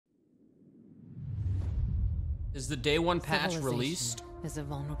Is the day one patch Civilization released? is a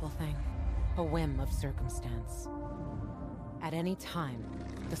vulnerable thing, a whim of circumstance. At any time,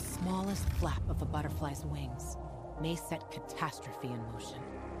 the smallest flap of a butterfly's wings may set catastrophe in motion.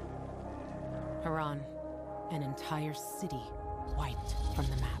 Haran, an entire city wiped from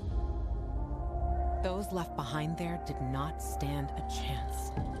the map. Those left behind there did not stand a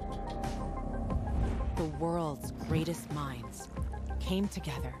chance. The world's greatest minds came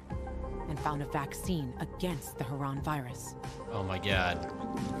together and found a vaccine against the Haran virus. Oh my god.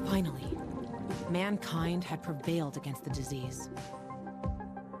 Finally, mankind had prevailed against the disease.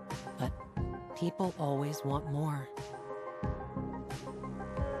 But people always want more.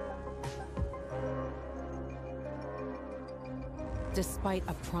 Despite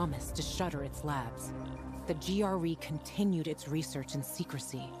a promise to shutter its labs, the GRE continued its research in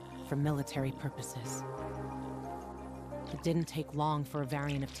secrecy for military purposes. It didn't take long for a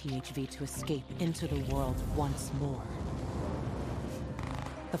variant of THV to escape into the world once more.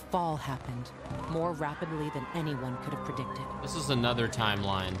 The fall happened more rapidly than anyone could have predicted. This is another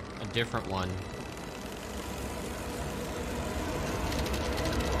timeline, a different one.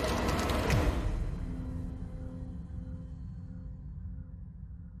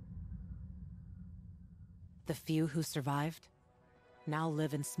 The few who survived now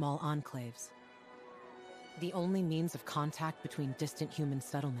live in small enclaves. The only means of contact between distant human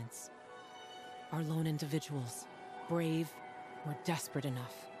settlements are lone individuals, brave or desperate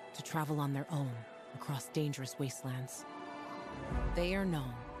enough to travel on their own across dangerous wastelands. They are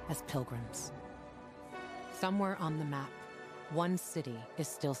known as pilgrims. Somewhere on the map, one city is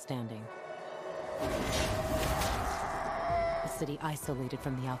still standing. A city isolated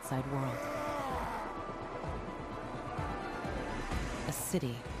from the outside world. A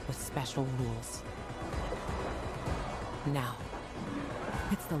city with special rules. Now,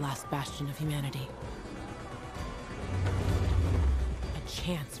 it's the last bastion of humanity. A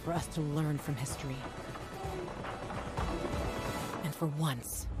chance for us to learn from history. And for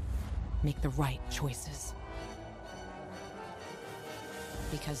once, make the right choices.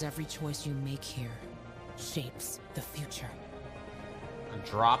 Because every choice you make here shapes the future.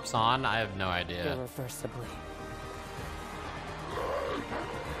 Drops on? I have no idea. Irreversibly.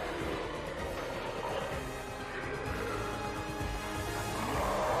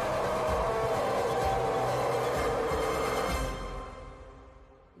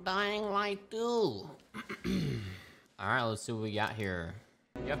 Dying Light 2. Alright, let's see what we got here.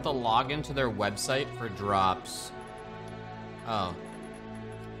 You have to log into their website for drops. Oh.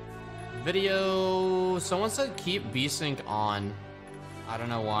 Video... Someone said keep VSync on. I don't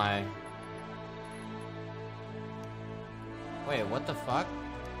know why. Wait, what the fuck?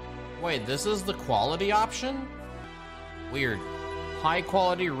 Wait, this is the quality option? Weird. High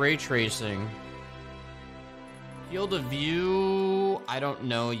quality ray tracing. Field of view, I don't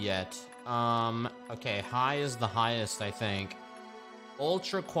know yet. Okay, high is the highest, I think.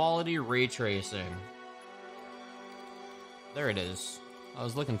 Ultra quality ray tracing. There it is. I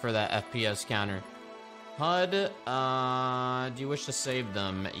was looking for that FPS counter. HUD, do you wish to save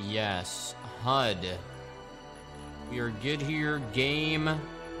them? Yes. HUD. We are good here. Game.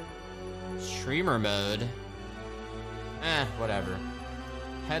 Streamer mode. Whatever.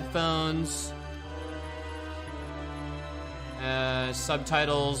 Headphones.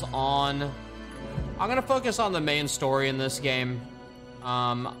 Subtitles on. I'm gonna focus on the main story in this game.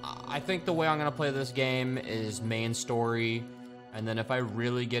 I think the way I'm gonna play this game is main story, and then if I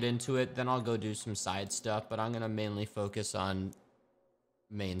really get into it, then I'll go do some side stuff, but I'm gonna mainly focus on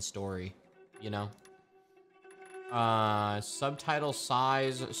main story, you know? Subtitle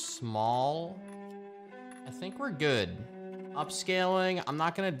size small. I think we're good. Upscaling, I'm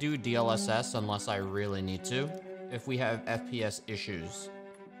not gonna do DLSS unless I really need to, if we have FPS issues.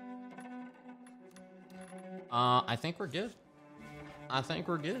 I think we're good. I think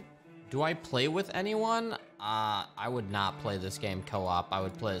we're good. Do I play with anyone? I would not play this game co-op. I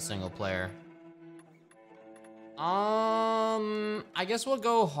would play it single player. I guess we'll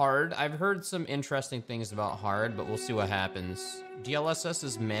go hard. I've heard some interesting things about hard, but we'll see what happens. DLSS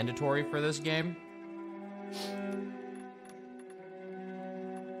is mandatory for this game.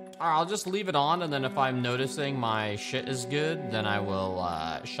 Alright, I'll just leave it on, and then if I'm noticing my shit is good, then I will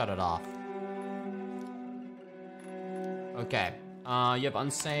shut it off. Okay. You have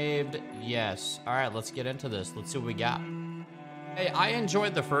unsaved? Yes. Alright, let's get into this. Let's see what we got. Hey, I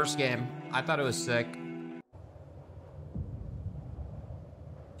enjoyed the first game. I thought it was sick.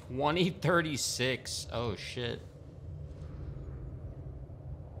 2036. Oh, shit.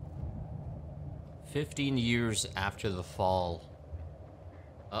 15 years after the fall.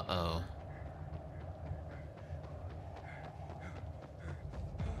 Uh-oh.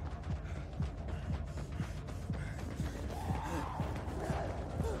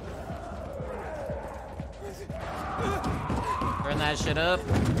 that shit up.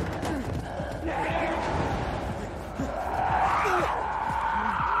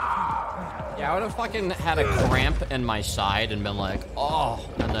 Yeah, I would have fucking had a cramp in my side and been like, oh,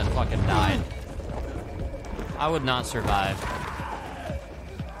 and then fucking died. I would not survive.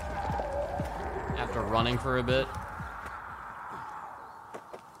 After running for a bit.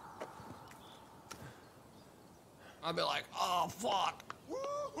 I'd be like, oh, fuck.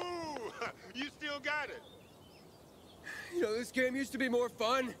 Woohoo! You still got it. You know, this game used to be more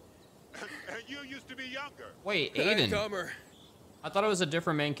fun. And you used to be younger. Wait, And Aiden. dumber. I thought it was a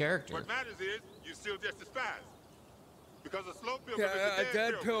different main character. What matters is you're still just as fast. Because a slow pilgrim Yeah, is a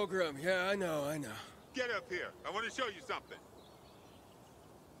dead pilgrim. Yeah, I know. Get up here. I want to show you something.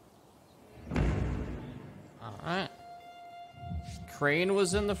 Alright. Crane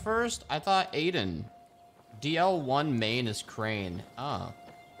was in the first? I thought Aiden. DL1 main is Crane. Oh.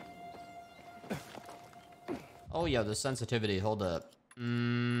 Oh yeah, the sensitivity. Hold up.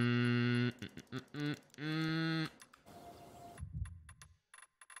 Turn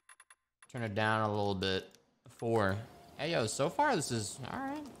it down a little bit. 4. Hey yo, so far this is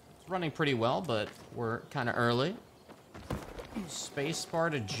alright. It's running pretty well, but we're kind of early.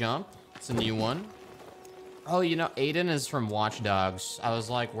 Spacebar to jump. It's a new one. Oh, you know, Aiden is from Watch Dogs. I was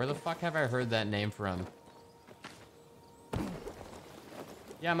like, where the fuck have I heard that name from?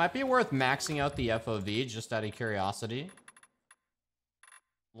 Yeah, it might be worth maxing out the FOV just out of curiosity.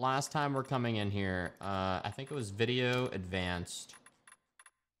 Last time we're coming in here, I think it was video advanced.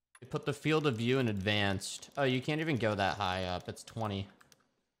 They put the field of view in advanced. Oh, you can't even go that high up. It's 20.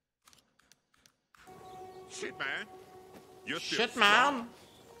 Shit, man. You're still Shit, strong. man.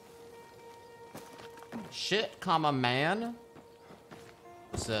 Shit, comma, man.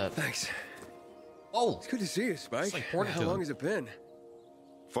 What's up? Thanks. Oh, It's good to see you, Spike. It's like pointing How to long him. has it been?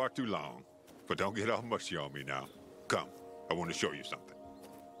 Far too long. But don't get all mushy on me now. Come. I want to show you something.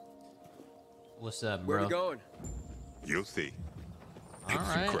 what's up, Where are bro? we going? You'll see. All It's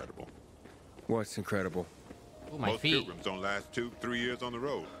right. incredible. What's incredible? Ooh, my Most feet. pilgrims don't last 2-3 years on the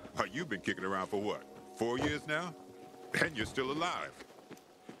road. You've been kicking around for what? 4 years now? And you're still alive.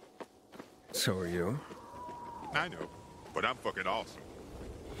 So are you. I know. But I'm fucking awesome.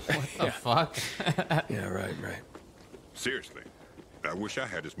 What the fuck? Yeah, right. Seriously. I wish I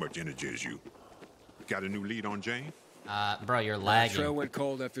had as much energy as you. Got a new lead on Jane? Bro, you're Trail lagging. went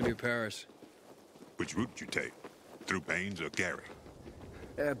cold after New Paris. Which route did you take? Through Baines or Gary?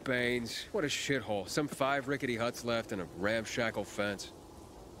 Baines. What a shithole. Some 5 rickety huts left and a ramshackle fence.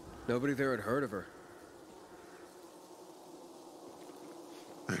 Nobody there had heard of her.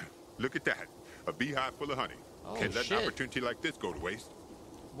 Look at that. A beehive full of honey. Oh, Can't let shit. an opportunity like this go to waste.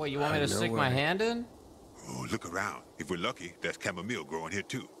 What, you want me to No stick my way. hand in? Oh, look around. If we're lucky, there's chamomile growing here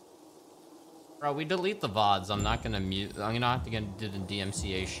too. Bro, we delete the VODs. I'm not gonna mute. I'm gonna have to do the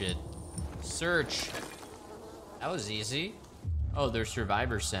DMCA shit. Search. That was easy. Oh, there's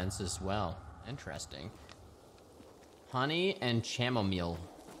survivor sense as well. Interesting. Honey and chamomile.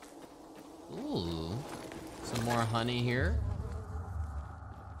 Ooh. Some more honey here.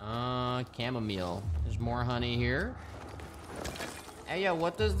 Chamomile. There's more honey here. Hey, yo,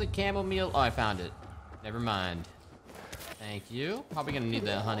 what does the chamomile... Oh, I found it. Never mind. Thank you. Probably gonna need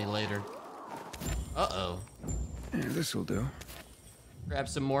that honey later. Uh-oh. Yeah, this'll do. Grab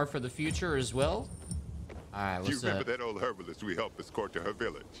some more for the future as well. Alright, You what's remember up? that old herbalist we helped escort to her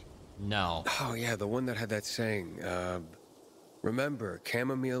village? No. Oh, yeah, the one that had that saying. Remember,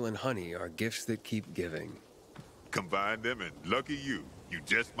 chamomile and honey are gifts that keep giving. Combine them and lucky you. You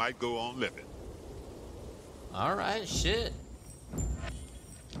just might go on living. Alright, shit.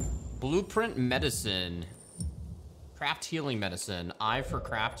 Blueprint medicine. Craft healing medicine. I for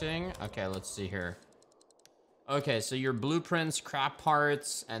crafting. Okay, let's see here. Okay, so your blueprints, craft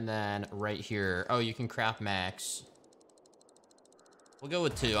parts, and then right here. Oh, you can craft max. We'll go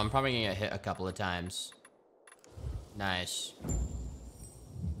with 2. I'm probably gonna get hit a couple of times. Nice.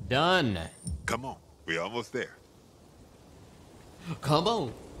 Done. Come on. We're almost there. Come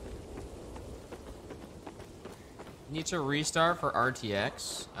on. Need to restart for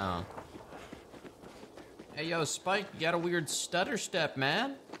RTX. Oh. Hey, yo, Spike, you got a weird stutter step,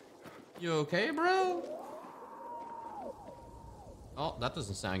 man. You okay, bro? Oh, that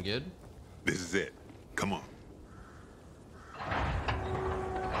doesn't sound good. This is it. Come on.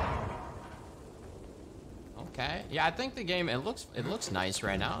 Okay. Yeah, I think the game, it looks nice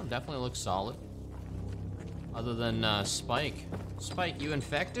right now. It definitely looks solid. Other than Spike. Spike, you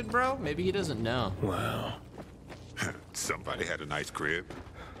infected, bro? Maybe he doesn't know. Wow. Somebody had a nice crib.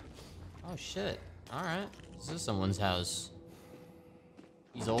 Oh, shit. All right. This is someone's house.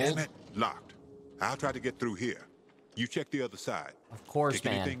 He's old. Damn it. Locked. I'll try to get through here. You check the other side. Of course, Take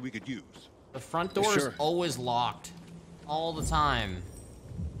man. anything we could use. The front door is Sure. always locked. All the time.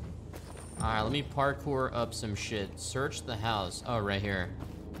 Alright, let me parkour up some shit. Search the house. Oh, right here.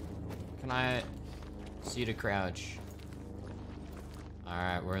 Can I see to crouch?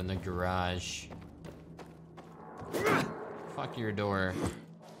 Alright, we're in the garage. Fuck your door.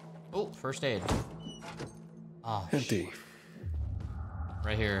 Oh, first aid. Oh, Empty.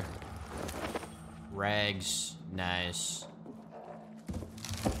 right here. Rags. Nice.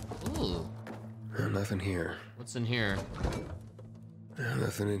 Ooh. Nothing here. What's in here?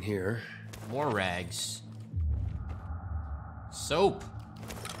 Nothing in here. More rags. Soap.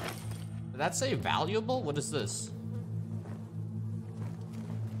 Did that say valuable? What is this?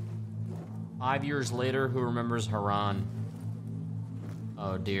 5 years later, who remembers Haran?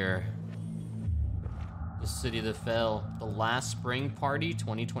 Oh dear. The city that fell. The last spring party,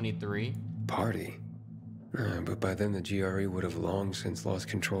 2023. Party. But by then the GRE would have long since lost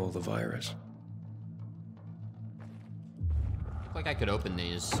control of the virus. Look like I could open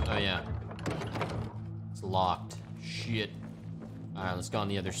these. Oh yeah. It's locked. Shit. Alright, let's go on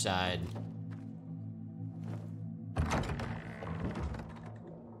the other side.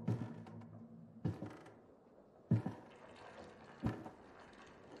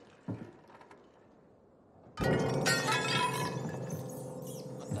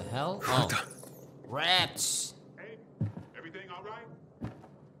 What the hell? Oh. Rats! Hey, everything all right?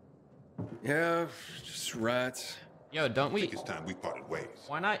 Yeah, just rats. Yo, don't I we... think it's time we parted ways.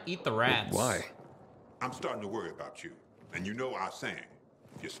 Why not eat the rats? Why? I'm starting to worry about you. And you know our saying.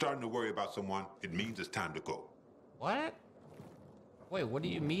 If you're starting to worry about someone, it means it's time to go. What? Wait, what do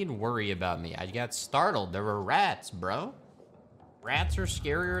you mean worry about me? I got startled. There were rats, bro. Rats are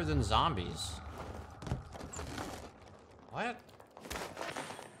scarier than zombies. What?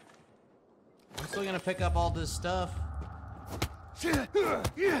 I'm still gonna pick up all this stuff.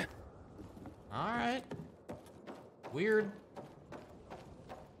 Alright. Weird.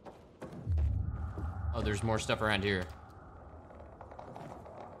 Oh, there's more stuff around here.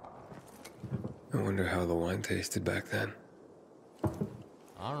 I wonder how the wine tasted back then.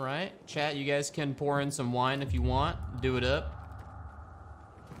 Alright. Chat, you guys can pour in some wine if you want. Do it up.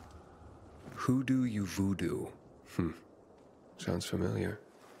 Who do you voodoo? Sounds familiar.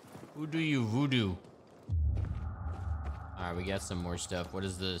 Who do you voodoo? Alright, we got some more stuff. What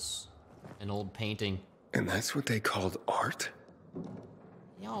is this? An old painting. And that's what they called art?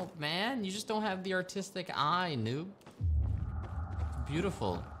 Yo, man, you just don't have the artistic eye, noob. It's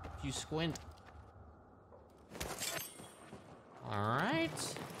beautiful. If you squint.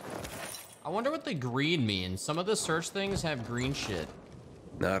 Alright. I wonder what the green means. Some of the search things have green shit.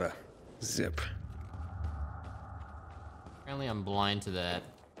 Nada. Zip. Apparently I'm blind to that.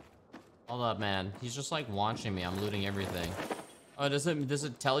 Hold up, man. He's just like watching me. I'm looting everything. Oh, does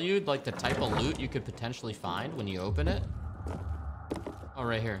it tell you like the type of loot you could potentially find when you open it? Oh,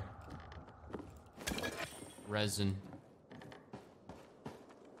 right here. Resin.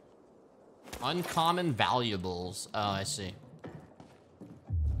 Uncommon valuables. Oh, I see.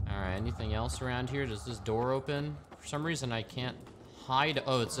 Alright, anything else around here? Does this door open? For some reason I can't hide.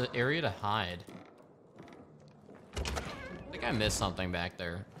 Oh, it's an area to hide. I think I missed something back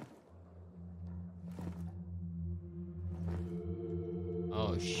there.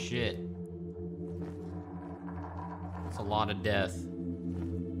 Oh, shit. It's a lot of death.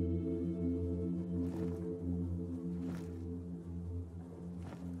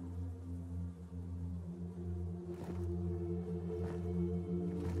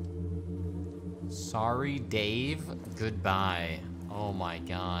 Sorry, Dave. Goodbye. Oh my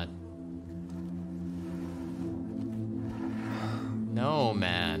god. No,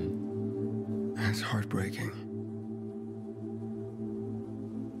 man. That's heartbreaking.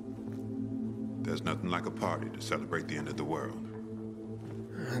 There's nothing like a party to celebrate the end of the world.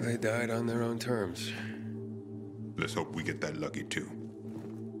 They died on their own terms. Let's hope we get that lucky too.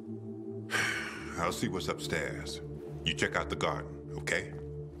 I'll see what's upstairs. You check out the garden, okay?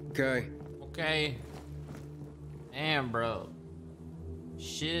 Okay. Okay. Damn, bro.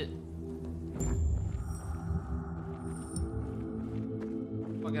 Shit.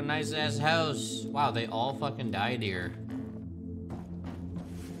 Fucking nice ass house. Wow, they all fucking died here.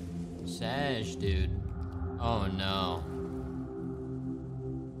 Sash, dude. Oh no.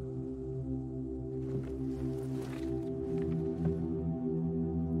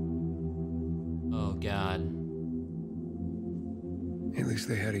 Oh god. At least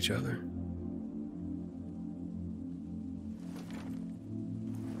they had each other.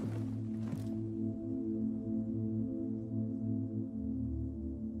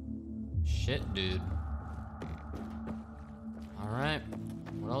 Shit, dude.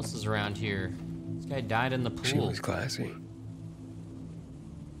 else is around here? This guy died in the pool. She was classy.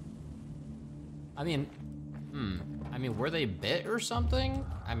 I mean, were they bit or something?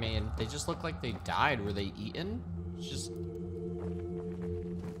 I mean, they just look like they died. Were they eaten? It's just...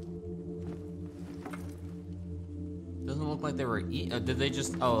 Doesn't look like they were eaten. Did they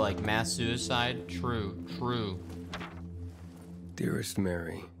just... Oh, like mass suicide? True. Dearest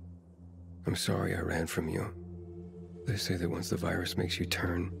Mary, I'm sorry I ran from you. They say that once the virus makes you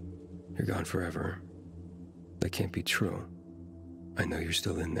turn, you're gone forever. That can't be true. I know you're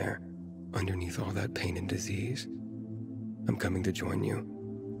still in there, underneath all that pain and disease. I'm coming to join you.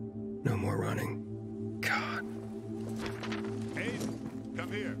 No more running. God. Hey,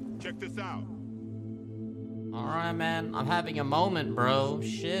 come here. Check this out. Alright, man. I'm having a moment, bro.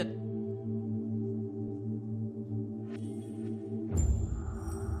 Shit.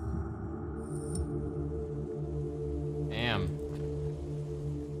 Damn.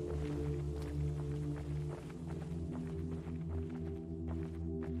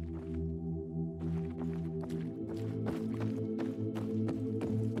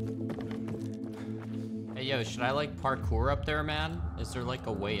 Hey, yo, should I, like, parkour up there, man? Is there, like,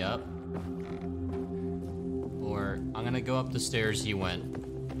 a way up? Or I'm gonna go up the stairs he went.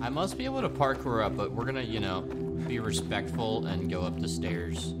 I must be able to parkour up, but we're gonna, you know, be respectful and go up the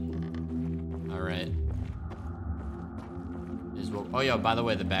stairs. Alright. Oh, yeah, by the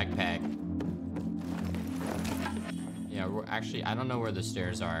way, the backpack. Yeah, we're actually, I don't know where the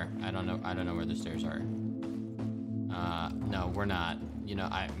stairs are. I don't know where the stairs are. No, we're not. You know,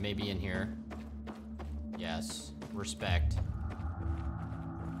 maybe in here. Yes, respect.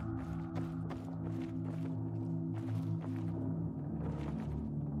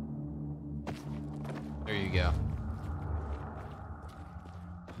 There you go.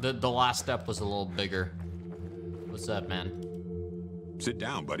 The last step was a little bigger. What's up, man? Sit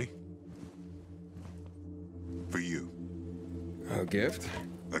down, buddy. For you. A gift?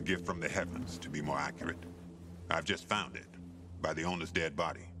 A gift from the heavens, to be more accurate. I've just found it, by the owner's dead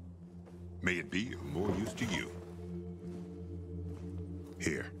body. May it be of more use to you.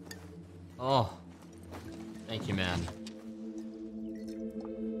 Here. Oh. Thank you, man.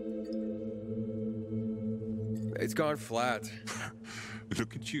 It's gone flat.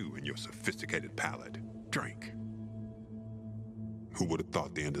 Look at you and your sophisticated palate. Drink. Who would have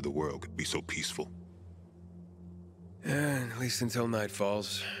thought the end of the world could be so peaceful? At least until night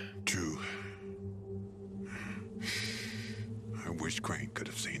falls. True. I wish Crane could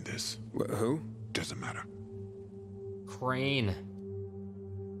have seen this. Who? Doesn't matter. Crane.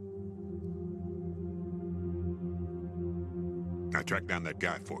 I tracked down that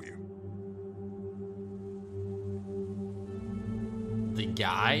guy for you. The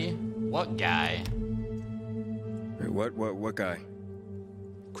guy? What guy? Wait, what guy?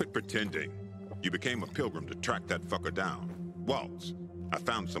 Quit pretending. You became a pilgrim to track that fucker down. Waltz. I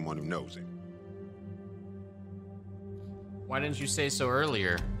found someone who knows him. Why didn't you say so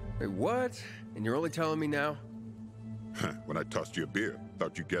earlier? Wait, what? And you're only telling me now? When I tossed you a beer,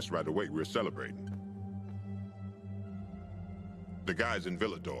 thought you guessed right away we were celebrating. The guy's in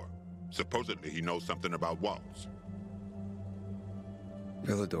Villador. Supposedly he knows something about Waltz.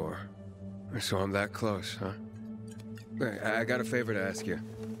 Villador. So I'm that close, huh? Hey, I got a favor to ask you.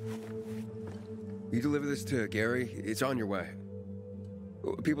 You deliver this to Gary? It's on your way.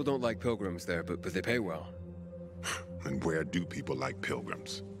 People don't like pilgrims there, but they pay well. And where do people like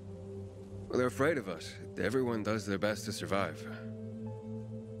pilgrims? Well, they're afraid of us. Everyone does their best to survive.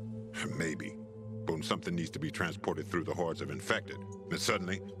 Maybe. But when something needs to be transported through the hordes of infected, then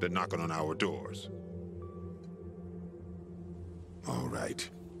suddenly they're knocking on our doors. All right,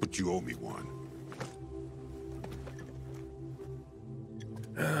 but you owe me one.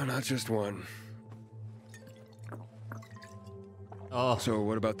 Not just one. Oh. So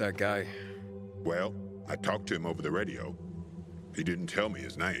what about that guy? Well, I talked to him over the radio. He didn't tell me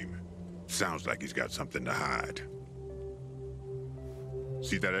his name. Sounds like he's got something to hide.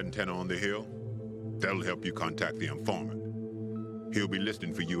 See that antenna on the hill? That'll help you contact the informant. He'll be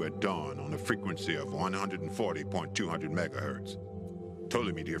listening for you at dawn on a frequency of 140.200 megahertz. Told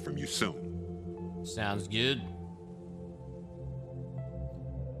him he'd hear from you soon. Sounds good.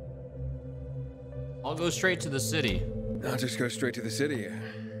 I'll go straight to the city. I'll just go straight to the city.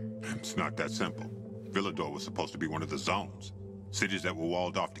 It's not that simple. Villador was supposed to be one of the zones. Cities that were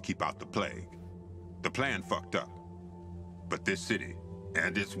walled off to keep out the plague. The plan fucked up. But this city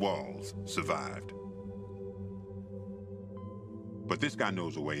and its walls survived. But this guy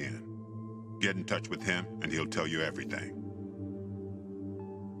knows a way in. Get in touch with him and he'll tell you everything.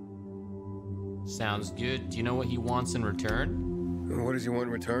 Sounds good. Do you know what he wants in return? What does he want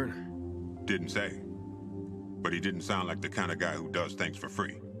in return? Didn't say. But he didn't sound like the kind of guy who does things for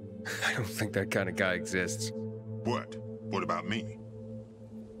free. I don't think that kind of guy exists. What? What about me?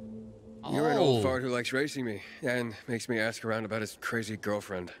 You're an old fart who likes racing me, and makes me ask around about his crazy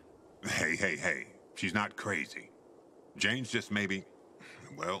girlfriend. Hey. She's not crazy. Jane's just maybe,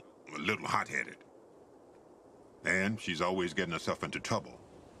 well, a little hot-headed. And she's always getting herself into trouble.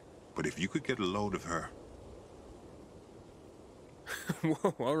 But if you could get a load of her...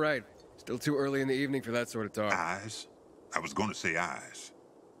 Whoa, all right. Still too early in the evening for that sort of talk. Eyes? I was going to say eyes.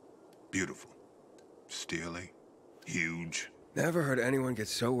 Beautiful. Steely. Huge. Never heard anyone get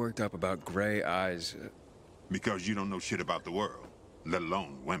so worked up about gray eyes. Because you don't know shit about the world, let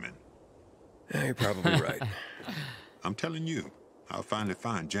alone women. Yeah, you're probably right. I'm telling you, I'll finally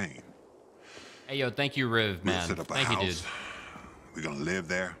find Jane. Hey, yo, thank you, Riv, man. We'll set up a Thank you, dude. house. We're gonna live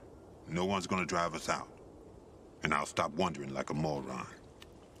there. No one's gonna drive us out. And I'll stop wondering like a moron.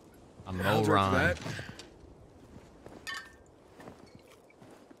 A I'll work for moron. that.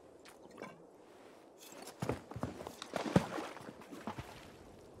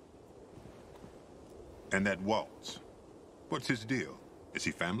 And that Waltz, what's his deal? Is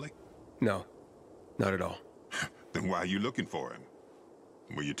he family? No, not at all. Then why are you looking for him?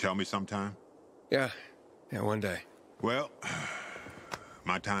 Will you tell me sometime? Yeah, one day. Well,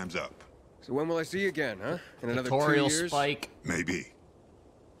 my time's up. So when will I see you again, huh? In another 2 Tutorial years? Spike. Maybe.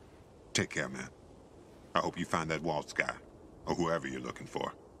 Take care, man. I hope you find that Waltz guy, or whoever you're looking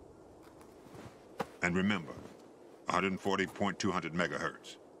for. And remember, 140.200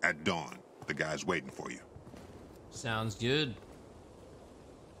 megahertz. At dawn, the guy's waiting for you. Sounds good.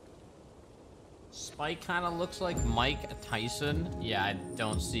 Spike kind of looks like Mike Tyson. Yeah, I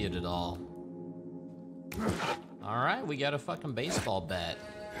don't see it at all. Alright, we got a fucking baseball bat.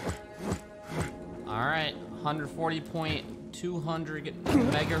 Alright, 140.200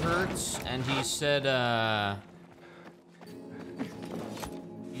 megahertz, and he said,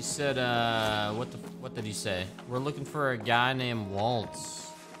 what did he say? We're looking for a guy named Waltz.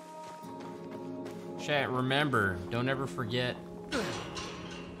 Chat, remember, don't ever forget.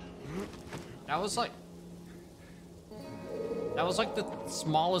 That was like the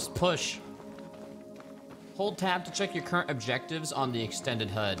smallest push. Hold tab to check your current objectives on the extended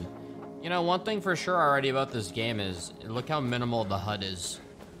HUD. You know, one thing for sure already about this game is, look how minimal the HUD is.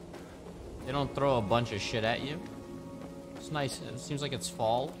 They don't throw a bunch of shit at you. It's nice. It seems like it's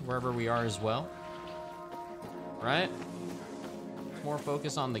fall wherever we are as well. Right? More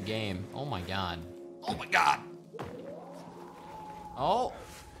focus on the game. Oh my god. Oh my god! Oh!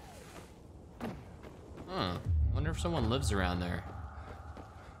 Huh. Wonder if someone lives around there.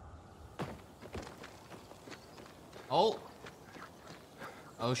 Oh!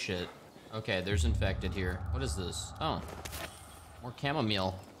 Oh shit. Okay, there's infected here. What is this? Oh. More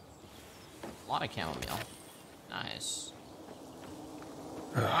chamomile. A lot of chamomile. Nice.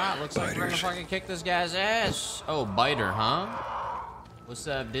 Alright, looks like we're gonna fucking kick this guy's ass. Oh, biter, huh? What's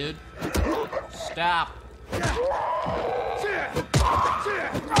up, dude? Stop.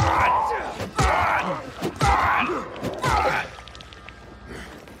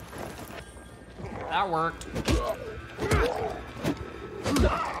 That worked.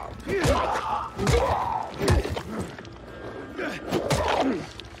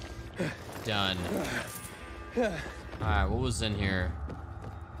 Done. Alright, what was in here?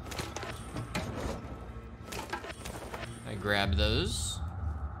 I grab those.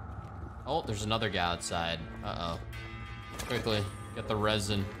 Oh, there's another guy outside. Uh-oh. Quickly, get the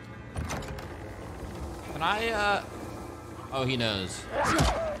resin. Can I, Oh, he knows.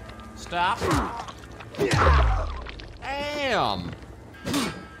 Stop. Damn!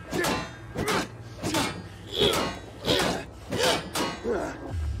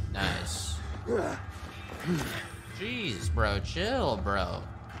 Nice. Jeez, bro. Chill, bro.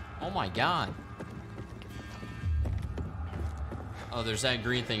 Oh my god. Oh, there's that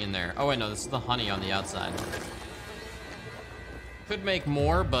green thing in there. Oh, wait, no, this is the honey on the outside. Could make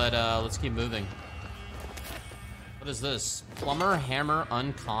more, but let's keep moving. What is this? Plumber Hammer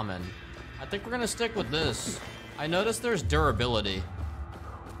Uncommon. I think we're gonna stick with this. I noticed there's durability.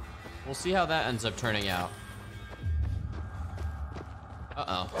 We'll see how that ends up turning out.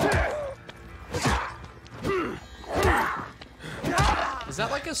 Uh-oh. Is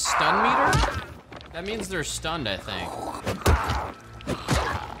that like a stun meter? That means they're stunned, I think.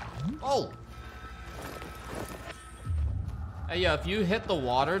 Oh! Hey, yeah, if you hit the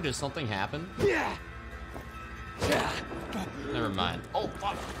water, does something happen? Yeah. Never mind. Oh,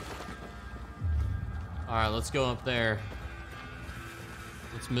 fuck. Alright, let's go up there.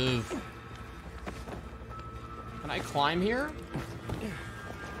 Let's move. Can I climb here?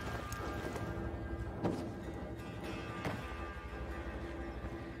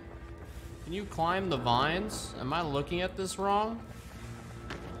 Can you climb the vines? Am I looking at this wrong?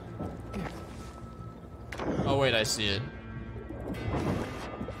 Oh wait, I see it.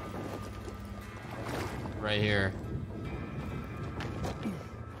 Right here.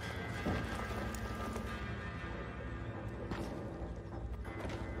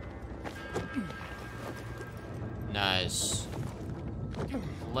 Nice.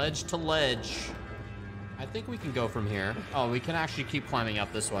 Ledge to ledge. I think we can go from here. Oh, we can actually keep climbing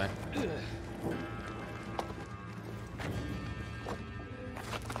up this way.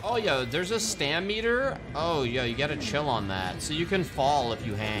 Oh, yo, there's a stam meter. Oh, yo, you gotta chill on that. So you can fall if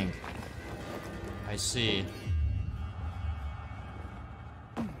you hang. I see.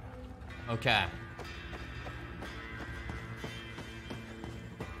 Okay.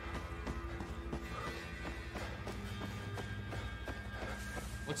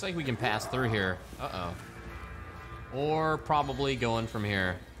 Looks like we can pass through here. Uh-oh. Or probably going from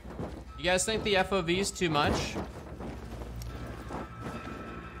here. You guys think the FOV is too much?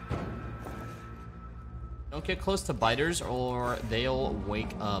 Don't get close to biters or they'll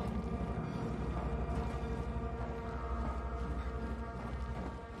wake up.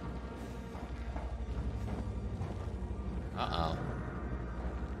 Uh-oh.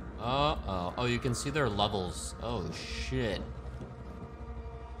 Uh-oh. Oh, you can see their levels. Oh, shit.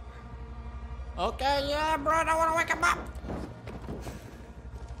 Okay, yeah, bro, I want to wake them up.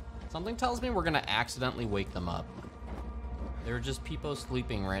 Something tells me we're gonna accidentally wake them up. They're just people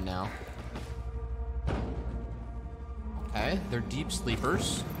sleeping right now. Okay, they're deep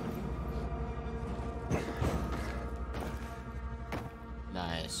sleepers.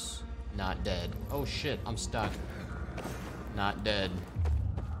 Nice. Not dead. Oh shit, I'm stuck. Not dead.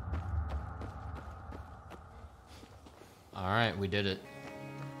 Alright, we did it.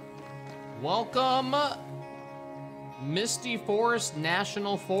 Welcome, Misty Forest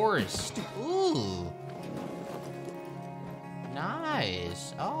National Forest. Ooh.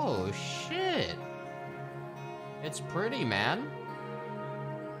 Nice. Oh, shit. It's pretty, man.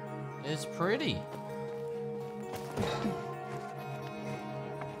 It's pretty.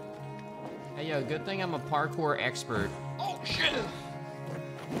 Hey, yo, good thing I'm a parkour expert. Oh, shit.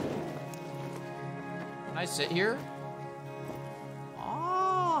 Can I sit here?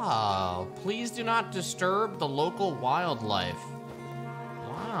 Oh, please do not disturb the local wildlife.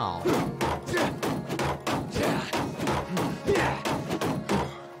 Wow.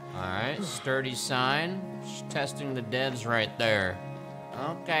 Alright, sturdy sign. Just testing the devs right there.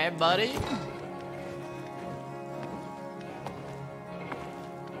 Okay, buddy.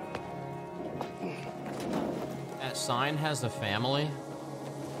 That sign has a family.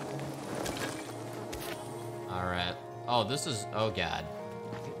 Alright. Oh, this is... Oh, God.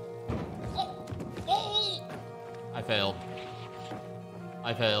 I failed.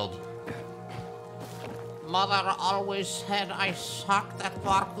 I failed. Mother always said I sucked at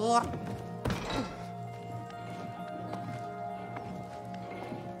parkour.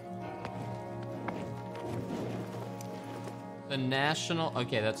 The national...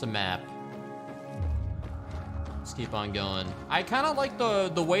 Okay, that's a map. Let's keep on going. I kind of like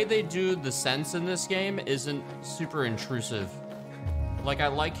the way they do the sense in this game isn't super intrusive. Like, I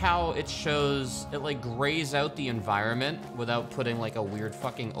like how it shows, it like grays out the environment without putting like a weird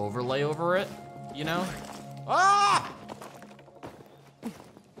fucking overlay over it, you know? Ah!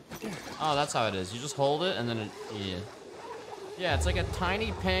 Oh, that's how it is. You just hold it and then it, yeah. Yeah, it's like a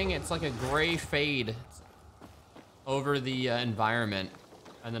tiny ping, it's like a gray fade over the environment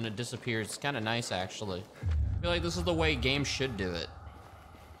and then it disappears. It's kind of nice, actually. I feel like this is the way games should do it.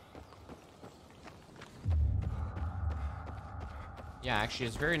 Yeah, actually,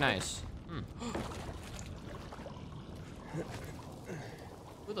 it's very nice.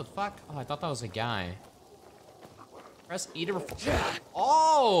 Who the fuck? Oh, I thought that was a guy. Press E to before.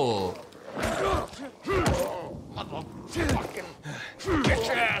 Oh! Motherfucking bitch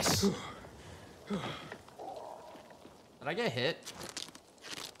ass! Did I get hit?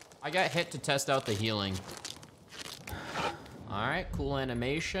 I got hit to test out the healing. Alright, cool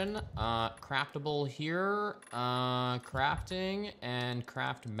animation. Craftable here. Crafting and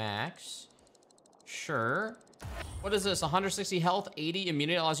craft max. Sure. What is this? 160 health, 80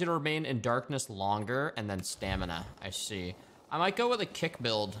 immunity, allows you to remain in darkness longer, and then stamina. I see. I might go with a kick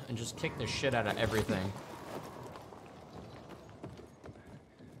build and just kick the shit out of everything.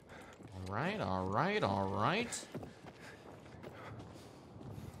 Alright, alright, alright.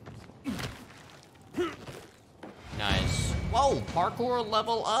 Nice. Whoa, parkour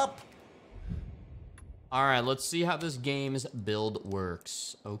level up. All right, let's see how this game's build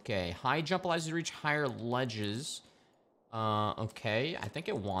works. Okay, high jump allows you to reach higher ledges. Okay, I think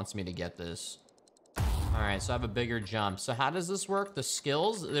it wants me to get this. All right, so I have a bigger jump. So how does this work? The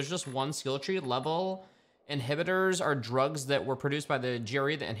skills, there's just one skill tree. Level inhibitors are drugs that were produced by the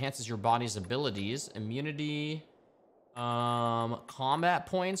GRE that enhances your body's abilities. Immunity, combat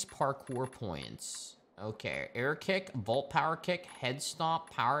points, parkour points. Okay, air kick, volt power kick, head stomp,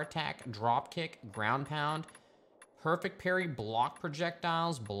 power attack, drop kick, ground pound, perfect parry, block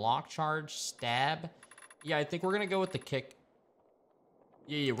projectiles, block charge, stab. Yeah, I think we're gonna go with the kick.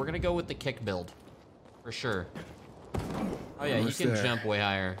 Yeah, we're gonna go with the kick build. For sure. Oh yeah, you can jump way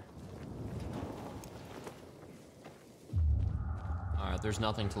higher. Alright, there's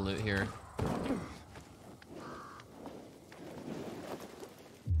nothing to loot here.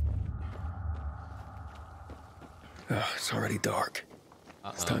 Oh, it's already dark.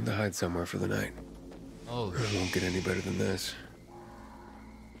 It's time to hide somewhere for the night. Oh, It won't get any better than this.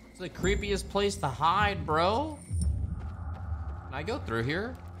 it's the creepiest place to hide, bro. Can I go through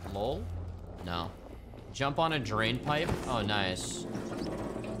here? Lol. No. Jump on a drain pipe? Oh, nice.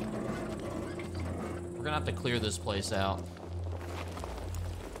 We're gonna have to clear this place out.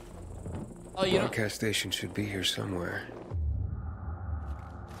 Oh, you know... Broadcast station should be here somewhere.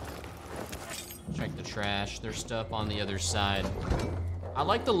 Check the trash. There's stuff on the other side. I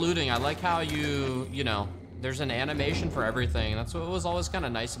like the looting. I like how you know, there's an animation for everything. That's what was always kind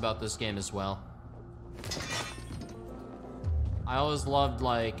of nice about this game as well. I always loved,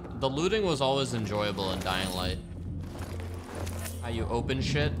 like, the looting was always enjoyable in Dying Light. How you open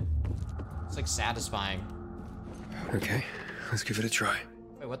shit. It's, like, satisfying. Okay, let's give it a try.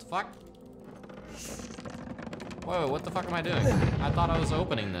 Wait, what the fuck? Whoa, what the fuck am I doing? I thought I was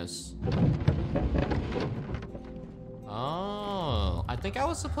opening this. Oh, I think I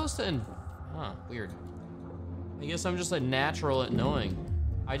was supposed to huh, weird. I guess I'm just a natural at knowing.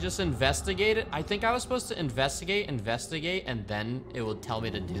 I just investigated. I think I was supposed to investigate, and then it would tell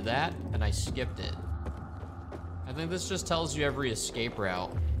me to do that, and I skipped it. I think this just tells you every escape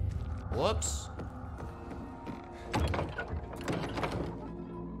route. Whoops.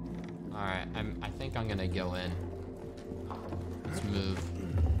 All right, I think I'm gonna go in. Let's move.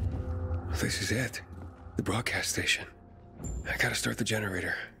 This is it. The broadcast station. I gotta start the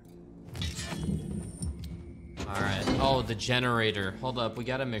generator. All right. Oh, the generator. Hold up. We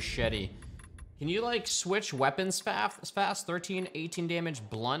got a machete. Can you, like, switch weapons fast? 13, 18 damage,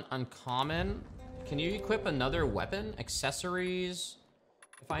 blunt, uncommon. Can you equip another weapon? Accessories.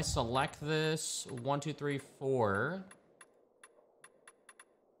 If I select this, 1, 2, 3, 4.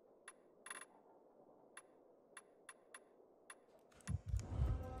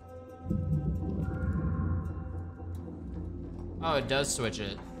 Oh, it does switch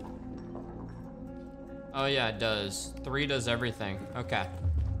it. Oh yeah, it does. 3 does everything. Okay.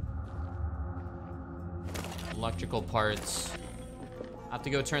 Electrical parts. I have to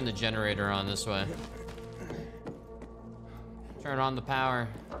go turn the generator on this way. Turn on the power.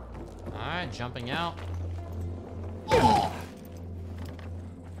 Alright, jumping out. Oh!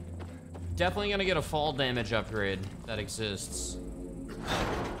 Definitely gonna get a fall damage upgrade that exists.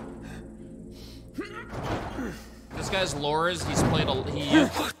 This guy's lore is he's played a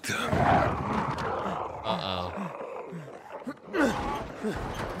What the? Uh-oh.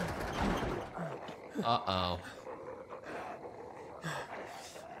 Uh-oh.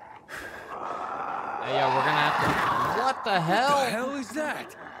 Hey, yeah, we're gonna have to... What the hell? What the hell is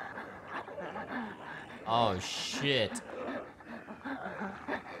that? Oh, shit.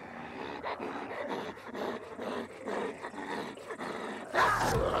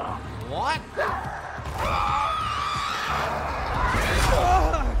 What?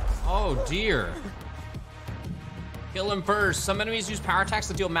 Oh, dear. Kill him first. Some enemies use power attacks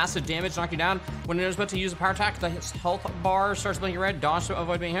that deal massive damage, knock you down. When it is about to use a power attack, the health bar starts blinking red. Dodge to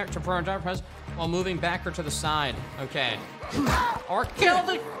avoid being hit. Confirm drive press while moving back or to the side. Okay. Or kill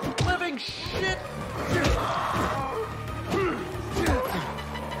the living shit.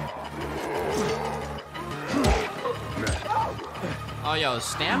 Oh, yo,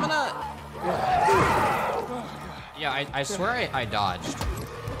 stamina. Yeah, I swear I dodged.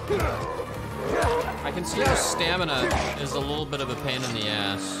 I can see how stamina is a little bit of a pain in the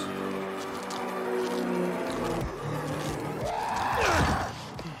ass.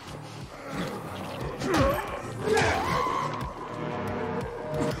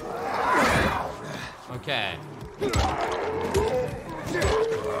 Okay.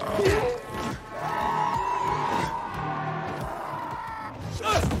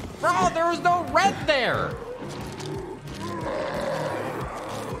 Bro, there was no red there!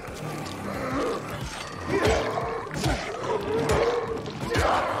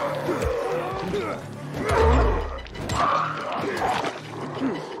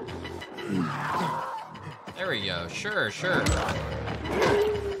 sure, sure.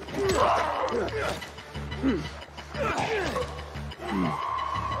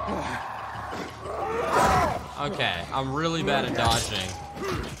 Okay, I'm really bad at dodging.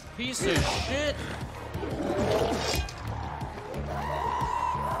 Piece of shit.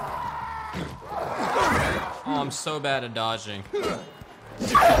 Oh, I'm so bad at dodging.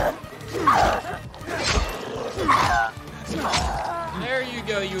 There you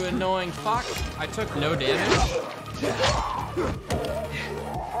go, you annoying fuck. I took no damage.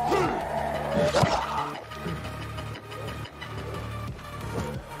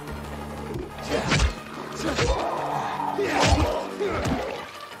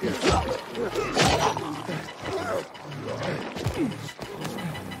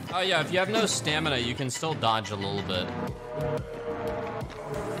 Oh yeah, if you have no stamina, you can still dodge a little bit.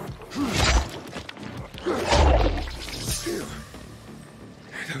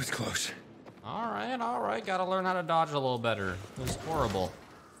 That was close. All right, gotta learn how to dodge a little better. It was horrible.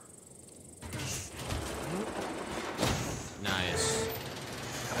 Nice.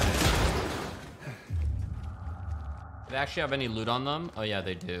 Do they actually have any loot on them? Oh yeah,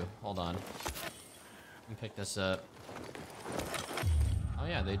 they do. Hold on. Let me pick this up. Oh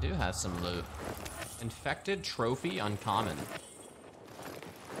yeah, they do have some loot. Infected trophy uncommon.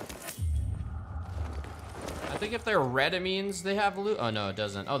 I think if they're red, it means they have loot. Oh no, it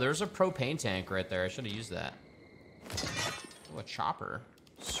doesn't. Oh, there's a propane tank right there. I should have used that. Oh, a chopper.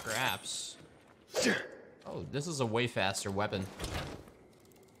 Scraps. Oh, this is a way faster weapon.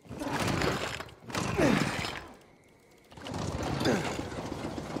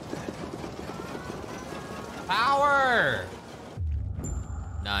 Power!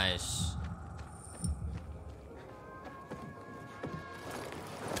 Nice.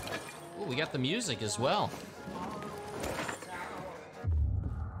 Ooh, we got the music as well.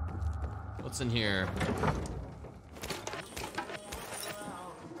 What's in here?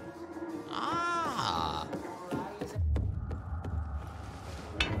 Ah.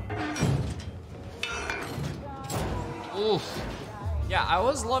 Oof. Yeah, I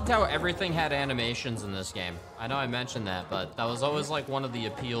always loved how everything had animations in this game. I know I mentioned that, but that was always like one of the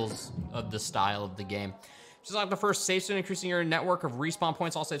appeals of the style of the game. Just like the first safe zone, increasing your network of respawn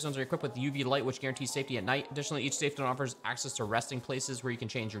points. All safe zones are equipped with UV light, which guarantees safety at night. Additionally, each safe zone offers access to resting places where you can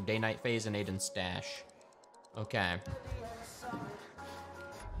change your day-night phase and Aiden's stash. Okay.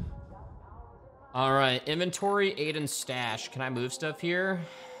 All right, inventory, Aiden's stash. Can I move stuff here?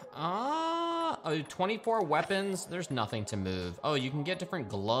 Oh, 24 weapons. There's nothing to move. Oh, you can get different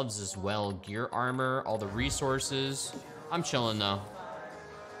gloves as well. Gear armor, all the resources. I'm chilling though.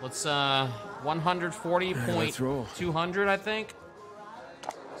 Let's 140.200, I think.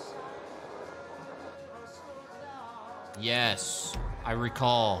 Yes, I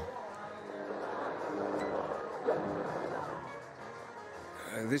recall.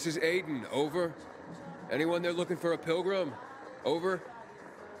 This is Aiden, over. Anyone there looking for a pilgrim? Over.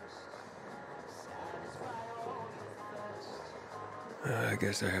 I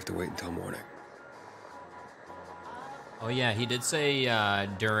guess I have to wait until morning. Oh yeah, he did say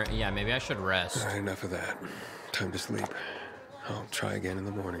during, yeah, maybe I should rest. Enough of that. Time to sleep. I'll try again in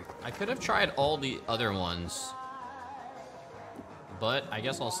the morning. I could have tried all the other ones, but I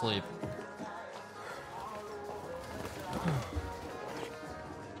guess I'll sleep.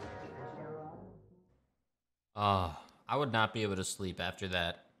 I would not be able to sleep after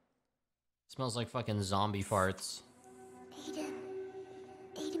that. Smells like fucking zombie farts. Aiden.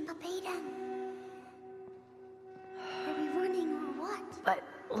 Aiden, Papa Aiden. Are we running or what? But,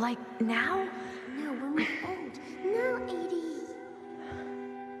 like, now? No, when we're old. No, Aiden.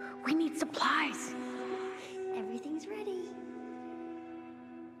 We need supplies. Everything's ready.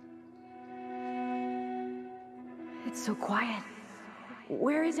 It's so quiet.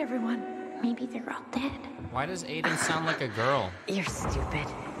 Where is everyone? Maybe they're all dead. Why does Aiden sound like a girl? You're stupid.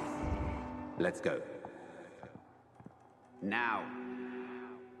 Let's go. Now.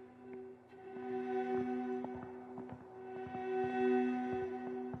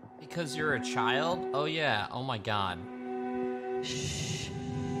 Because you're a child? Oh yeah, oh my god. Shh.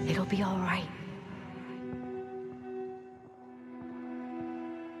 It'll be all right.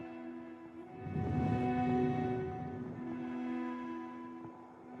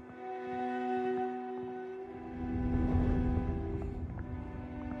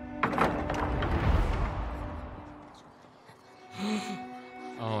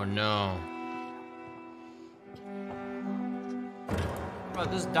 Oh no. Bro,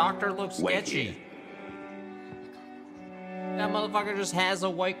 this doctor looks sketchy. That motherfucker just has a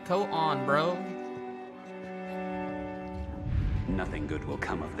white coat on, bro. Nothing good will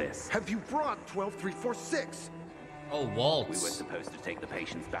come of this. Have you brought 12346? Oh, We Waltz. were supposed to take the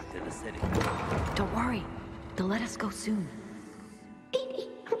patients back to the city. Don't worry. They'll let us go soon. Edie,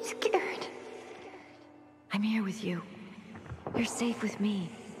 I'm scared. I'm here with you. You're safe with me.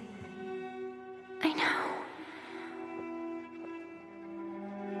 I know.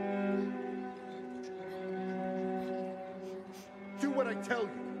 Do what I tell you.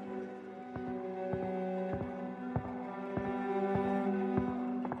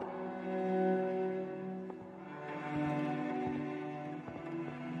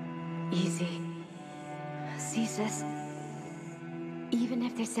 Easy. See, sis? Even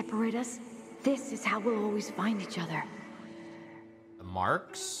if they separate us, this is how we'll always find each other. The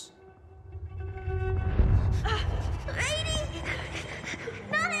marks? Edie!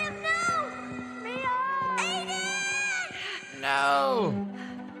 Not him, no! Mia! Edie! No!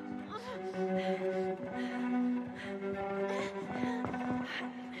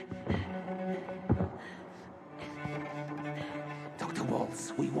 Dr.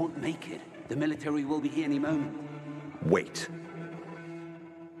 Waltz, we won't make it. The military will be here any moment. Wait.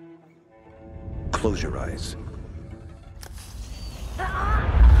 Close your eyes.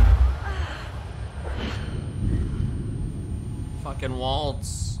 Fucking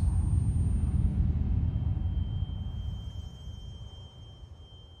Waltz.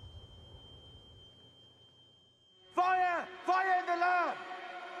 Fire! Fire in the lab!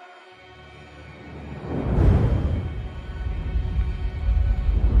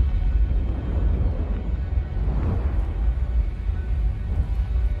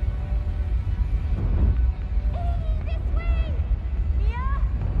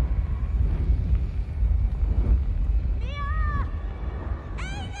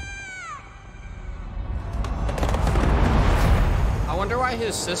 I wonder why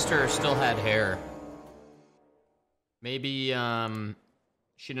his sister still had hair. Maybe,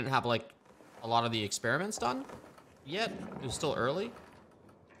 she didn't have, like, a lot of the experiments done yet? It was still early?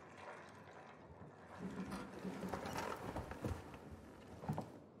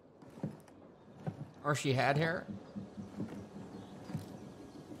 Or she had hair?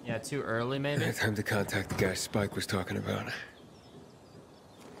 Yeah, too early, maybe? Time to contact the guy Spike was talking about.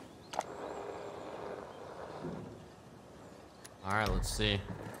 Alright, let's see.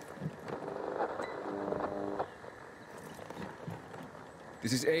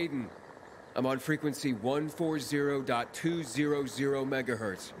 This is Aiden. I'm on frequency 140.200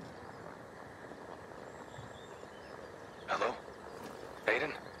 megahertz. Hello?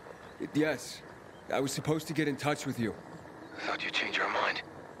 Aiden? Yes. I was supposed to get in touch with you. Thought you'd change your mind.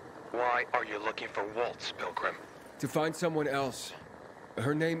 Why are you looking for Waltz, Pilgrim? To find someone else.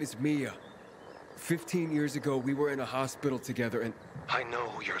 Her name is Mia. 15 years ago, we were in a hospital together and... I know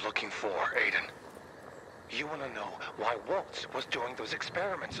who you're looking for, Aiden. You want to know why Waltz was doing those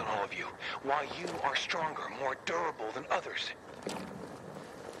experiments on all of you. Why you are stronger, more durable than others.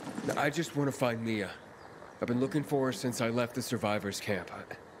 I just want to find Mia. I've been looking for her since I left the survivors camp.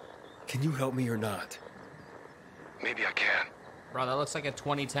 Can you help me or not? Maybe I can. Bro, that looks like a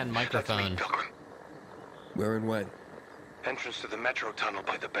 2010 That's microphone. me, Pilgrim. Where and when? Entrance to the metro tunnel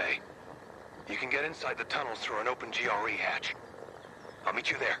by the bay. You can get inside the tunnels through an open GRE hatch. I'll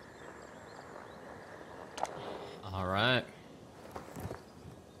meet you there. Alright.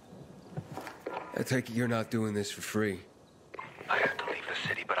 I take it you're not doing this for free. I have to leave the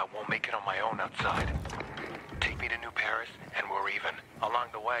city, but I won't make it on my own outside. Take me to New Paris, and we're even. Along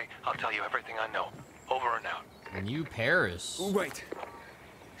the way, I'll tell you everything I know. Over and out. New Paris. Wait.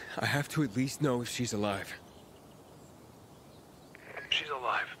 I have to at least know if she's alive. She's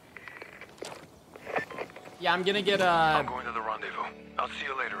alive. Yeah, I'm gonna get I'm going to the rendezvous. I'll see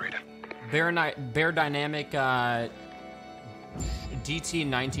you later, Rita. Bear Dynamic DT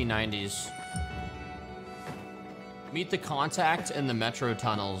 1990s. Meet the contact in the metro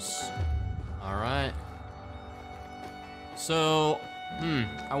tunnels. Alright. So,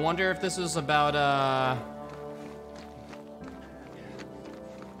 I wonder if this is about,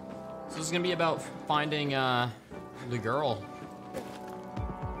 so this is gonna be about finding, the girl.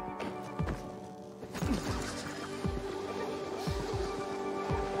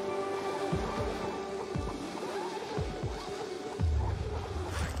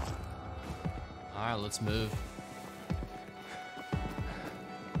 Alright, let's move.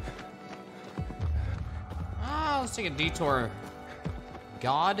 Let's take a detour.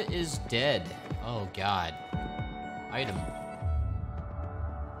 God is dead. Oh, God. Item.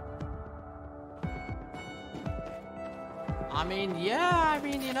 I mean, yeah,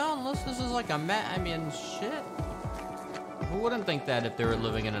 you know, unless this is like a I mean, shit. Who wouldn't think that if they were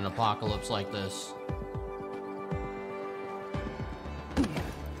living in an apocalypse like this?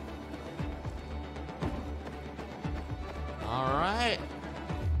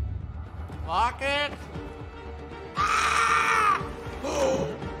 Fuck it.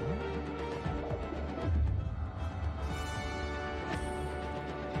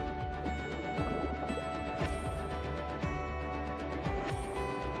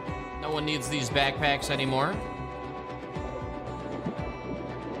 No one needs these backpacks anymore.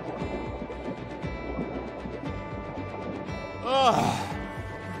 Oh,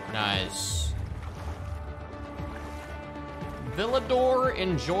 nice. Villador,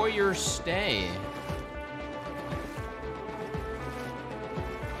 enjoy your stay.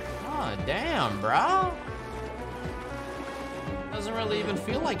 Oh, damn, bro. Doesn't really even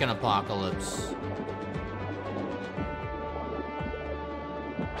feel like an apocalypse.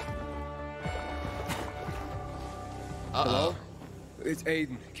 Hello? It's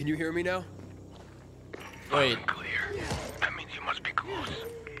Aiden. Can you hear me now? Wait. Clear. That means you must be close.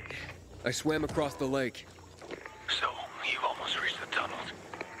 I swam across the lake. So, you've almost reached the tunnels.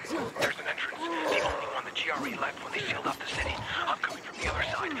 There's an entrance. The only one the GRE left when they sealed off the city. I'm coming from the other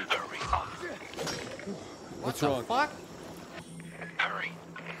side. Hurry up. What's What wrong? the fuck? Hurry.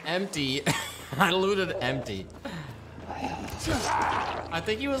 Empty. I looted empty. I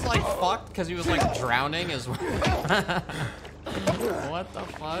think he was like fucked because he was like drowning as well. What the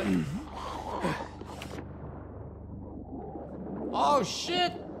fuck? Oh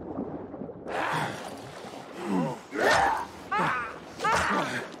shit!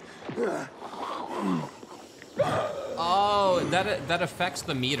 Oh, that affects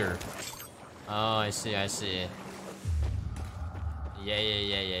the meter. Oh, I see, I see. Yeah.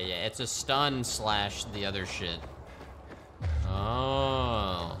 It's a stun slash the other shit.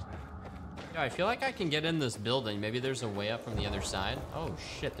 Oh. Yeah, I feel like I can get in this building. Maybe there's a way up from the other side. Oh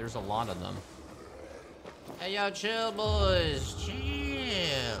shit, there's a lot of them. Hey, yo, chill, boys.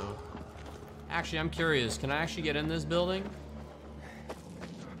 Chill. Actually, I'm curious. Can I actually get in this building?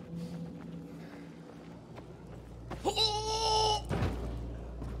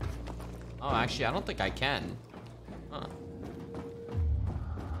 Oh, actually, I don't think I can. Huh.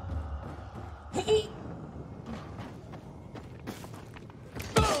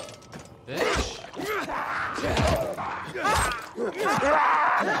 Bitch.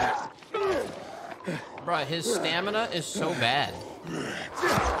 Bruh, his stamina is so bad.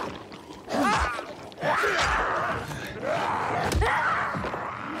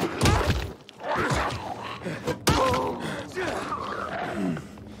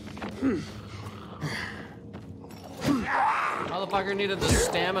 Motherfucker needed the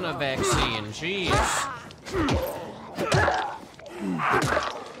stamina vaccine. Jeez.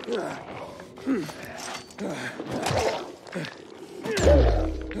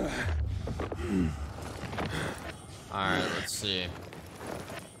 Alright, let's see.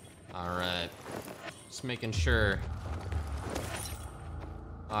 Alright. Just making sure.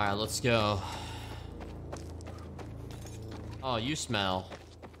 Alright, let's go. Oh, you smell.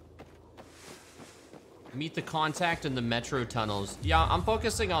 Meet the contact in the metro tunnels. Yeah, I'm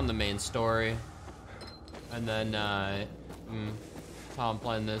focusing on the main story. And then, how I'm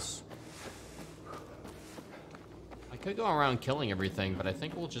playing this. I could go around killing everything, but I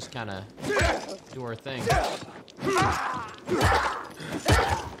think we'll just kind of do our thing.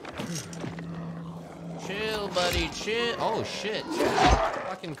 Chill, buddy, chill. Oh, shit.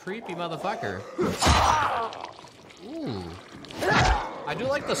 Fucking creepy motherfucker. Ooh. I do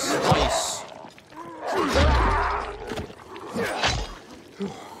like the slice.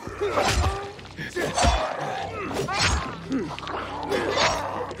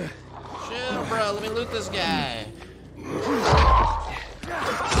 Chill, bro. Let me loot this guy.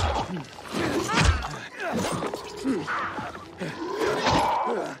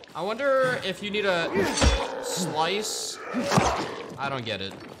 I wonder if you need a slice. I don't get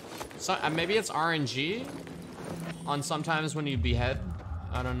it. So, maybe it's RNG on sometimes when you behead.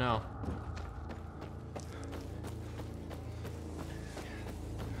 I don't know.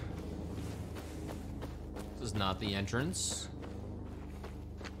 This is not the entrance.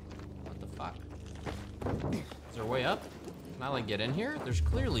 What the fuck? Is there a way up? Can I like get in here? There's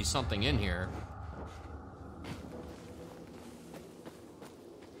clearly something in here.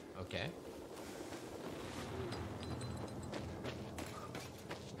 Okay.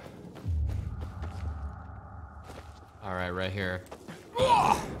 All right, right here.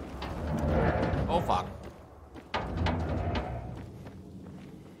 Oh fuck.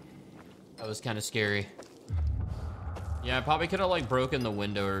 That was kind of scary. Yeah, I probably could have like broken the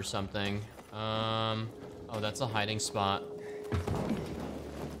window or something. Oh, that's a hiding spot.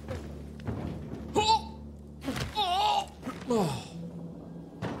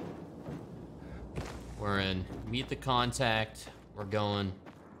 We're in. Meet the contact. We're going.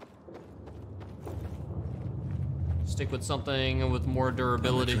 Stick with something with more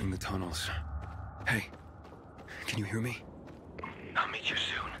durability. Entering the tunnels. Hey, can you hear me? I'll meet you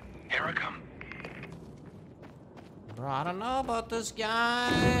soon. Here I come. Bro, I don't know about this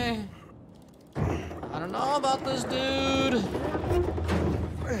guy. I don't know about this dude.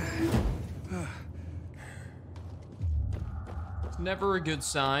 It's never a good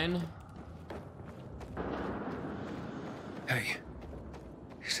sign. Hey,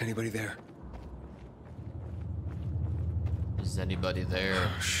 is anybody there? Is anybody there?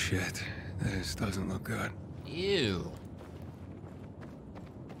 Oh, shit. This doesn't look good. Ew.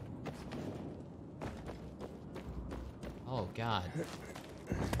 Oh, God.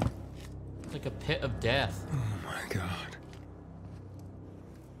 It's like a pit of death. Oh, my God.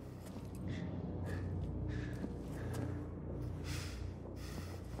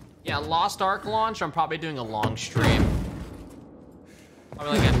 Yeah, Lost Ark launch, I'm probably doing a long stream.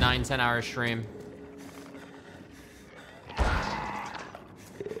 Probably like a 9-10 hour stream.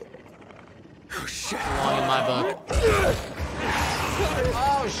 Oh, shit. Long in my book.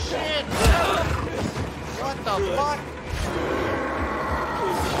 Oh, shit. What the fuck?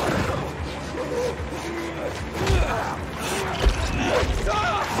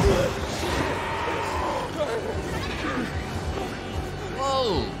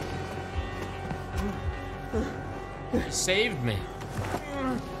 Whoa. You saved me.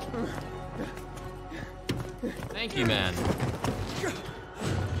 Thank you, man.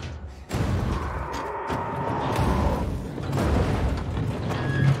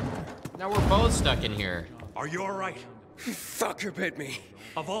 Now we're both stuck in here. Are you all right? Fucker bit me.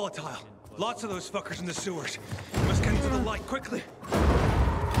 A volatile. Lots of those fuckers in the sewers. We must get into the light quickly.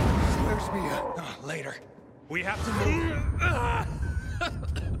 Where's Mia? Later. We have to move.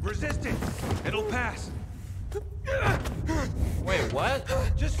 Resist it. It'll pass. Wait, what?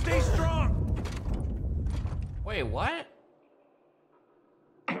 Just stay strong. Wait, what?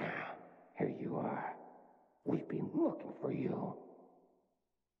 Here you are. We've been looking for you.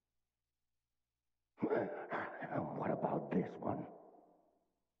 What about this one?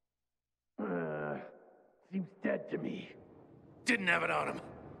 Seems dead to me. Didn't have it on him.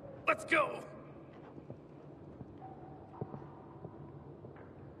 Let's go.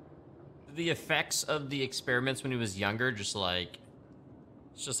 The effects of the experiments when he was younger, just like,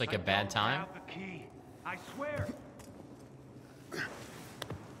 it's just like a bad time. The key. I swear. You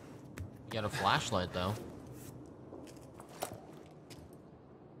got a flashlight though.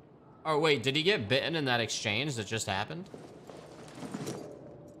 Oh wait, did he get bitten in that exchange that just happened?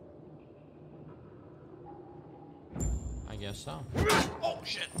 I guess so. Oh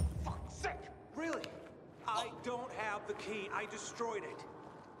shit! Fuck's sake! Really? I don't have the key. I destroyed it.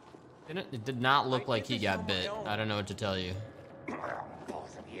 It did not look like he got bit. I don't know what to tell you.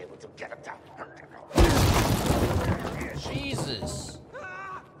 Balls to be able to get him down. Jesus.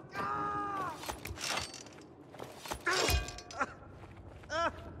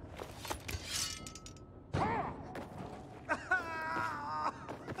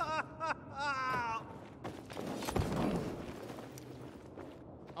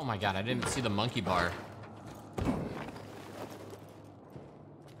 Oh my God, I didn't see the monkey bar.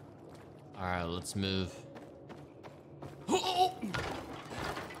 All right, let's move.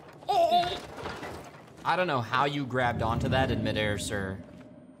 I don't know how you grabbed onto that in midair, sir.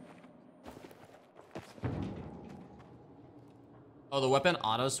 Oh, the weapon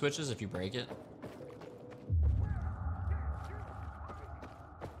auto switches if you break it.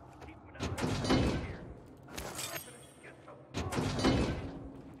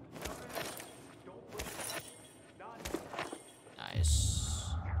 Nice.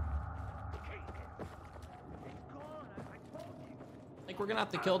 I think we're gonna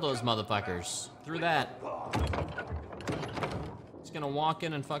have to kill those motherfuckers. Through that. He's gonna walk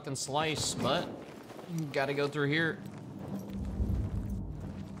in and fucking slice, but gotta go through here.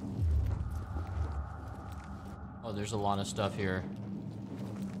 Oh, there's a lot of stuff here.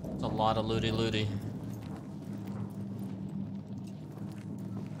 It's a lot of looty-looty.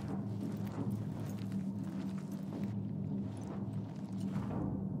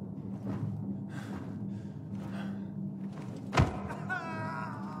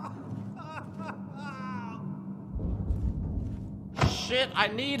 Shit, I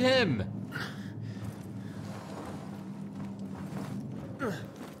need him.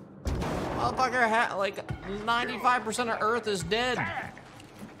 Motherfucker, like 95% of Earth is dead.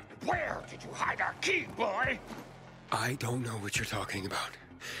 Where did you hide our key, boy? I don't know what you're talking about.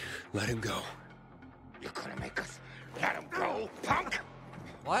 Let him go. You're gonna make us let him go, punk?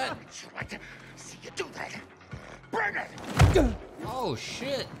 What? I'd sure like to see you do that. Bring it! Oh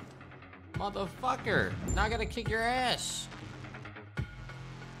shit. Motherfucker. Now I gotta kick your ass.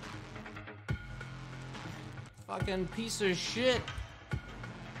 Fucking piece of shit.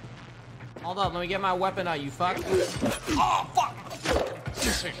 Hold up, let me get my weapon out, you fuck. Oh, fuck!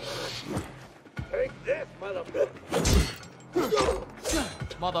 Take this, motherfucker.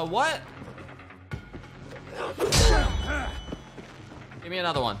 Mother what? Give me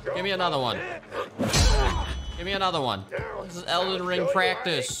another one. Give me another one. Give me another one. This is Elden Ring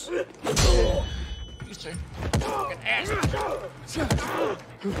practice. Piece of fucking ass.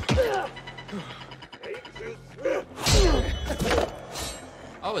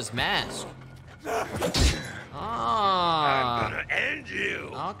 Oh, his mask. Ah. I'm gonna end you.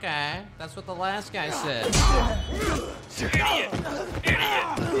 Okay, that's what the last guy said. Idiot!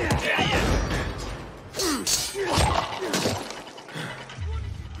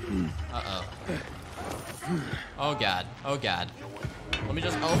 Uh-oh. Oh god. Oh god. Let me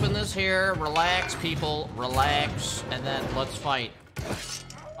just open this here. Relax, people. Relax. And then let's fight.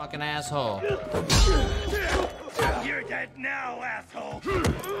 Fucking asshole. You're dead now, asshole.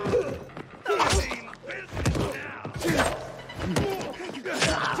 I mean, business now.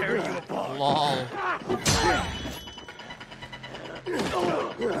 Tear you apart. Lol.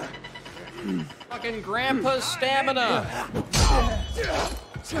 Fucking grandpa's stamina.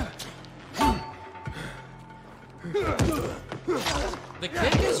 The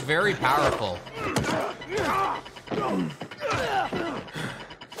kick is very powerful.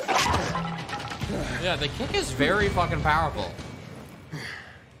 Yeah, the kick is very fucking powerful.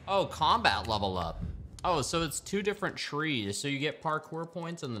 Oh, combat level up. Oh, so it's 2 different trees. So you get parkour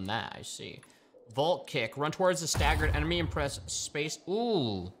points and then that, I see. Vault kick. Run towards a staggered enemy and press space.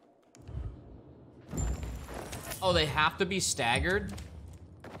 Ooh. Oh, they have to be staggered?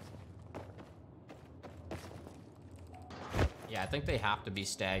 Yeah, I think they have to be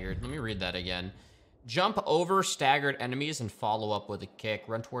staggered. Let me read that again. Jump over staggered enemies and follow up with a kick.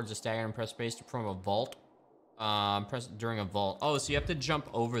 Run towards a stagger and press space to perform a vault. Press during a vault. Oh, so you have to jump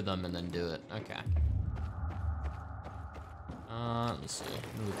over them and then do it. Okay. Let me see.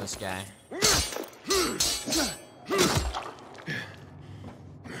 Move this guy.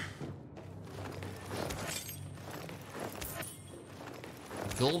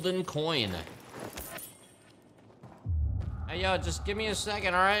 Golden coin. Hey, yo, just give me a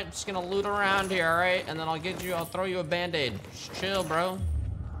second, all right? Just gonna loot around here, all right? And then I'll throw you a band-aid. Just chill, bro.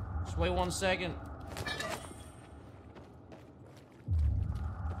 Just wait 1 second.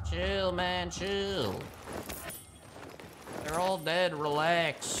 Chill, man, chill. They're all dead,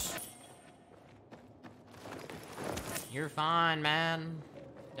 relax. You're fine, man.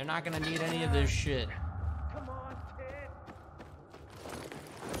 They're not gonna need any of this shit. Come on, kid.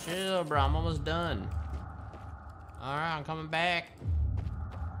 Chill, bro, I'm almost done. All right, I'm coming back.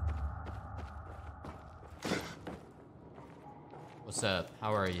 What's up?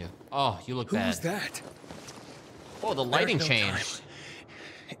 How are you? Oh, you look bad. Who's that? Oh, the lighting There's no changed. time.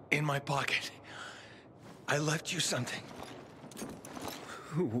 In my pocket. I left you something.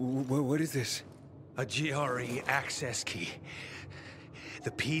 What is this? A GRE access key.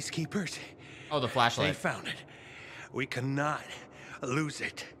 The Peacekeepers. Oh, the flashlight. They found it. We cannot lose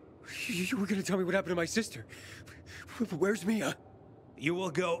it. You were gonna tell me what happened to my sister. Where's Mia? You will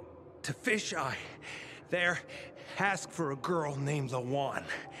go to Fisheye. There, ask for a girl named Lawan.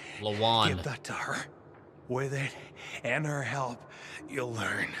 Lawan. Give that to her. With it and her help, you'll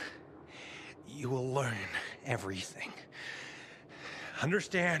learn. You will learn everything.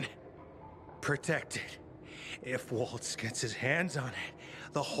 Understand? Protect it. If Waltz gets his hands on it,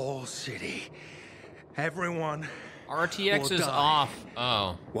 the whole city, everyone RTX will is die. off.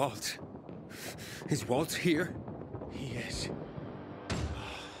 Oh. Walt. Is Walt here? He is.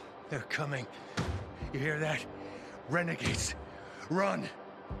 They're coming. You hear that? Renegades. Run.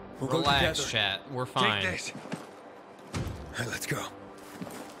 We'll go Relax, together. chat. We're fine. Take this. All right, let's go.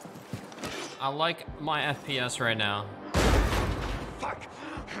 I like my FPS right now. Fuck.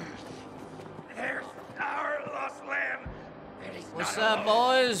 There's our lost lamb. And he's What's not up,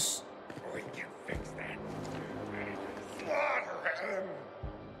 alone. boys? We can fix that. Slaughter him.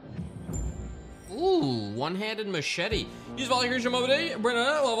 Ooh, one-handed machete. Use volunteers your mobility.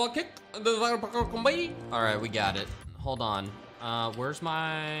 Level kick. All right, we got it. Hold on. Where's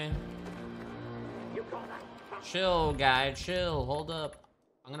my? Chill, guy. Chill. Hold up.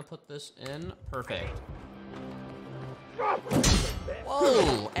 I'm gonna put this in. Perfect.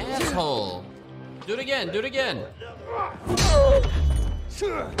 Whoa, asshole. Do it again. Do it again.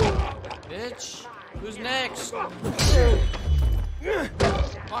 Bitch. Who's next?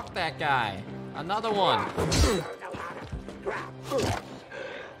 Fuck that guy. Another one.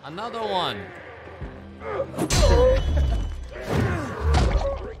 Another one.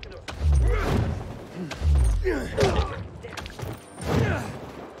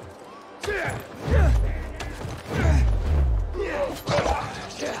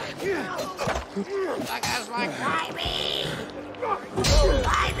 That guy's like, why me?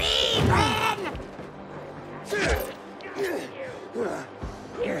 Why me, man?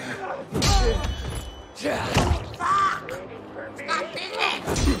 Fuck! Stop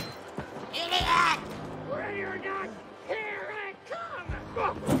this! Idiot! When you're not here, I come!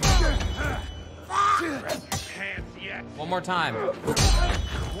 Fuck! Hands yet. One more time.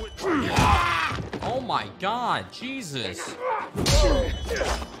 Oh my god, Jesus.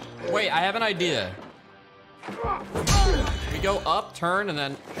 Wait, I have an idea. We go up, turn, and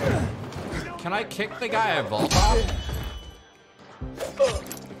then... Can I kick the guy I vault off?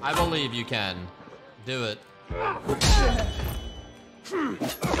 I believe you can. Do it.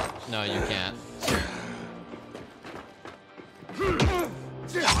 No, you can't.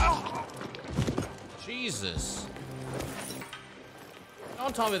 Jesus.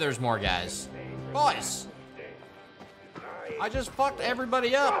 Don't tell me there's more guys. Boys! I just fucked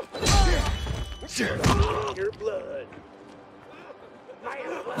everybody up. Your blood.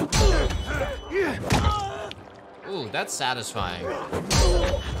 Ooh, that's satisfying.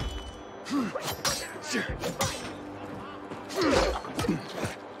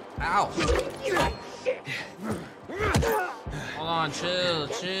 Ow. Hold on, chill.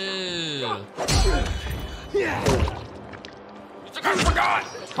 You think I forgot?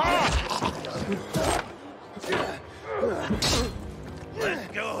 Let's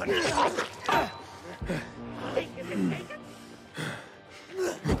go.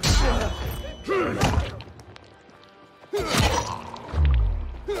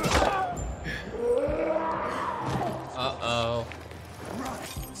 Uh-oh.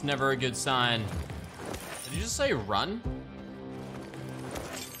 It's never a good sign. Did you just say run?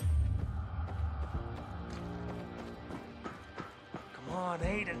 Come on,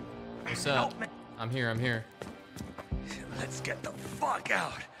 Aiden. What's up? I'm here. Let's get the fuck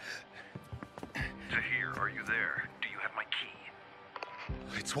out. Tahir, are you there? Do you have my key?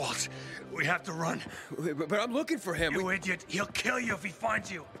 It's Walt. We have to run. But I'm looking for him. You idiot. He'll kill you if he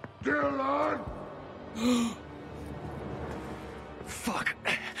finds you. Dylan! Fuck.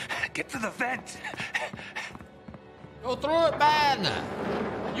 Get to the vent. Go through it, man!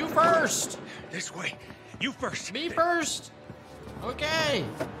 You first! This way. You first. Me first? Okay.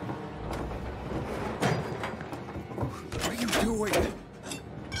 What are you doing?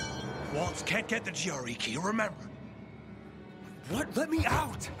 Waltz can't get the GRE key, remember. What? Let me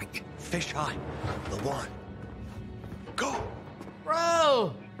out! Fish high. The one. Go!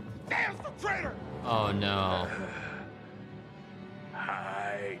 Bro! Damn the traitor! Oh no.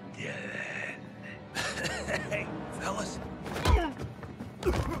 I did it. Hey, fellas.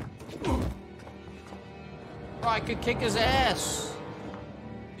 Bro, I could kick his ass.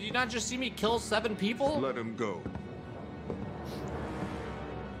 Did you not just see me kill 7 people? Let him go.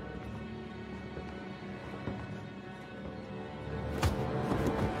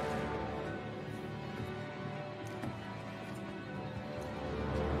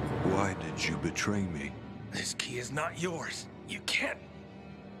 Why did you betray me? This key is not yours. You can't.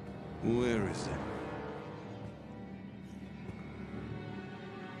 Where is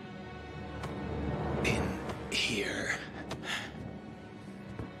it? In here.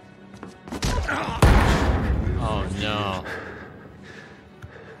 Oh no.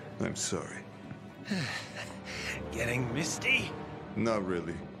 I'm sorry. Getting misty? Not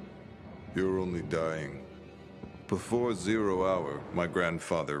really. You're only dying. Before 0 hour, my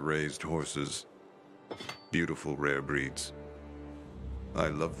grandfather raised horses. Beautiful rare breeds. I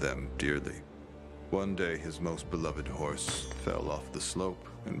love them dearly. One day, his most beloved horse fell off the slope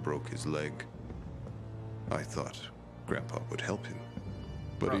and broke his leg. I thought Grandpa would help him,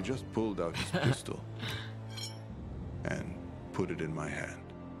 but he just pulled out his pistol and put it in my hand.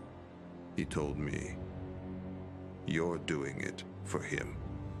 He told me, "You're doing it for him."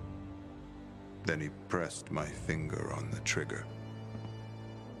 Then he pressed my finger on the trigger.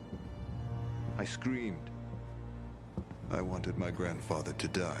 I screamed. I wanted my grandfather to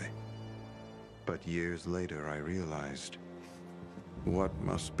die. But years later, I realized what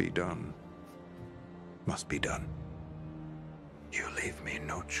must be done must be done. You leave me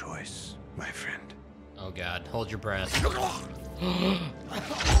no choice, my friend. Oh god, hold your breath.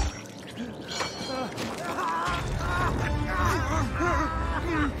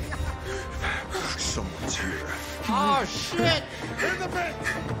 Someone's here. Oh shit! In the vent!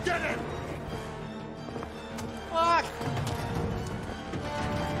 Get it! Fuck!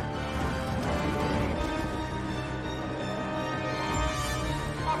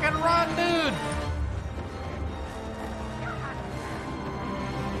 run, dude!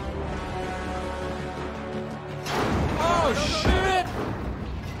 Oh, shit!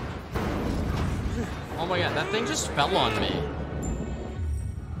 Oh my god, that thing just fell on me.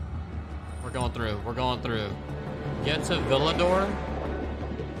 We're going through. We're going through. Get to Villador.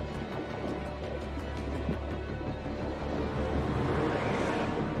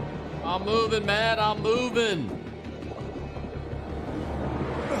 I'm moving, man. I'm moving.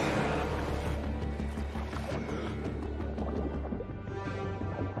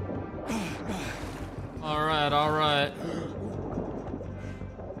 All right, all right.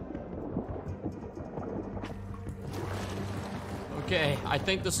 Okay, I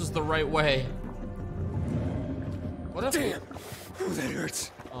think this is the right way. What if... Damn! Oh, that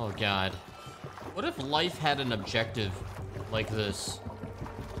hurts. Oh, God. What if life had an objective like this?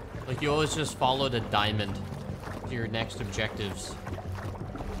 Like, you always just followed a diamond to your next objectives.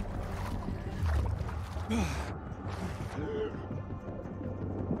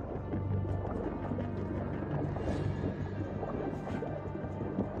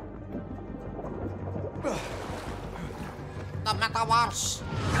 The metaverse!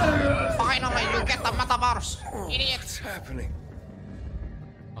 Finally, you get the metaverse! Idiots! What's happening?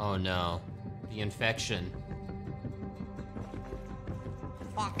 Oh no. The infection.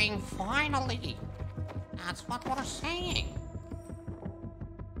 Fucking finally! That's what we're saying.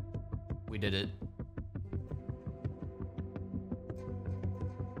 We did it.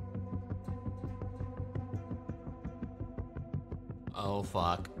 Oh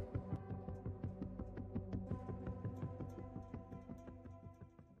fuck.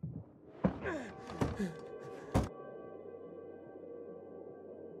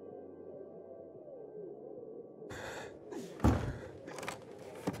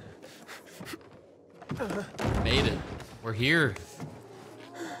 Made it. We're here.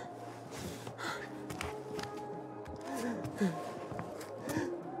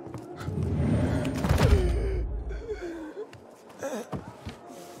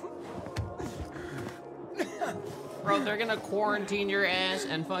 Bro, they're gonna quarantine your ass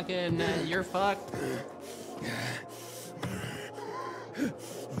and fucking you're fucked.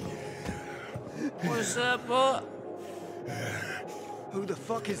 What's up, boy? Who the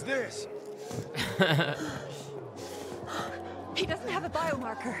fuck is this? He doesn't have a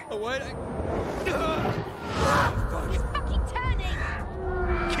biomarker. Oh, what? He's fucking turning!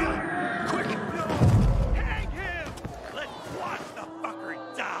 Kill him! Quick! No! Hang him! Let's watch the fucker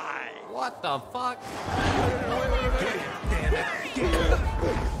die! What the fuck? Damn it!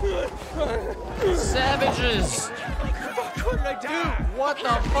 Savages! What did I do? What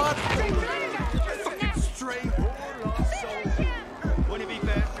the fuck? Fucking stray whore lost soul. Wouldn't it be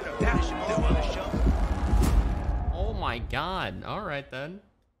faster to dash him off on the show? Oh my god. Alright then.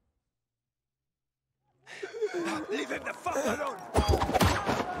 Leave him the fuck alone!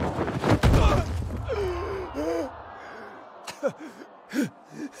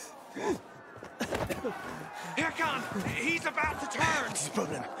 Here comes! He's about to turn! What's his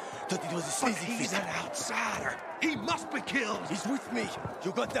problem? Thought it was a sleazy he's an outsider. He must be killed. He's with me.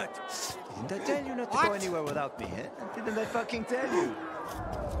 You got that? Didn't I tell you not to go anywhere without me, eh? Didn't I fucking tell you?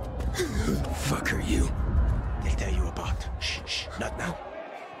 Who the fuck are you? They'll tell you about. Shh, shh, not now.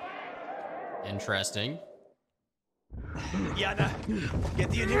 Interesting. Yana, get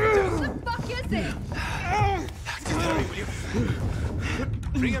the inhibitors. What the fuck is it? Hurry, will you?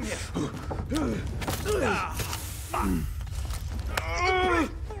 Bring him here. Ah, fuck.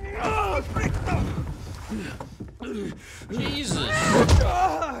 Jesus.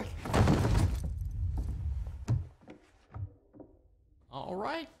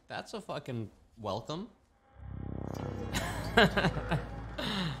 Alright, that's a fucking welcome.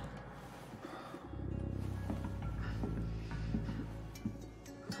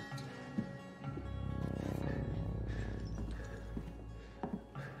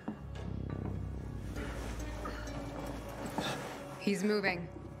 He's moving.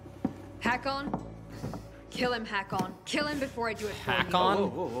 Hack on. Kill him, Hack on. Kill him before I do it for Hack you. on? Whoa,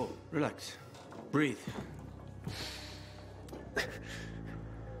 whoa, whoa. Relax. Breathe.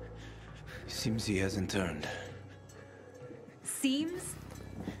 Seems he hasn't turned. Seems?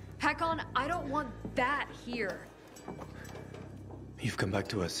 Hack on, I don't want that here. You've come back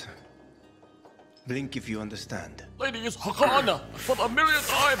to us. Blink if you understand. Ladies, hook on! For the millionth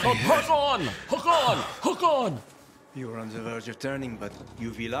time, hook on! Hook on! Hook on! You were on the verge of turning, but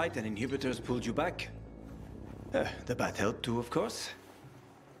UV light and inhibitors pulled you back. The bat helped too, of course.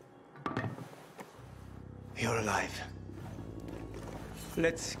 You're alive.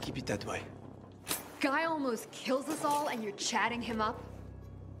 Let's keep it that way. Guy almost kills us all and you're chatting him up?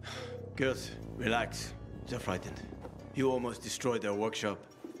 Girls, relax. They're frightened. You almost destroyed their workshop.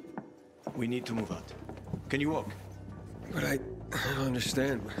 We need to move out. Can you walk? But I don't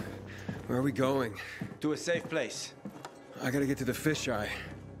understand. Where are we going? To a safe place. I gotta get to the fisheye.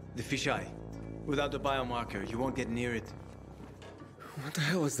 The fisheye. Without the biomarker, you won't get near it. What the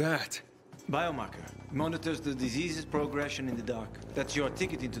hell is that? Biomarker. Monitors the disease's progression in the dark. That's your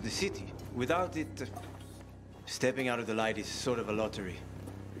ticket into the city. Without it, stepping out of the light is sort of a lottery.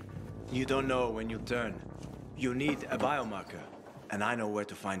 You don't know when you'll turn. You need a biomarker, and I know where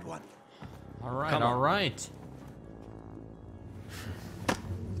to find one. All right, all right.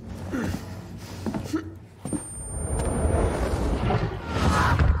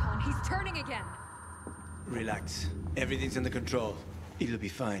 He's turning again. Relax. Everything's under control. It'll be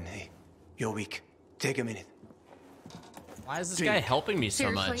fine. Hey, you're weak. Take a minute. Why is this guy helping me so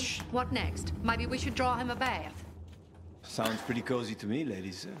Seriously? much? What next? Maybe we should draw him a bath. Sounds pretty cozy to me,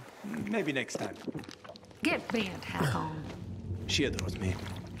 ladies. Maybe next time. Get bent, Hakon. She adores me.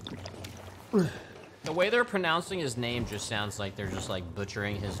 The way they're pronouncing his name just sounds like they're just like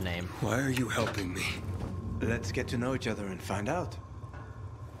butchering his name. Why are you helping me? Let's get to know each other and find out.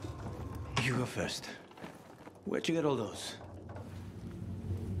 You go first. Where'd you get all those?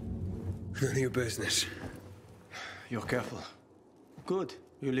 None of your business. You're careful. Good.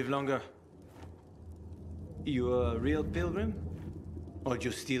 You live longer. You a real pilgrim? Or did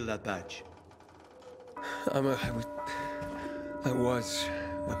you steal that badge? I was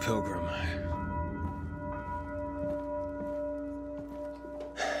a pilgrim.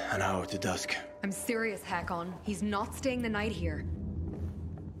 An hour to dusk. I'm serious, Hakon. He's not staying the night here.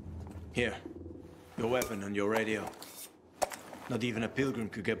 Here. Your weapon and your radio. Not even a pilgrim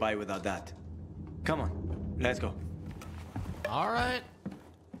could get by without that. Come on. Let's go. All right.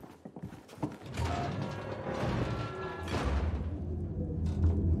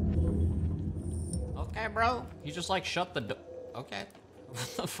 Okay, bro. You just like shut the door. Okay.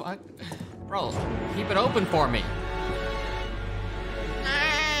 What the fuck? Bro, keep it open for me.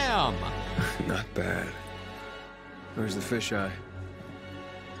 Damn. Not bad. Where's the fisheye?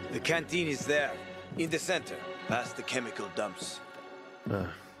 The canteen is there. In the center. Past the chemical dumps.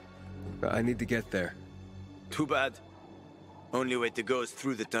 I need to get there. Too bad. Only way to go is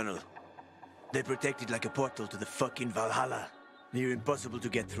through the tunnel. They protect it like a portal to the fucking Valhalla. Near impossible to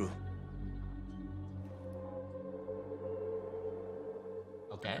get through.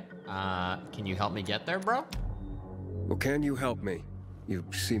 Okay. Can you help me get there, bro? Well, can you help me? You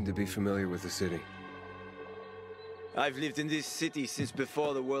seem to be familiar with the city. I've lived in this city since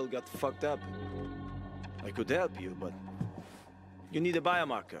before the world got fucked up. I could help you, but you need a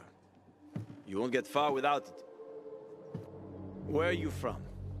biomarker. You won't get far without it. Where are you from?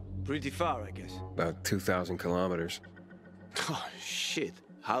 Pretty far, I guess. About 2,000 kilometers. Oh, shit.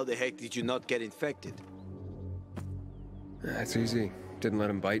 How the heck did you not get infected? That's easy. Didn't let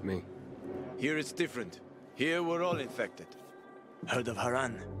him bite me. Here it's different. Here we're all infected. Heard of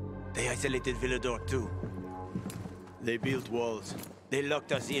Haran? They isolated Villador too. They built walls. They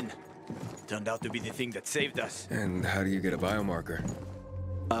locked us in. Turned out to be the thing that saved us. And how do you get a biomarker?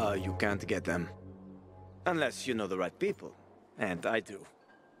 You can't get them. Unless you know the right people. And I do.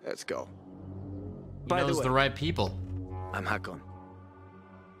 Let's go. He knows the right people. I'm Hakon.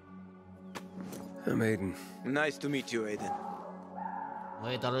 I'm Aiden. Nice to meet you, Aiden.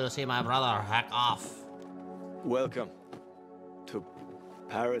 Wait till you see my brother hack off. Welcome to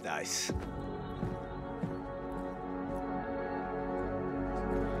paradise.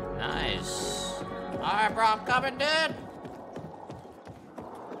 Nice. Alright, bro, I'm coming, dude.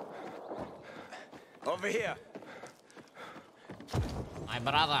 Over here. My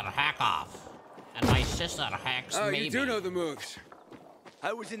brother hack off. And my sister hacks Oh, maybe. you do know the moves.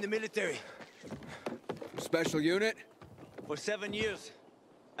 I was in the military. Special unit? For 7 years.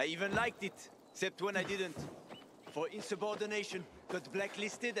 I even liked it, except when I didn't. For insubordination, got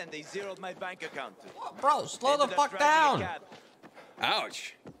blacklisted and they zeroed my bank account. Bro, slow the Ended up fuck driving a down. cab.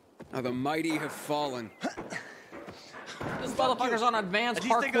 Ouch. How the mighty have fallen. This motherfucker's on advanced At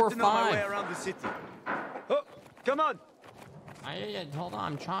least I got hardcore to know my way 5. around the city. Oh, come on. Hold on,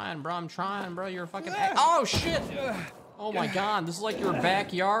 I'm trying, bro. You're a fucking. Oh shit! Oh my god, this is like your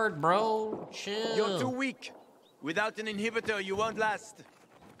backyard, bro. Chill. You're too weak. Without an inhibitor, you won't last.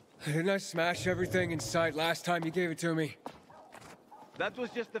 Didn't I smash everything in sight last time you gave it to me? That was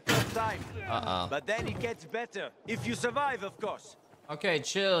just the first time. Uh-oh. But then it gets better. If you survive, of course. Okay,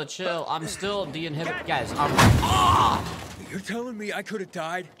 chill. I'm still de-inhibited. Guys, You're telling me I could have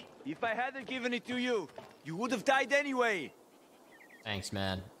died? If I hadn't given it to you, you would have died anyway. Thanks,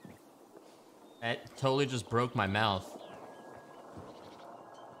 man. That totally just broke my mouth.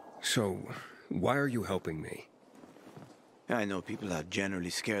 So, why are you helping me? I know people are generally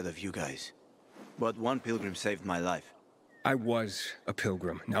scared of you guys. But one pilgrim saved my life. I was a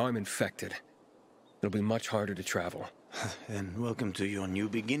pilgrim. Now I'm infected. It'll be much harder to travel. Then welcome to your new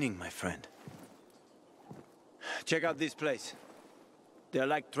beginning, my friend. Check out this place. They're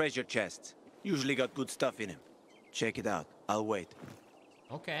like treasure chests. Usually got good stuff in them. Check it out. I'll wait.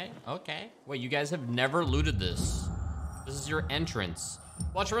 Okay, okay. Wait, you guys have never looted this. This is your entrance.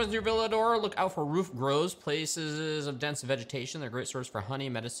 Watch around your villa door. Look out for roof grows, places of dense vegetation. They're a great source for honey,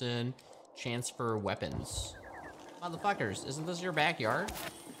 medicine, chance for weapons. Motherfuckers, isn't this your backyard?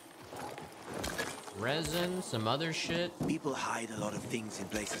 Resin, some other shit. People hide a lot of things in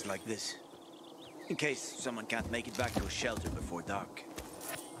places like this. In case someone can't make it back to a shelter before dark.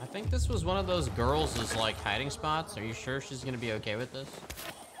 I think this was one of those girls' like hiding spots. Are you sure she's gonna be okay with this?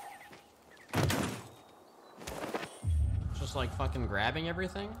 Just like fucking grabbing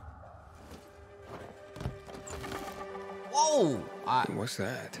everything? Whoa! What's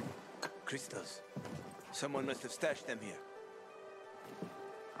that? Crystals. Someone must have stashed them here.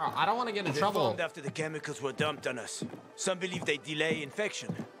 Oh, I don't want to get in They trouble. formed after the chemicals were dumped on us. Some believe they delay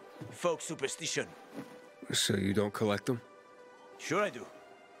infection. Folk superstition. So you don't collect them? Sure I do.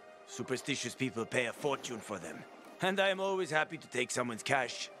 Superstitious people pay a fortune for them. And I am always happy to take someone's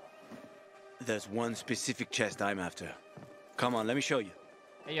cash. There's one specific chest I'm after. Come on, let me show you.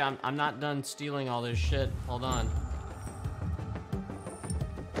 Hey, I'm not done stealing all this shit. Hold on.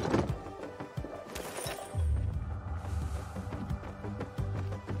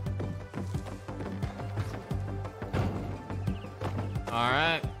 All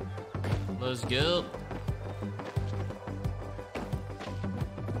right, let's go.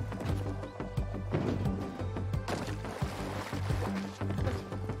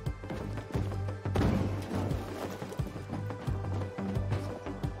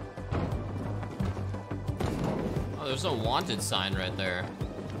 Oh, there's a wanted sign right there.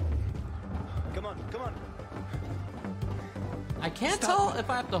 Come on, come on. I can't tell if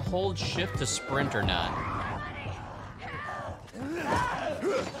I have to hold shift to sprint or not.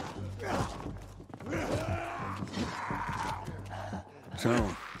 So,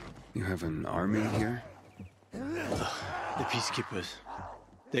 you have an army here? The peacekeepers.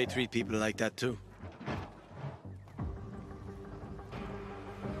 They treat people like that too.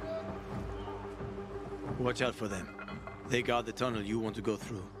 Watch out for them. They guard the tunnel you want to go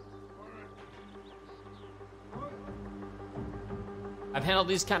through. I've handled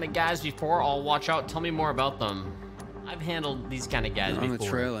these kind of guys before. I'll watch out. Tell me more about them. I've handled these kind of guys On before. the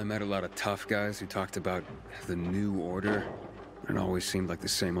trail, I met a lot of tough guys who talked about the new order. It always seemed like the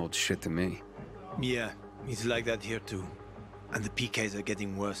same old shit to me. Yeah, it's like that here too. And the PKs are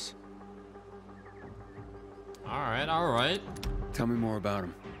getting worse. Alright, alright. Tell me more about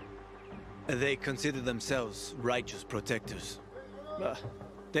them. They consider themselves righteous protectors.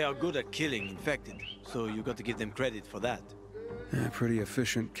 They are good at killing infected, so you got to give them credit for that. Yeah, pretty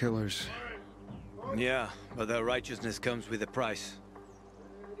efficient killers. Yeah, but their righteousness comes with a price.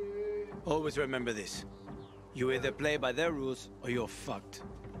 Always remember this. You either play by their rules, or you're fucked.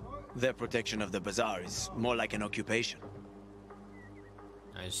 Their protection of the bazaar is more like an occupation.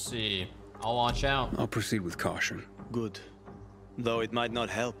 I see. I'll watch out. I'll proceed with caution. Good. Though it might not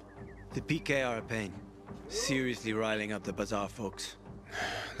help. The PK are a pain. Seriously riling up the bazaar folks.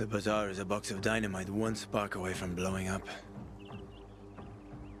 The bazaar is a box of dynamite one spark away from blowing up.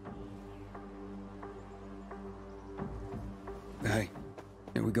 Hey,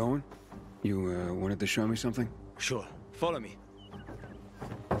 are we going? You, wanted to show me something? Sure. Follow me.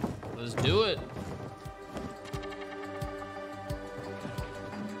 Let's do it.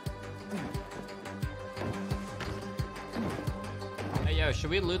 Hey, yo,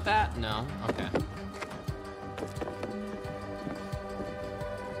 should we loot that? No? Okay.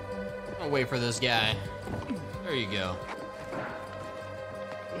 I'll wait for this guy. There you go.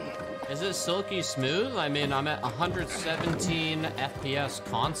 Is it silky smooth? I mean, I'm at 117 FPS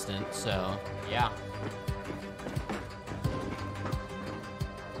constant, so yeah.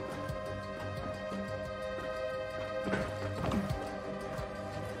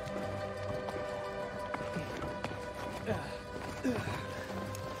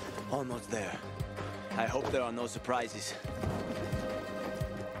 Almost there. I hope there are no surprises.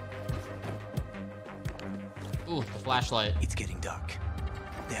 Ooh, the flashlight. It's getting dark.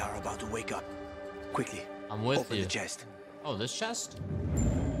 They are about to wake up. Quickly. I'm with Open you. the chest. Oh, this chest?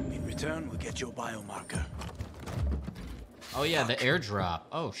 In return, we'll get your biomarker. Oh yeah, the airdrop.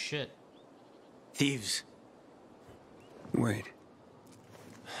 Oh shit. Thieves. Wait.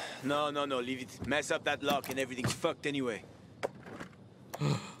 No, leave it. Mess up that lock and everything's fucked anyway.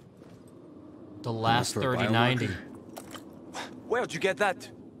 The last 3090. Where'd you get that?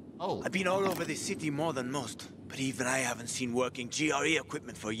 Oh. I've been all over the city more than most, but even I haven't seen working GRE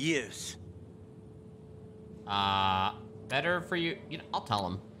equipment for years. Better for you. You know, I'll tell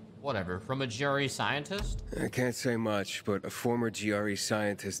him. Whatever. From a GRE scientist? I can't say much, but a former GRE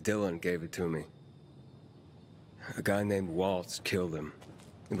scientist, Dylan, gave it to me. A guy named Waltz killed him.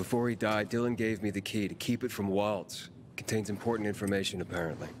 And before he died, Dylan gave me the key to keep it from Waltz. It contains important information,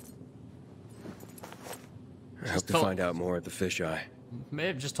 apparently. I hope to find out more at the fisheye. May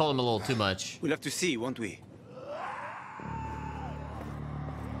have just told him a little too much. We'll have to see, won't we?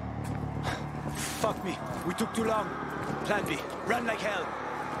 Fuck me. We took too long. Plan B. Run like hell.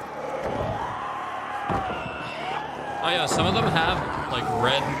 Oh yeah, some of them have like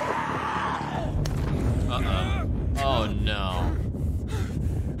red. Uh-oh. Oh no.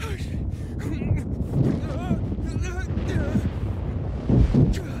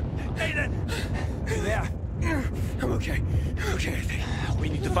 Aiden! You there? I'm okay. I'm okay, I think. We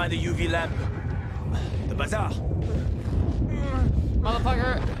need to find a UV lamp. The bazaar.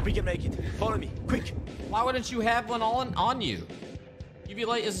 Motherfucker! We can make it. Follow me, quick. Why wouldn't you have one on you? UV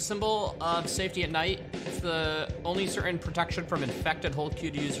light is a symbol of safety at night. It's the only certain protection from infected. Hold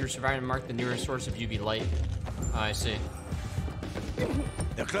Q to use your survivor and mark the nearest source of UV light. Oh, I see.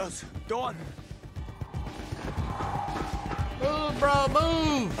 They're close. Go on. Move, bro,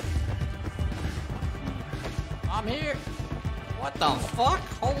 move! I'm here. What the fuck?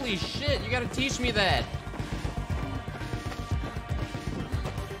 Holy shit, you gotta teach me that.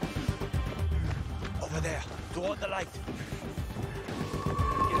 Over there, toward the light.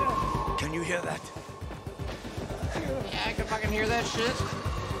 Can you hear that? Yeah, I can fucking hear that shit.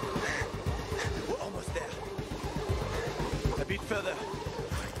 We're almost there. A bit further.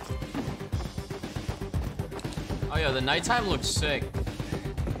 Oh yeah, the nighttime looks sick.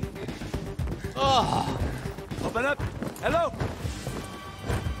 Oh. Open up. Hello.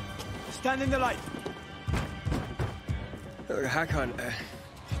 Stand in the light. Hakon,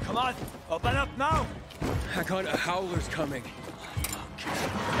 Come on. Open up now. Hakon, a howler's coming.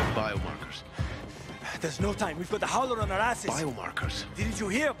 Biomarkers. There's no time. We've got the howler on our asses. Biomarkers. Didn't you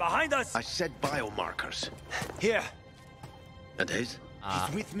hear? Behind us. I said biomarkers. Here. And his?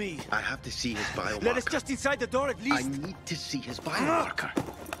 He's with me. I have to see his biomarker. Let us just inside the door at least. I need to see his biomarker.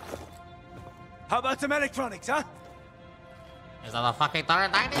 How about some electronics, huh? Is that a fucking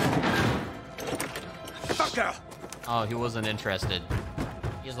 3090? Fucker! Oh, he wasn't interested.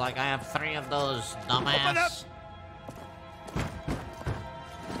 He's like, I have 3 of those, Open up! dumbass.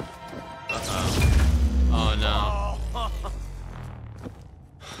 Uh-oh. Oh no.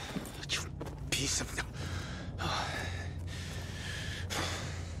 You piece of...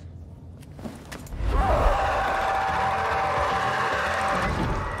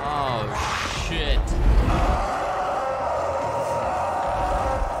 Oh shit.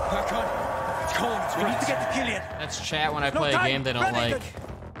 Hakon, it's calling its We need friends. to get to Killian. That's chat when I No play a time. game they don't Run, like. Ethan.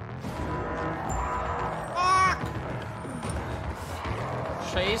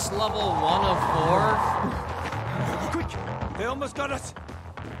 Chase level 1 of 4? Quick! They almost got us.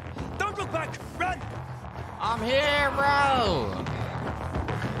 Don't look back! Run! I'm here, bro!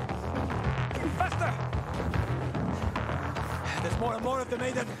 Faster! There's more and more of them,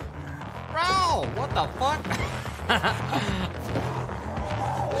 Aiden. Bro! What the fuck?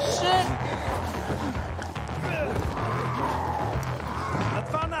 Shit! Not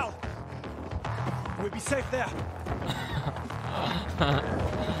far now. We'll be safe there.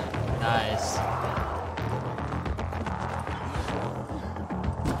 Nice.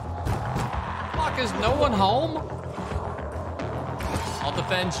 Fuck, is no one home? I'll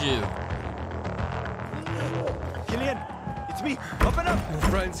defend you. Killian, it's me. Open up. No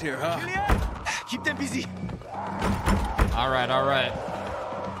friends here, huh? Killian! Keep them busy. Alright, alright.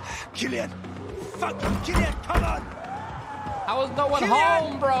 Killian! Fuck! Killian, come on! How is no one Killian!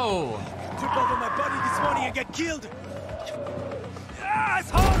 home, bro? Trip over my body this morning and get killed.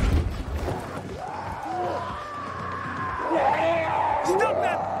 Asshole! Stop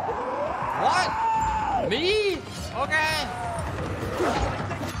them! What? Me? Okay.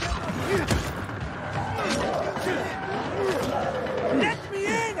 Let me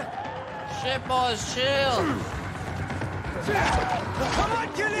in! Shit, boys, chill. Come on,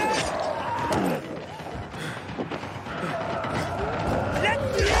 Killian! Let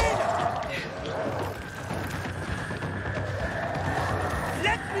me in!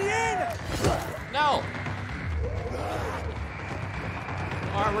 Let me in! No.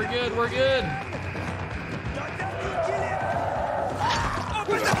 Alright, we're good, we're good.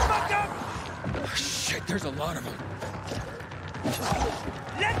 Open the fuck up! Shit, there's a lot of them.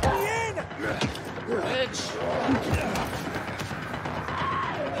 Let me in! Bitch!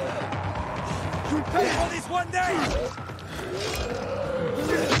 You pay for this one day!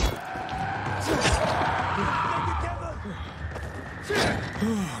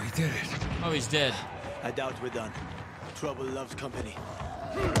 Oh, he did it. Oh, he's dead. I doubt we're done. Trouble loves company.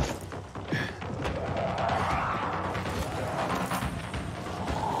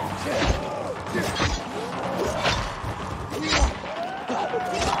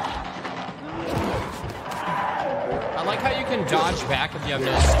 I like how you can dodge back if you have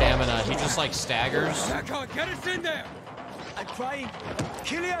no stamina. He just like staggers. Hakon, get us in there! I'm trying.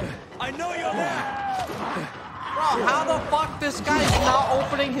 Killian, I know you're there! Bro, how the fuck this guy's not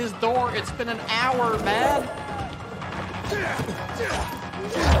opening his door? It's been an hour, man.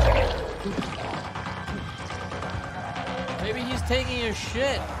 Maybe he's taking a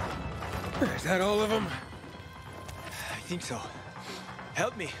shit. Is that all of them? I think so.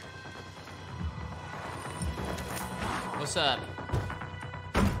 Help me. What's up?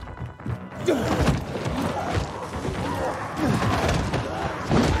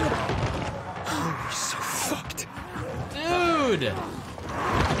 Oh, we're so fucked. Dude!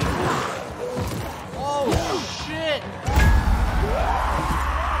 Oh, shit!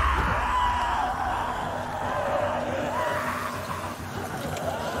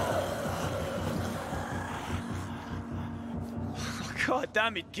 God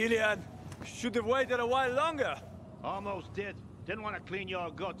damn it, Killian. Should have waited a while longer. Almost did. Didn't want to clean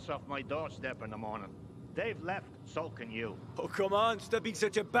your guts off my doorstep in the morning. They've left, so can you. Oh, come on. Stop being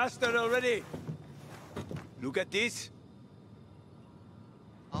such a bastard already. Look at this.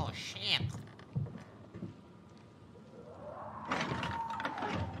 Oh, shit.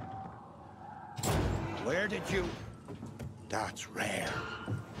 Where did you... That's rare.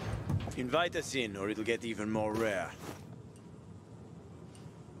 Invite us in, or it'll get even more rare.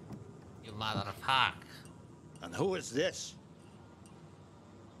 You motherfucker. And who is this?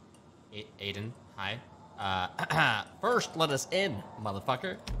 Aiden, hi. First, let us in,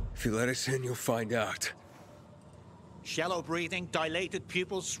 motherfucker. If you let us in, you'll find out. Shallow breathing, dilated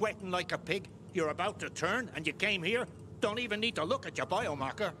pupils, sweating like a pig. You're about to turn, and you came here? Don't even need to look at your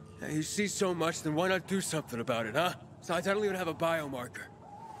biomarker. Yeah, you see so much, then why not do something about it, huh? Besides, I don't even have a biomarker.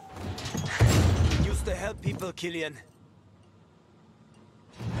 Used to help people, Killian.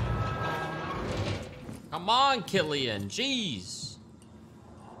 Come on, Killian. Jeez.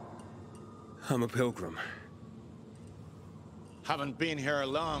 I'm a pilgrim. Haven't been here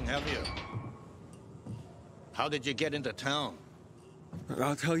long, have you? How did you get into town?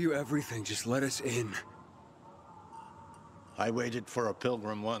 I'll tell you everything. Just let us in. I waited for a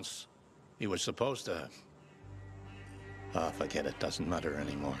pilgrim once. He was supposed to... Ah, forget it. Doesn't matter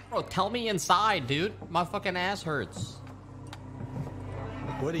anymore. Bro, tell me inside, dude. My fucking ass hurts.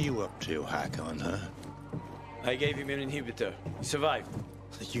 What are you up to, Hakon, huh? I gave him an inhibitor. He survived.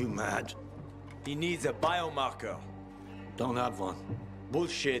 You mad? He needs a biomarker. Don't have one.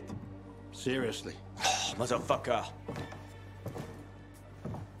 Bullshit. Seriously. Motherfucker.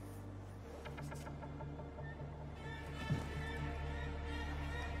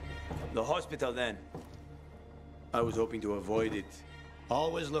 The hospital, then. I was hoping to avoid it.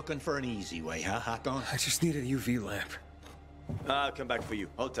 Always looking for an easy way, huh, Hakon? I just need a UV lamp. I'll come back for you.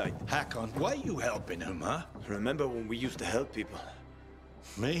 Hold tight. Hakon, why are you helping him, huh? Remember when we used to help people?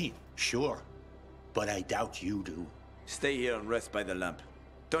 Me? Sure. But I doubt you do. Stay here and rest by the lamp.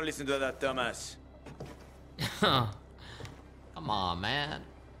 Don't listen to that dumbass. Come on, man.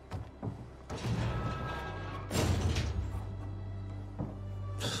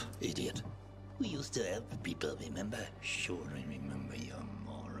 Idiot. We used to help people, remember? Sure, I remember, you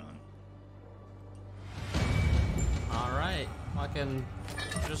moron. Alright. Fucking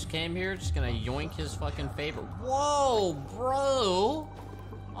just came here, just gonna yoink his fucking favorite. Whoa, bro!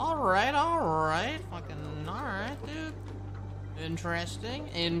 Alright. Fucking alright, dude. Interesting.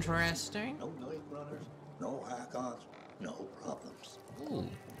 No night runners, no hack-ons, no problems. Ooh.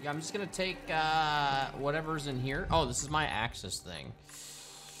 Yeah, I'm just gonna take whatever's in here. Oh, this is my access thing.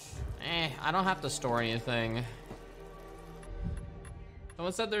 I don't have to store anything.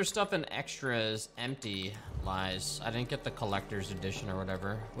 Someone said there's stuff in extras empty. Lies. I didn't get the collector's edition or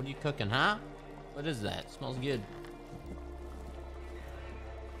whatever. What are you cooking, huh? What is that? Smells good.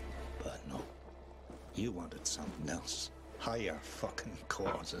 But no, you wanted something else. Higher fucking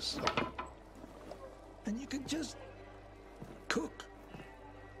causes. And you could just cook.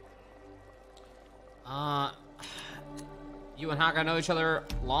 You and Hakon know each other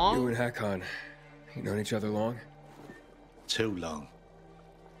long? You and Hakon, you known each other long? Too long.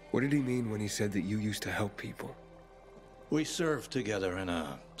 What did he mean when he said that you used to help people? We served together in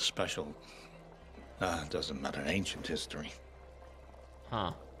a special Ah, it doesn't matter. Ancient history.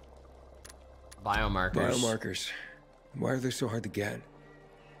 Huh. Biomarkers. Biomarkers. Why are they so hard to get?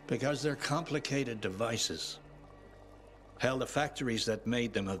 Because they're complicated devices. Hell, the factories that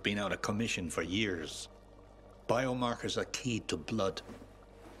made them have been out of commission for years. Biomarkers are keyed to blood.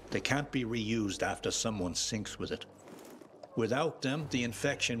 They can't be reused after someone sinks with it. Without them, the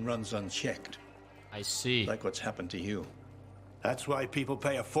infection runs unchecked. I see. Like what's happened to you. That's why people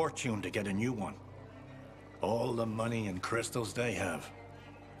pay a fortune to get a new one. All the money and crystals they have.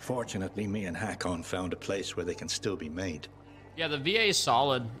 Fortunately, me and Hakon found a place where they can still be made. Yeah, the VA is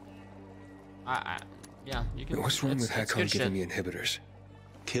solid. Yeah, you can. What's wrong with Hakon giving me inhibitors?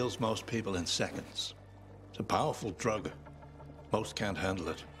 Kills most people in seconds. It's a powerful drug. Most can't handle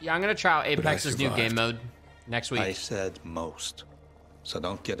it. Yeah, I'm gonna try out Apex's new game mode next week. I said most. So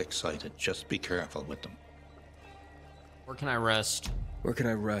don't get excited. Just be careful with them. Where can I rest? Where can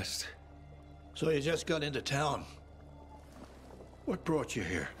I rest? So you just got into town. What brought you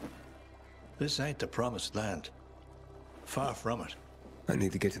here? This ain't the promised land. Far from it. I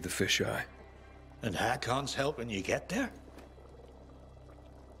need to get to the fisheye. And Hakon's helping you get there?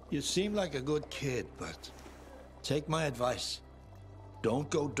 You seem like a good kid, but take my advice. Don't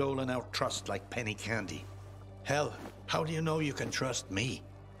go doling out trust like penny candy. Hell, how do you know you can trust me?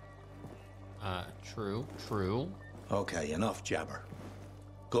 True. Okay, enough jabber.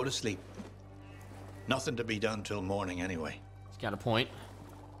 Go to sleep. Nothing to be done till morning anyway. He's got a point.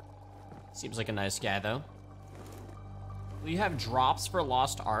 Seems like a nice guy, though. Will you have drops for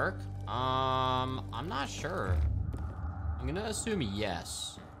Lost Ark? I'm not sure. I'm gonna assume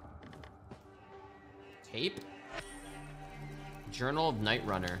yes. Tape? Journal of Night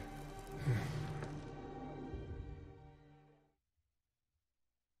Runner.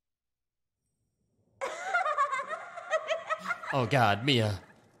 Oh God, Mia.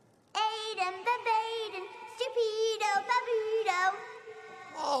 Aiden, Babaden, Stupido, Babudo.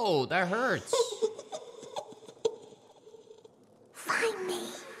 Oh, that hurts. Find me.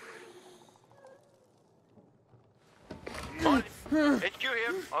 HQ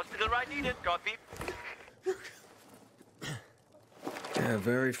here. Hospital right needed. Copy. Yeah,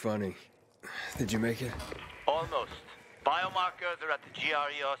 very funny. Did you make it? Almost. Biomarkers are at the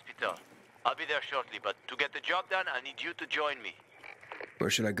GRE hospital. I'll be there shortly, but to get the job done, I need you to join me.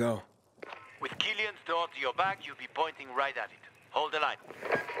 Where should I go? With Killian's door to your back, you'll be pointing right at it. Hold the line.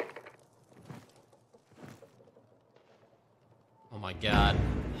 Oh my God.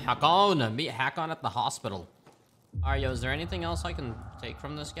 Hakon! Meet Hakon at the hospital. Alright, yo, is there anything else I can take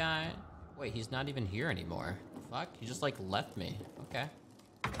from this guy? Wait, he's not even here anymore. Fuck, he just like left me. Okay.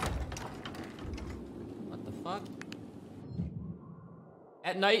 What the fuck?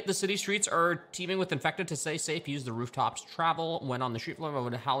 At night, the city streets are teeming with infected. To stay safe, use the rooftops. Travel when on the street floor,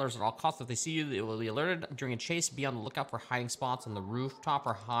 avoid howlers at all costs. If they see you, they will be alerted. During a chase, be on the lookout for hiding spots on the rooftop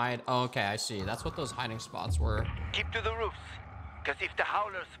or hide. Oh, okay, I see. That's what those hiding spots were. Keep to the roofs, because if the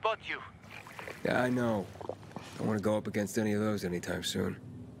howlers spot you... Yeah, I know. Don't want to go up against any of those anytime soon.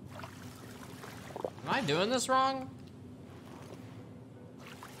 Am I doing this wrong?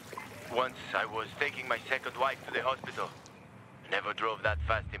 Once I was taking my second wife to the hospital. Never drove that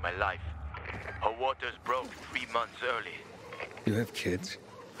fast in my life. Her waters broke 3 months early. You have kids?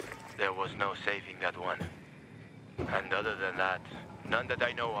 There was no saving that one. And other than that, none that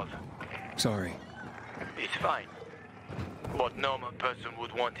I know of. Sorry. It's fine. What normal person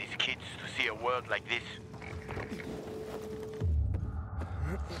would want his kids to see a world like this?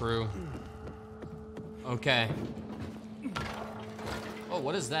 True. Okay. Oh,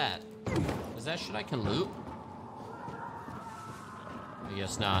 what is that? Is that shit I can loot? I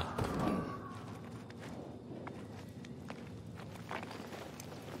guess not.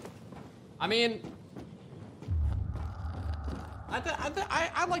 I mean,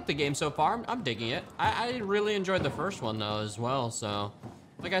 I like the game so far. I'm digging it. I really enjoyed the first one though as well. So,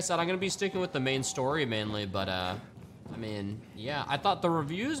 like I said, I'm gonna be sticking with the main story mainly. But I mean, yeah, I thought the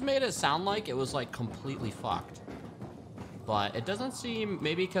reviews made it sound like it was like completely fucked. But it doesn't seem,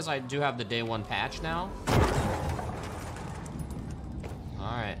 maybe because I do have the day one patch now.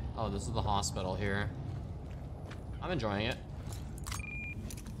 All right. Oh, this is the hospital here. I'm enjoying it.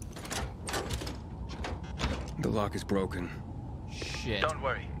 The lock is broken. Shit. Don't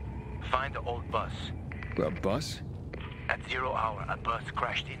worry. Find the old bus. A bus? At 0 hour, a bus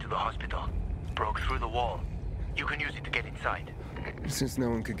crashed into the hospital. Broke through the wall. You can use it to get inside. Since no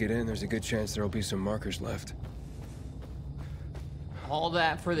one could get in, there's a good chance there'll be some markers left. All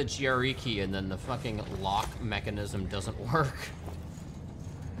that for the GRE key and then the fucking lock mechanism doesn't work.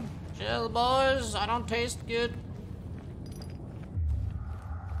 Chill, boys. I don't taste good.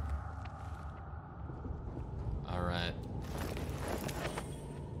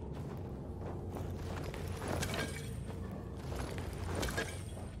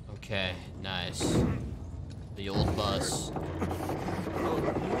 Okay, nice. The old bus.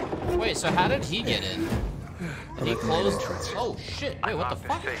 Wait, so how did he get in? Did he close? Oh shit! Wait, what the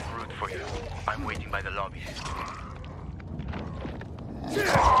fuck? Safe route for you. I'm waiting by the lobby.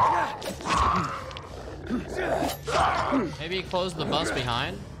 Maybe he closed the bus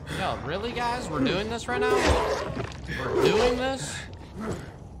behind? Yo, really, guys? We're doing this right now? We're doing this?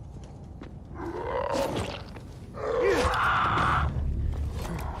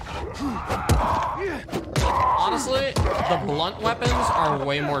 Honestly, the blunt weapons are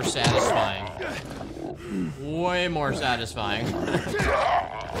way more satisfying. Way more satisfying.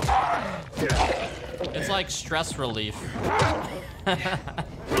 It's like stress relief.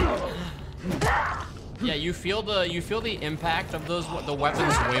 Yeah, you feel the impact of the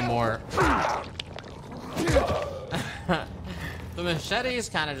weapons way more. The machete is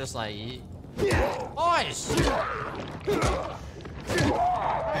kind of just like, boys.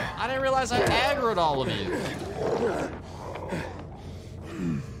 I didn't realize I aggroed all of you.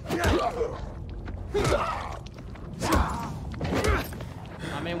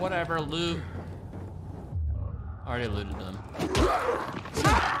 I mean, whatever, loot. Already looted them.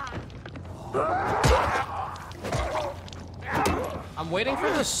 I'm waiting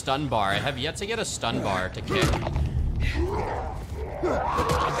for the stun bar. I have yet to get a stun bar to kick.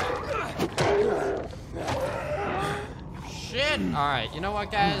 Shit! Alright, you know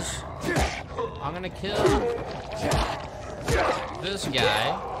what, guys? I'm gonna kill this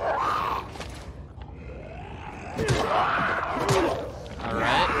guy.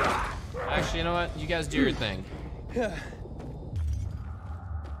 Alright. Actually, you know what? You guys do your thing.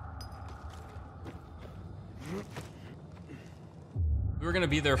 We were gonna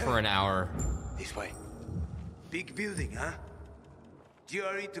be there for an hour. This way. Big building, huh?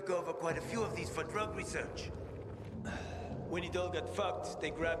 GRE took over quite a few of these for drug research. When it all got fucked, they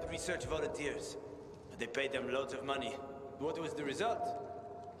grabbed research volunteers. But they paid them loads of money. What was the result?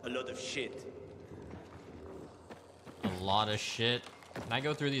 A lot of shit. A lot of shit. Can I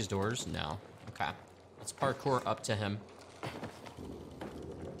go through these doors? No. Okay. Let's parkour up to him.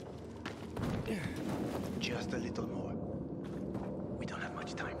 Just a little more. We don't have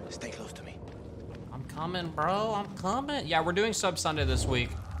much time. Stay close to me. I'm coming, bro. I'm coming. Yeah, we're doing Sub Sunday this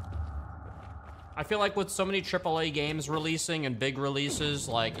week. I feel like with so many AAA games releasing and big releases,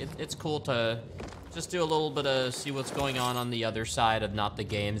 like, it's cool to just do a little bit of see what's going on the other side of not the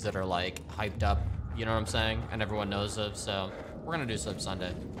games that are, like, hyped up. You know what I'm saying? And everyone knows of, so we're gonna do Sub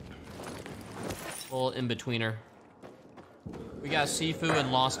Sunday. A little in-betweener. We got Sifu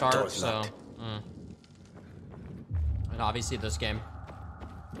and Lost Ark, so... And obviously this game.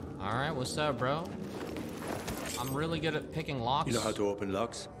 Alright, what's up, bro? I'm really good at picking locks. You know how to open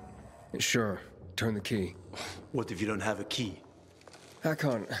locks? Sure. Turn the key. What if you don't have a key?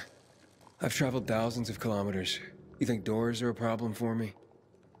 Hakon, I've traveled thousands of kilometers. You think doors are a problem for me?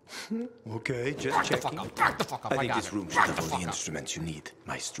 Okay, just checking. Back the fuck up. I think this room should have all the instruments you need,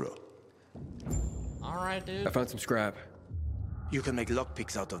 Maestro. Alright, dude. I found some scrap. You can make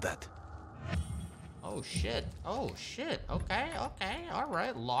lockpicks out of that. Oh shit. Oh shit. Okay, okay.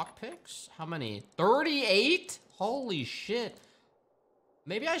 Alright. Lockpicks. How many? 38? Holy shit.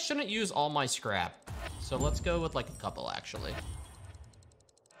 Maybe I shouldn't use all my scrap. So let's go with like a couple actually.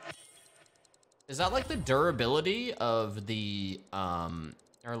 Is that like the durability of the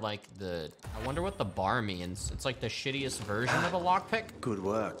or like the, I wonder what the bar means. It's like the shittiest version of a lockpick. Good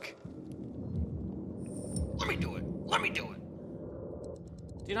work. Let me do it. Let me do it.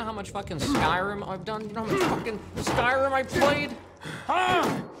 Do you know how much fucking Skyrim I've done? You know how much fucking Skyrim I played?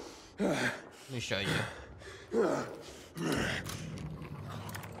 Ah! Let me show you.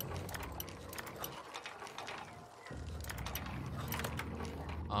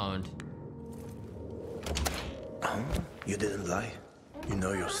 Owned. Oh, you didn't lie. You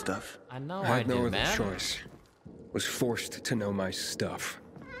know your stuff. I know I had no do, other man. choice. Was forced to know my stuff.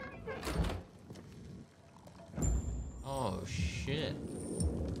 Oh shit.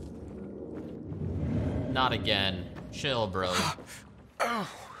 Not again. Chill, bro. Oh,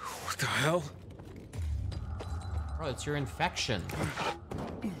 what the hell? Bro, it's your infection.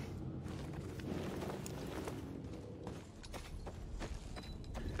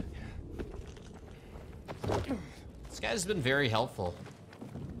 This guy's been very helpful.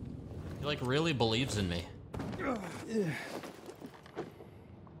 He like really believes in me.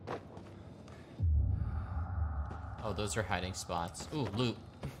 Oh, those are hiding spots. Ooh, loot.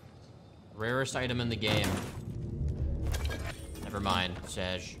 Rarest item in the game. Never mind,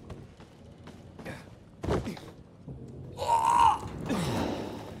 Saj.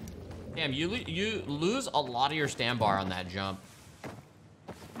 Damn, you lose a lot of your stand bar on that jump.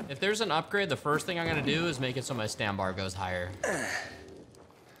 If there's an upgrade, the first thing I'm gonna do is make it so my stand bar goes higher.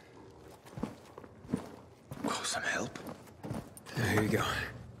 Call some help? There you go.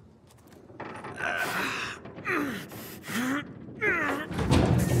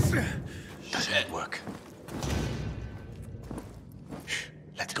 Doesn't it work? Shh,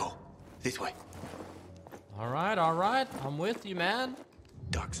 let's go. This way. All right. I'm with you, man.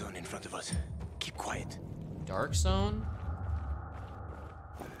 Dark zone in front of us. Keep quiet. Dark zone?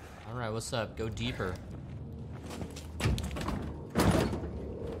 All right, what's up? Go deeper.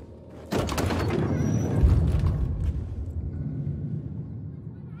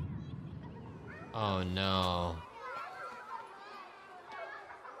 Oh no.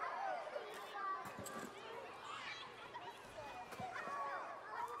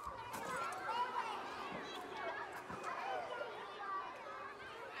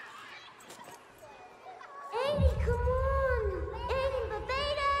 Aiden, come on! Aiden,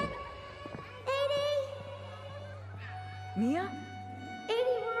 Babaden! Aiden! Mia?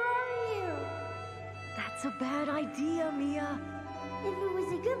 Aiden, where are you? That's a bad idea, Mia. If it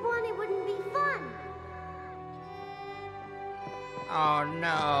was a good one, it wouldn't be fun. Oh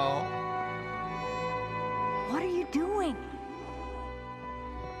no. What are you doing?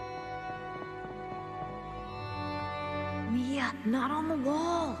 Mia, not on the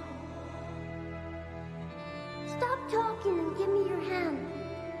wall. Stop talking and give me your hand.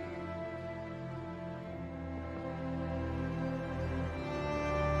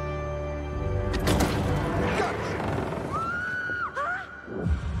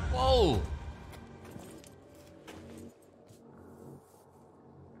 Whoa.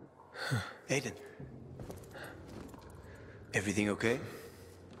 Aiden. Everything okay?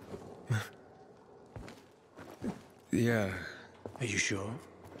 Yeah. Are you sure?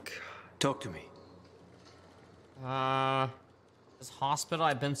 Talk to me. This hospital,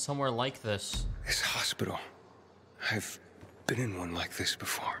 I've been somewhere like this. This hospital. I've been in one like this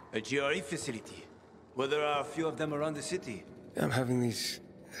before. A GRE facility. Well, there are a few of them around the city. I'm having these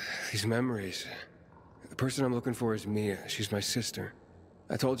memories. The person I'm looking for is Mia. She's my sister.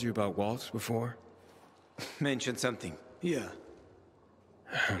 I told you about Waltz before. Mention something. Yeah.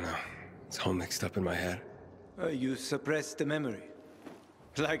 I don't know. It's all mixed up in my head. You suppressed the memory.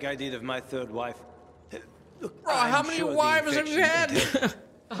 Like I did of my third wife. Look, Bro, how many wives have you had?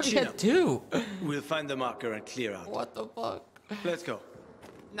 I had two. We'll find the marker and clear out. What the fuck? Let's go.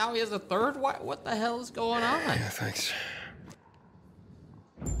 Now he has a third wife? What the hell is going on? Yeah, thanks.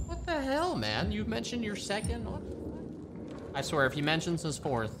 What the hell, man? You mentioned your second? What? I swear, if he mentions his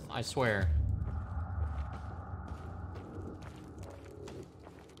fourth, I swear.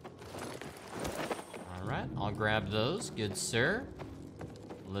 Alright, I'll grab those. Good sir.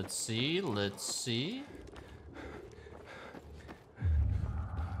 Let's see.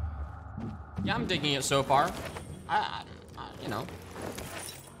 Yeah, I'm digging it so far. I you know,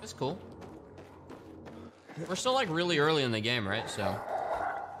 it's cool. We're still like really early in the game, right? So.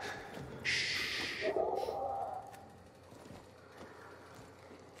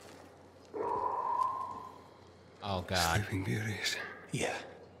 Oh God. Sleeping Beauties. Yeah,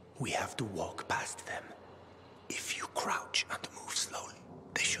 we have to walk past them. If you crouch and move slowly,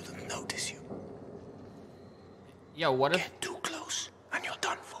 they shouldn't notice you. Yeah, what if... Get too close, and you're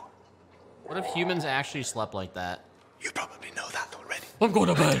done for. What if humans actually slept like that? You probably know that already. I'm going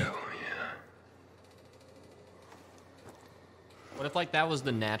to bed. Yeah. What if, like, that was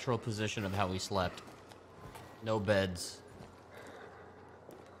the natural position of how we slept? No beds.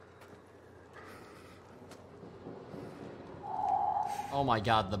 Oh my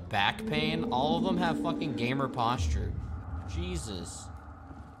God, the back pain. All of them have fucking gamer posture. Jesus.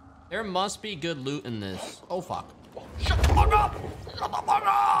 There must be good loot in this. Oh, fuck. Shut the fuck up! Shut the fuck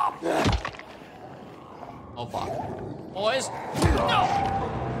up! Oh, fuck. Boys. No!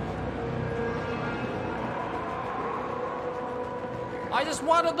 I just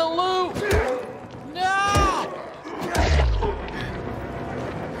wanted the loot! No!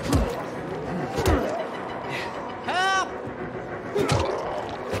 Help!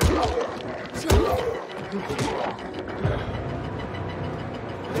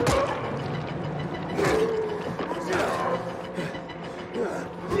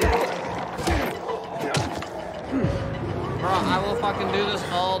 Bro, I will fucking do this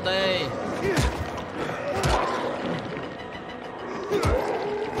all day.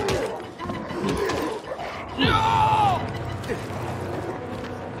 No!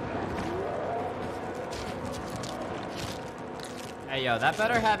 Hey, yo, that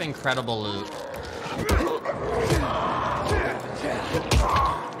better have incredible loot.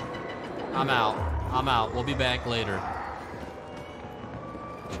 I'm out. We'll be back later.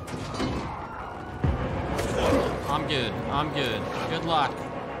 I'm good. I'm good. Good luck.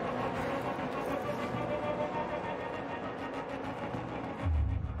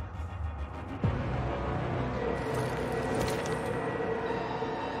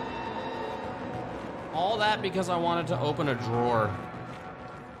 All that because I wanted to open a drawer.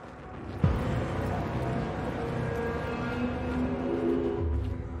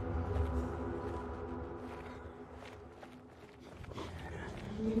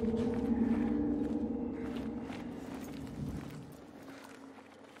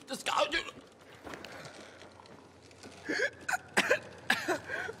 Just go, dude.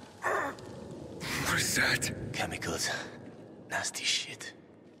 What is that? Chemicals. Nasty shit.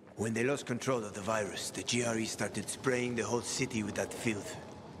 When they lost control of the virus, the GRE started spraying the whole city with that filth.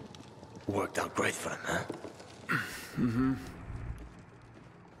 Worked out great for them, huh? Mm-hmm.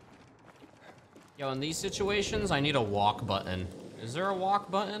 Yo, in these situations, I need a walk button. Is there a walk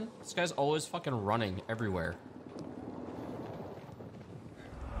button? This guy's always fucking running everywhere.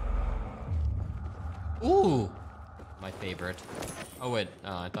 Ooh! My favorite. Oh, wait.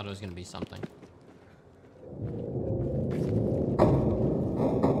 I thought it was gonna be something.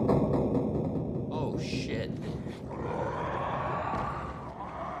 Oh, shit.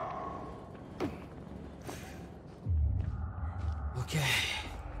 Okay.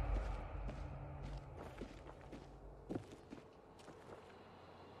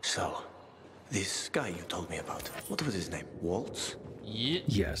 So, this guy you told me about, what was his name? Waltz?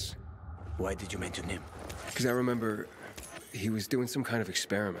 Yes. Why did you mention him? Because I remember he was doing some kind of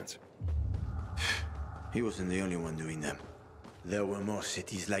experiment. He wasn't the only one doing them. There were more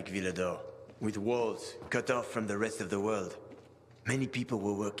cities like Villador, with walls cut off from the rest of the world. Many people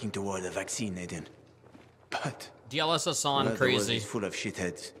were working toward a vaccine, Aiden. But DLSS on well, the world crazy. is full of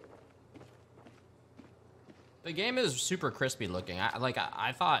shitheads. The game is super crispy looking.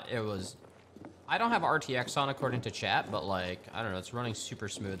 I thought it was. I don't have RTX on according to chat, but like I don't know, it's running super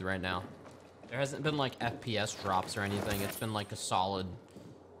smooth right now. There hasn't been like FPS drops or anything. It's been like a solid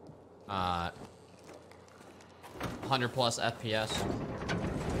 100 plus FPS.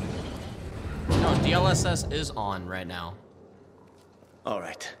 No, DLSS is on right now. All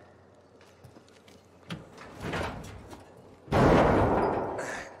right.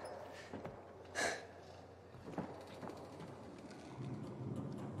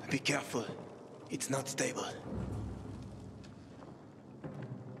 Be careful. It's not stable.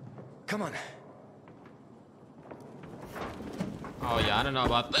 Come on. Oh yeah, I don't know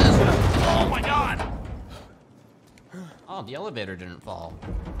about this. Oh my god! Oh, the elevator didn't fall.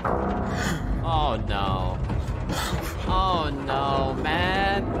 Oh no. Oh no,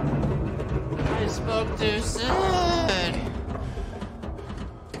 man. I spoke too soon.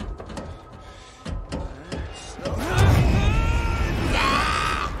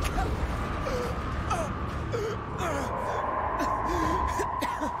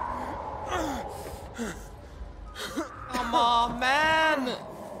 Come on, man.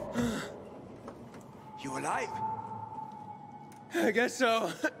 You alive? I guess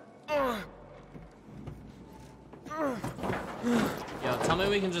so. Yo, tell me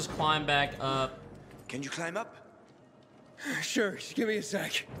we can just climb back up. Can you climb up? Sure, just give me a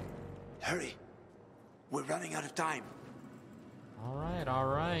sec. Hurry. We're running out of time. All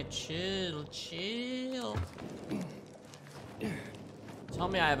right, chill. Tell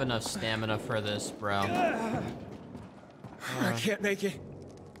me I have enough stamina for this, bro. I can't make it.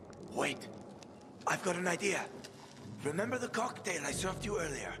 Wait. I've got an idea. Remember the cocktail I served you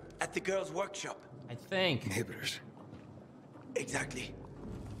earlier at the girls' workshop? I think. Inhibitors. Exactly.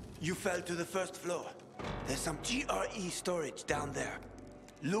 You fell to the first floor. There's some GRE storage down there.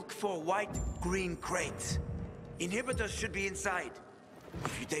 Look for white-green crates. Inhibitors should be inside.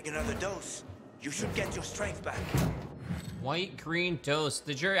 If you take another dose, you should get your strength back. White-green dose.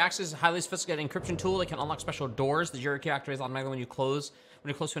 The Jerry accesses a highly sophisticated encryption tool that can unlock special doors. The Jerry key activates automatically when you're close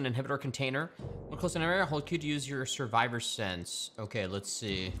to an inhibitor container. When close to an area, hold Q to use your survivor sense. Okay, let's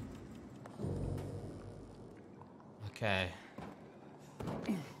see. Okay.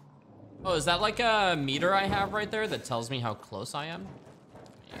 Oh, is that like a meter I have right there that tells me how close I am?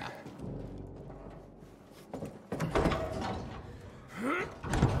 Yeah.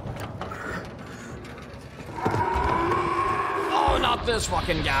 Oh, not this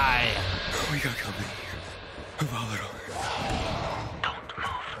fucking guy. We got company. Volatile. Don't move.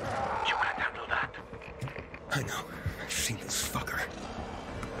 You can't handle that. I know. I've seen this fucker.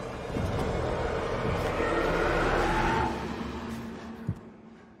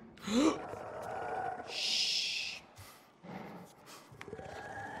 Shh.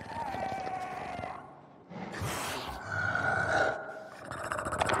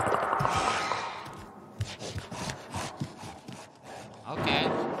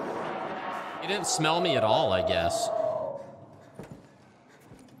 didn't smell me at all, I guess.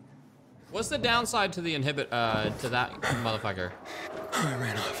 What's the downside to the to that motherfucker? I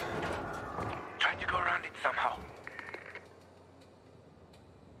ran off. Trying to go around it somehow.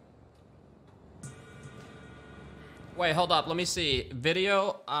 Wait, hold up. Let me see.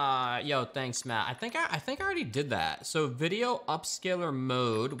 Video. Yo, thanks, Matt. I think I already did that. So video upscaler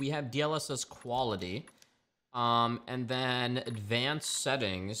mode. We have DLSS quality. And then advanced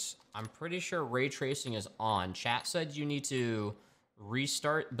settings. I'm pretty sure ray tracing is on. Chat said you need to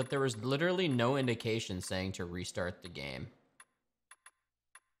restart, but there was literally no indication saying to restart the game.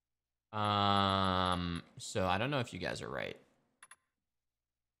 So I don't know if you guys are right.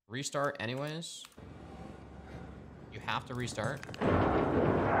 Restart anyways. You have to restart.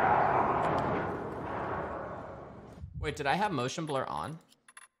 Wait, did I have motion blur on?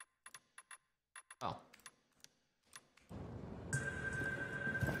 Oh.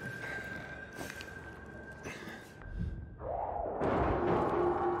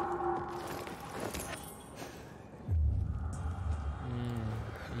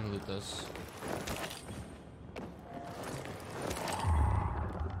 Let me loot this.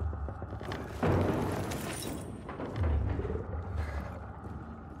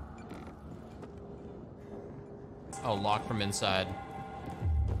 Oh, lock from inside.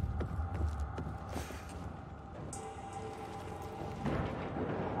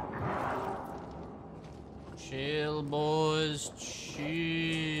 Chill, boys,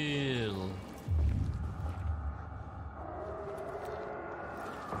 chill.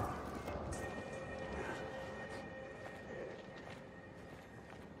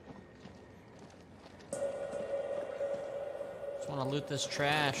 Just want to loot this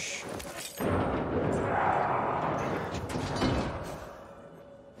trash.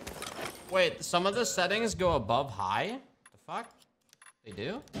 Wait, some of the settings go above high? The fuck? They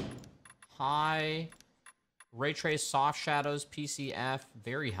do? High. Ray trace, soft shadows, PCF,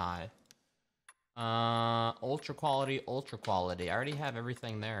 very high. Ultra quality, ultra quality. I already have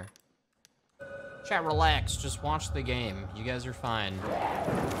everything there. Chat, relax. Just watch the game. You guys are fine.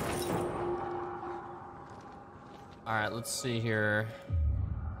 Alright, let's see here.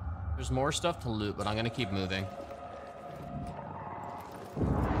 There's more stuff to loot, but I'm gonna keep moving.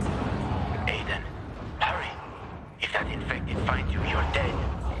 Aiden, hurry. If that infected finds you, you're dead.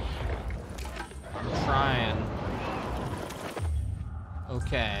 I'm trying.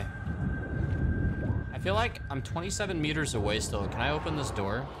 Okay. I feel like I'm 27 meters away still. Can I open this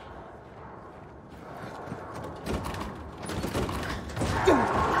door?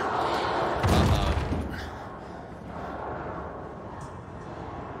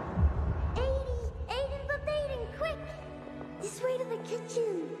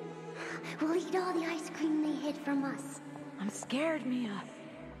 From us. I'm scared, Mia.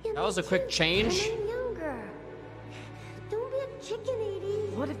 That was a quick change. I'm younger. Don't be a chicken,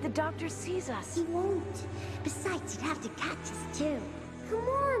 Edie. What if the doctor sees us? He won't. Besides, he'd have to catch us too. Come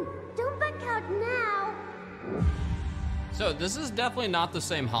on, don't back out now. So this is definitely not the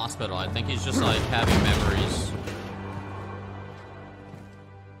same hospital. I think he's just like having memories.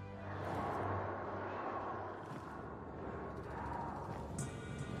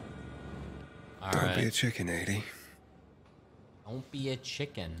 Don't be a chicken, 80. Don't be a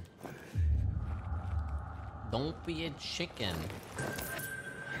chicken. Don't be a chicken.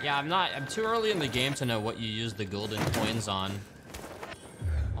 Yeah, I'm too early in the game to know what you use the golden coins on.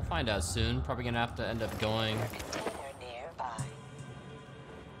 I'll find out soon. Probably gonna have to end up going.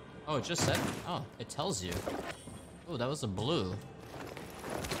 Oh, it just said, oh, it tells you. Oh, that was a blue.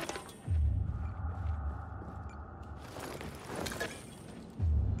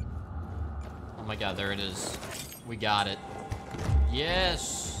 Oh my god, there it is. We got it.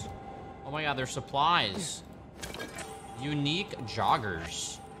 Yes! Oh my god, there's supplies. Unique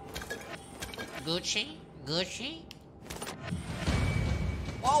joggers. Gucci? Gucci?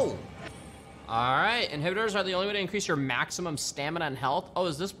 Whoa! Alright, inhibitors are the only way to increase your maximum stamina and health. Oh,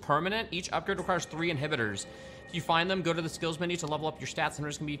 is this permanent? Each upgrade requires 3 inhibitors. If you find them, go to the skills menu to level up your stats.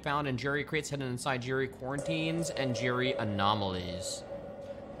 Inhibitors can be found in Jerry crates hidden inside Jerry quarantines and Jerry anomalies.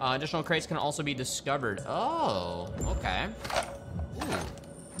 Additional crates can also be discovered. Oh, okay. Ooh.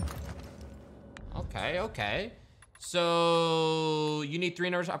 Okay. So, you need 3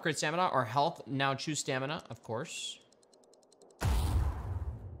 inhibitors to upgrade stamina or health. Now choose stamina, of course.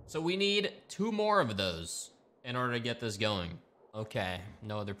 So we need 2 more of those in order to get this going. Okay,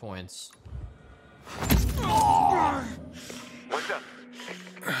 no other points. What's up?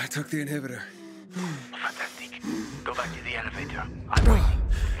 I took the inhibitor. Fantastic. Go back to the elevator. I'm waiting.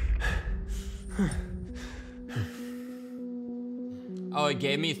 Oh, it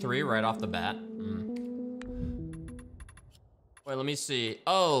gave me 3 right off the bat. Wait, let me see.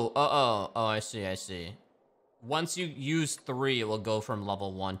 Oh, I see. Once you use 3, it will go from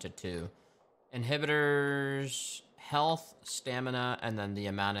level 1 to 2. Inhibitors, health, stamina, and then the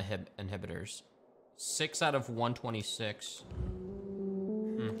amount of inhibitors. 6 out of 126.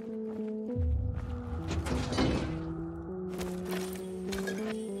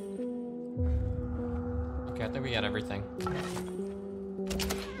 Okay, I think we got everything.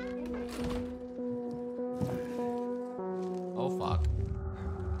 Oh, fuck.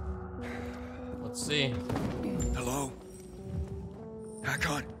 Let's see. Hello?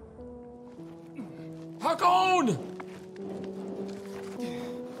 Hakon? Hakon!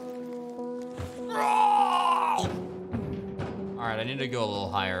 Alright, I need to go a little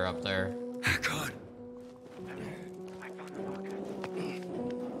higher up there. Hakon!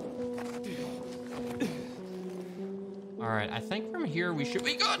 Alright, I think from here we should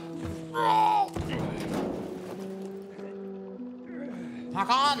be good.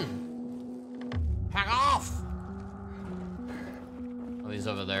 Hakon! Hack off! Oh, he's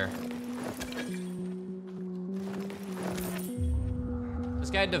over there. This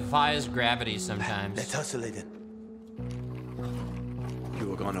guy defies gravity sometimes. Let's hustle, Aiden. You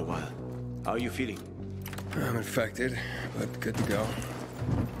were gone a while. How are you feeling? I'm infected, but good to go.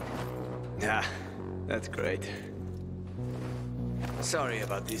 Yeah, that's great. Sorry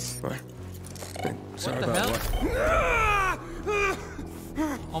about this. What? Sorry What the about hell?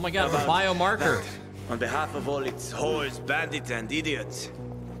 what? Oh my god, a biomarker. On behalf of all its whores, bandits, and idiots,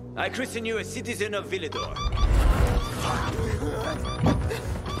 I christen you a citizen of Villador.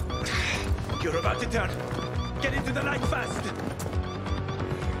 You're about to turn. Get into the light fast.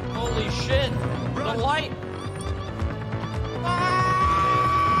 Holy shit. The light.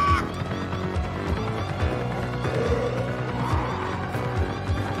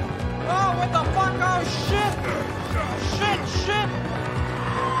 Oh, what the fuck? Oh, shit. Shit.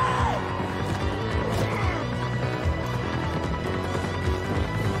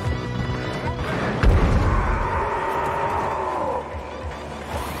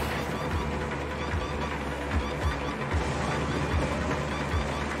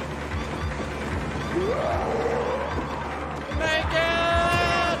 Make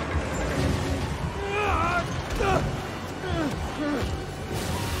it!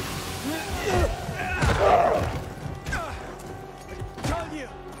 Told you,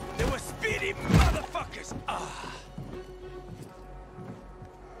 they were speedy motherfuckers.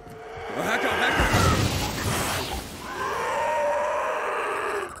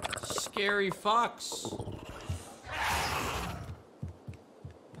 Scary fucks.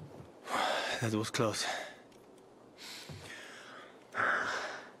 That was close.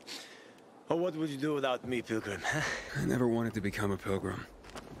 Oh, what would you do without me, Pilgrim? I never wanted to become a pilgrim.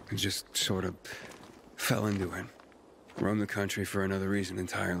 I just sort of fell into it. Roamed the country for another reason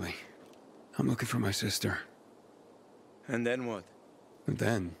entirely. I'm looking for my sister. And then what? And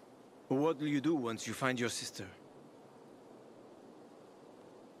then? What will you do once you find your sister?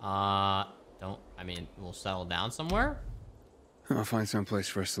 We'll settle down somewhere? I'll find some place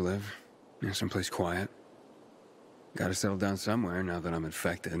for us to live. Someplace quiet. Gotta settle down somewhere now that I'm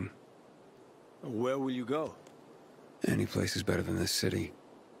infected. Where will you go? Any place is better than this city.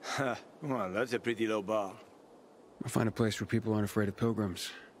 Well, that's a pretty low bar. I'll find a place where people aren't afraid of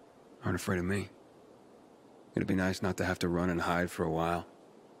pilgrims. Aren't afraid of me. It'd be nice not to have to run and hide for a while.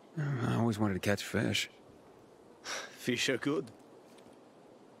 I always wanted to catch fish. Fish are good.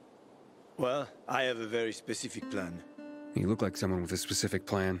 Well, I have a very specific plan. You look like someone with a specific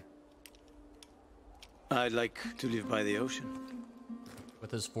plan. I'd like to live by the ocean.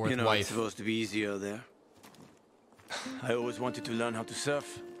 With his fourth You know, wife. it's supposed to be easier there. I always wanted to learn how to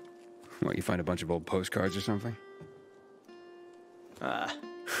surf. What, you find a bunch of old postcards or something?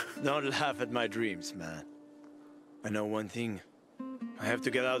 Don't laugh at my dreams, man. I know one thing. I have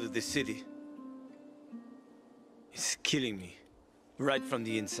to get out of this city. It's killing me. Right from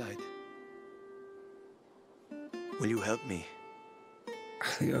the inside. Will you help me?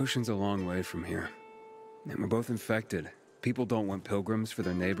 The ocean's a long way from here. And we're both infected. People don't want pilgrims for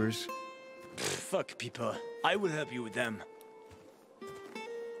their neighbors. Fuck people. I will help you with them.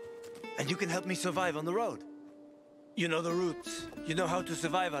 And you can help me survive on the road. You know the routes. You know how to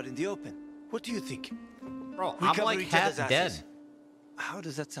survive out in the open. What do you think? Bro, We I'm cover like each half other's dead. asses. How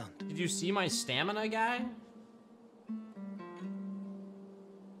does that sound? Did you see my stamina, guy?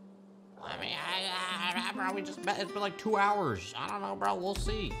 I mean, bro, it's been like 2 hours. I don't know, bro. We'll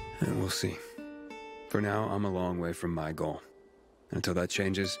see. And we'll see. For now, I'm a long way from my goal. Until that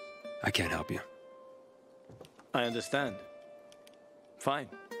changes, I can't help you. I understand. Fine.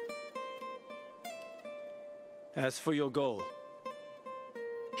 As for your goal,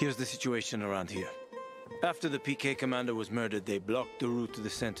 here's the situation around here. After the PK commander was murdered, they blocked the route to the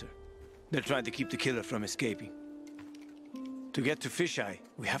center. They're trying to keep the killer from escaping. To get to Fisheye,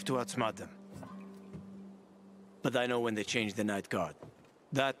 we have to outsmart them. But I know when they change the night guard.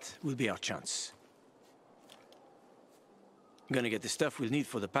 That will be our chance. I'm gonna get the stuff we'll need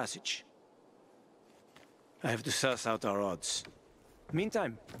for the passage. I have to suss out our odds.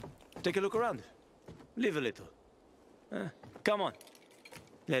 Meantime, take a look around. Live a little. Come on.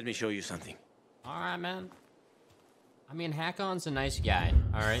 Let me show you something. Alright, man. I mean, Hakon's a nice guy,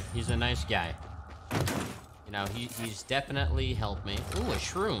 alright? He's a nice guy. You know, he's definitely helped me. Ooh, a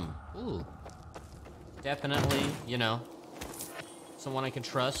shroom. Ooh. Definitely, you know, someone I can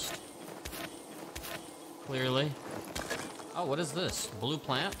trust. Clearly. Oh, what is this? Blue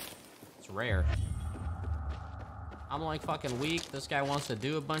plant? It's rare. I'm like fucking weak. This guy wants to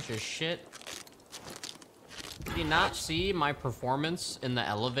do a bunch of shit. Did he not see my performance in the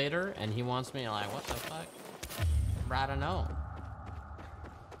elevator? And he wants me like, what the fuck? I don't know.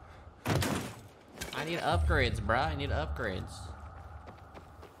 I need upgrades, bruh. I need upgrades.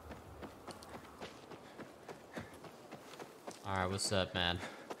 Alright, what's up, man?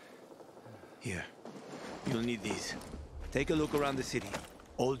 Here. You'll need these. Take a look around the city.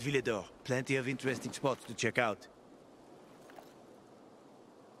 Old Villador. Plenty of interesting spots to check out.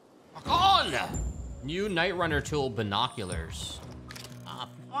 On! New Night Runner tool binoculars. Ah,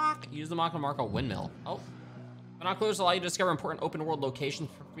 fuck. Use them to mark a windmill. Oh. Binoculars allow you to discover important open world locations.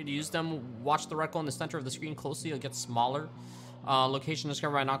 For free to use them, watch the reticle in the center of the screen closely. It'll get smaller. Location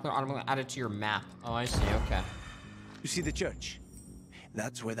discovered by binocular automatically added to your map. Oh, I see. Okay. You see the church?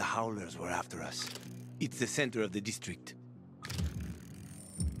 That's where the Howlers were after us. It's the center of the district.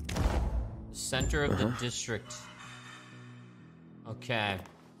 Center of the district. Okay.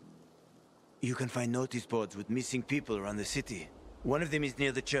 You can find notice boards with missing people around the city. One of them is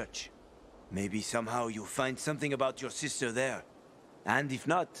near the church. Maybe somehow you'll find something about your sister there. And if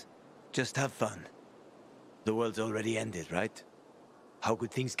not, just have fun. The world's already ended, right? How could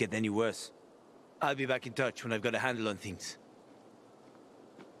things get any worse? I'll be back in touch when I've got a handle on things.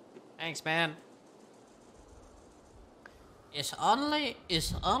 Thanks, man. It's only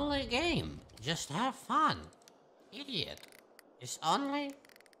a game. Just have fun. Idiot. It's only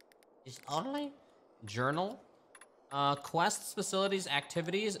journal. Quests, facilities,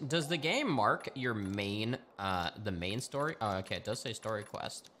 activities. Does the game mark your main, the main story? Oh, okay, it does say story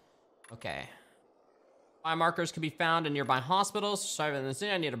quest. Okay. Biomarkers can be found in nearby hospitals. Sorry about this.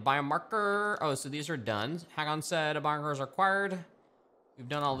 I need a biomarker. Oh, so these are done. Hakon said a biomarker is required. We've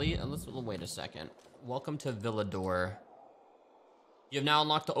done all these. Let's wait a second. Welcome to Villador. You have now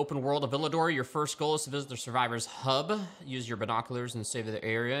unlocked the open world of Villador. Your first goal is to visit the Survivors Hub. Use your binoculars and save the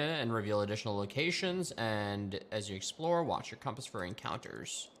area and reveal additional locations. And as you explore, watch your compass for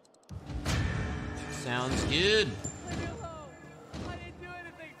encounters. Sounds good.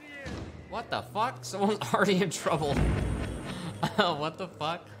 What the fuck? Someone's already in trouble. What the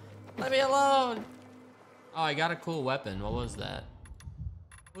fuck? Let me alone. Oh, I got a cool weapon. What was that?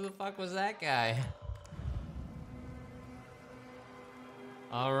 Who the fuck was that guy?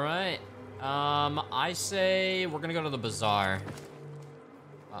 All right. I say we're gonna go to the bazaar.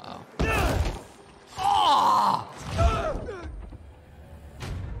 Uh-oh. Oh!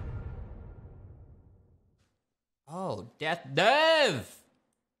 Oh, Death Dev!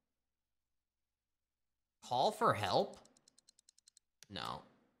 Call for help? No.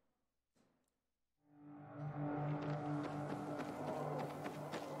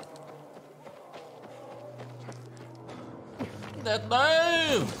 Death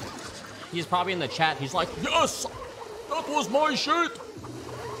Dev! He's probably in the chat. He's like, yes! That was my shit!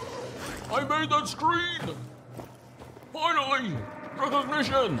 I made that screen! Finally!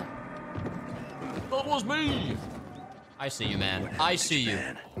 Recognition! That was me! I see you, man. I see you.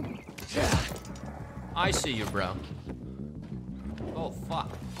 I see you, bro. Oh,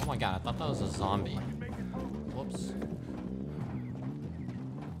 fuck. Oh my god, I thought that was a zombie. Whoops.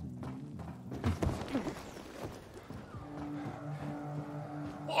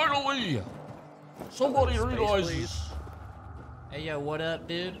 Finally! Somebody realizes. Hey, yo, what up,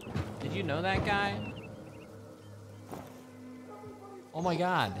 dude? Did you know that guy? Oh my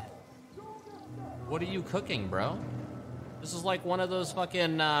god. What are you cooking, bro? This is like one of those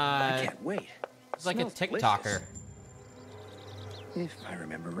fucking, I can't wait. It's like a TikToker. Delicious. If I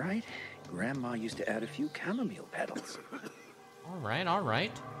remember right, Grandma used to add a few chamomile petals. All right, all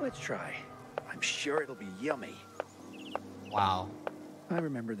right. Let's try. I'm sure it'll be yummy. Wow. I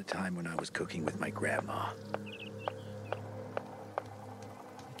remember the time when I was cooking with my grandma.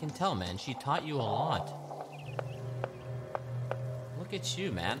 can tell, man. She taught you a lot. Look at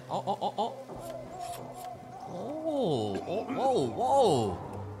you, man. Oh, oh, oh, oh. Oh, oh, whoa, whoa.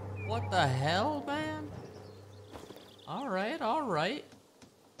 What the hell, man? All right, all right.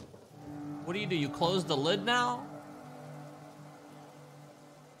 What do? You close the lid now?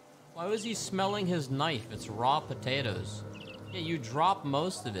 Why was he smelling his knife? It's raw potatoes. Yeah, you drop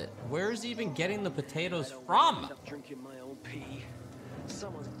most of it. Where's he even getting the potatoes from? Drinking my own pee.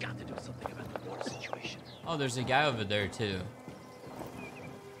 Someone's got to do something about the water situation. Oh, there's a guy over there too.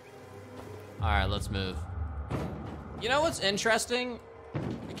 All right, let's move. You know what's interesting?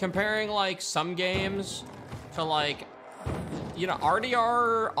 Comparing like some games to like, you know,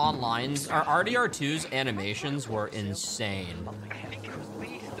 RDR Online's, or RDR 2's animations were insane.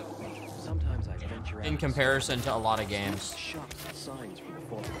 In comparison to a lot of games.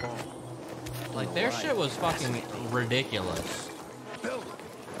 Like, their shit was fucking ridiculous.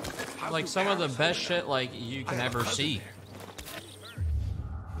 Like, some of the best shit, like, you can ever see.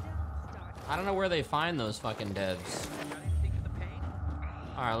 I don't know where they find those fucking devs.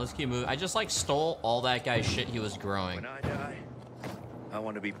 Alright, let's keep moving. I just, like, stole all that guy's shit he was growing. When I die, I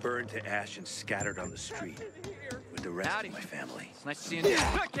want to be burned to ash and scattered on the street with the rest of my family. It's nice to see you.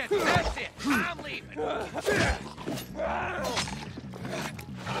 That's it. I'm leaving.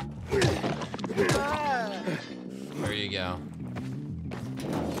 There you go.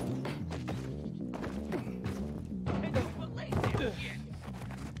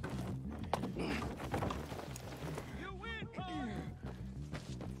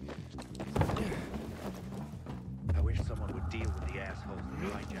 I wish someone would deal with the assholes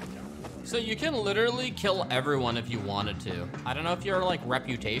that hijacked our. So you can literally kill everyone if you wanted to. I don't know if your, like,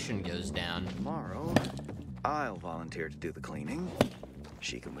 reputation goes down. Tomorrow, I'll volunteer to do the cleaning.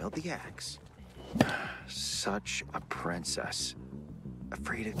 She can wield the axe. Such a princess.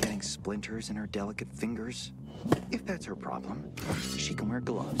 Afraid of getting splinters in her delicate fingers? If that's her problem, she can wear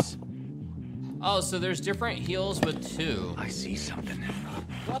gloves. Oh, so there's different heals with two. I see something.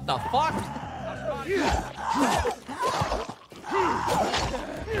 What the fuck?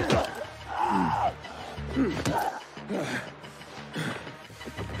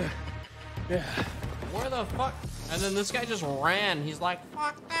 Where the fuck? And then this guy just ran. He's like,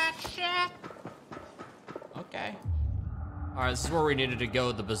 fuck that shit. Okay. Alright, this is where we needed to go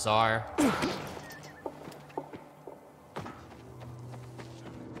with the bazaar.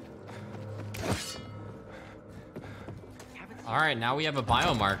 Alright, now we have a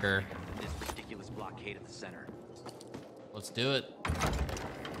biomarker. This ridiculous blockade at the center. Let's do it.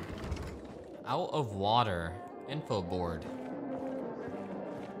 Out of water. Info board.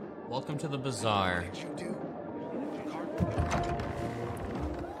 Welcome to the bazaar.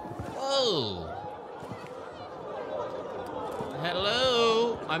 Whoa!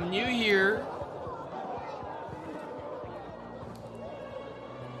 Hello, I'm new here.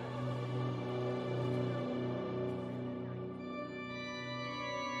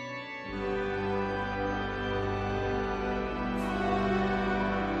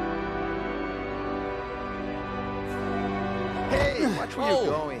 Hey, watch where you're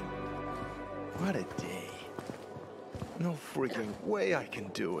going. What a day. No freaking way I can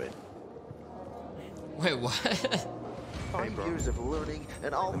do it. Wait, what? 5 years of learning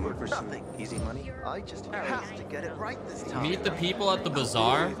and all for nothing. Easy money? I just have to get it right this time. Meet the people at the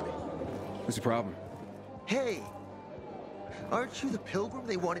bazaar? What's the problem? Hey, aren't you the pilgrim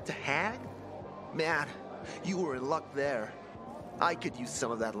they wanted to hang? Man, you were in luck there. I could use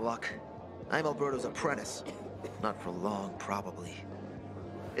some of that luck. I'm Alberto's apprentice. Not for long, probably.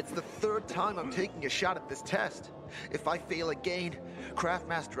 It's the 3rd time I'm taking a shot at this test. If I fail again,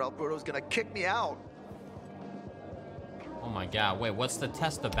 Craftmaster Alberto's gonna kick me out. Oh my god, wait, what's the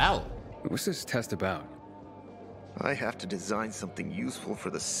test about? What's this test about? I have to design something useful for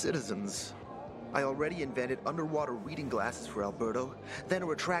the citizens. I already invented underwater reading glasses for Alberto, then a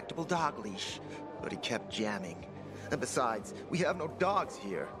retractable dog leash, but he kept jamming. And besides, we have no dogs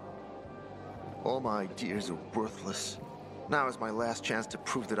here. All my ideas are worthless. Now is my last chance to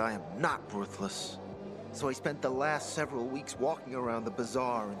prove that I am not worthless. So I spent the last several weeks walking around the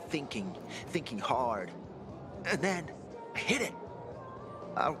bazaar and thinking hard. And then I hit it.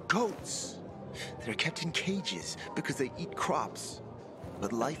 Our goats. They're kept in cages because they eat crops.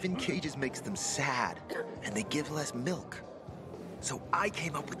 But life in cages makes them sad, and they give less milk. So I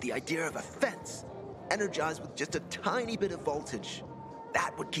came up with the idea of a fence, energized with just a tiny bit of voltage.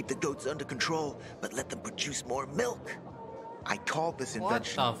 That would keep the goats under control, but let them produce more milk. I called this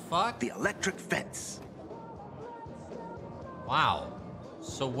invention what the fuck? The electric fence. Wow.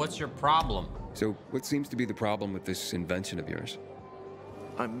 So what's your problem? So what seems to be the problem with this invention of yours?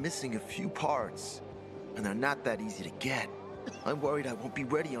 I'm missing a few parts, and they're not that easy to get. I'm worried I won't be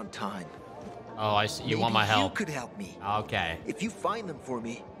ready on time. Oh, I see. You want my help? You could help me. Okay. If you find them for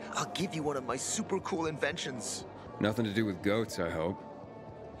me, I'll give you one of my super cool inventions. Nothing to do with goats, I hope.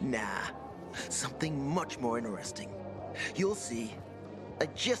 Nah, something much more interesting. You'll see. I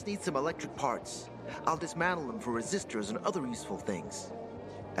just need some electric parts. I'll dismantle them for resistors and other useful things.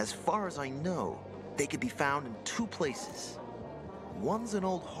 As far as I know, they could be found in 2 places. One's an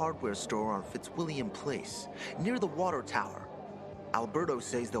old hardware store on Fitzwilliam Place, near the water tower. Alberto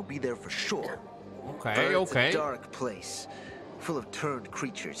says they'll be there for sure. Okay, It's a dark place, full of turned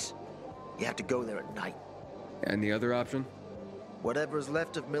creatures. You have to go there at night. And the other option? Whatever's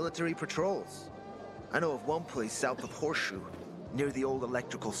left of military patrols. I know of one place south of Horseshoe, near the old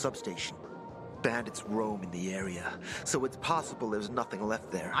electrical substation. Bandits roam in the area, so it's possible there's nothing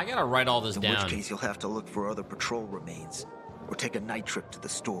left there. I gotta write all this down. In which case you'll have to look for other patrol remains, or take a night trip to the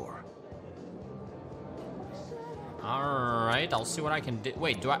store. Alright, I'll see what I can do.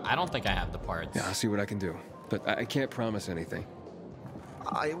 Wait, I don't think I have the parts. Yeah, I'll see what I can do. But I can't promise anything.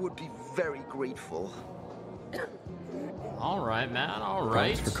 I would be very grateful. Alright, man,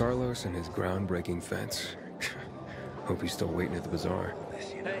 alright. Thanks for Carlos and his groundbreaking fence. Hope he's still waiting at the bazaar.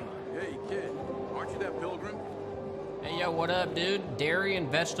 Hey, kid. Aren't you that pilgrim? Hey, yo, what up, dude? Dairy and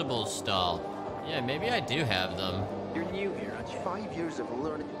vegetables stall. Yeah, maybe I do have them. You're new here, aren't you? 5 years of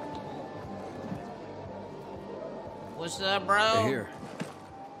learning. What's up, bro? Hey, here.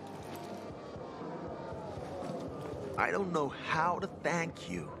 I don't know how to thank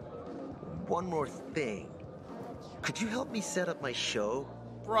you. One more thing. Could you help me set up my show?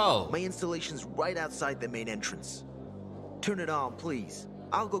 Bro. My installation's right outside the main entrance. Turn it on, please.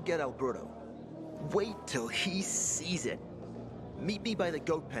 I'll go get Alberto. Wait till he sees it. Meet me by the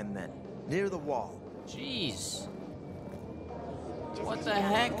goat pen then, near the wall. Jeez. What the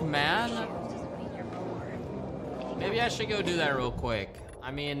heck, man? Maybe I should go do that real quick.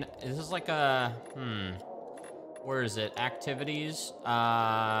 I mean, is this like a... Where is it? Activities?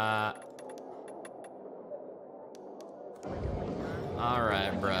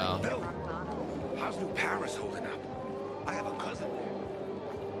 Alright, bro. Bill, how's New Paris holding up? I have a cousin there.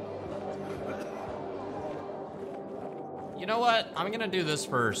 You know what? I'm gonna do this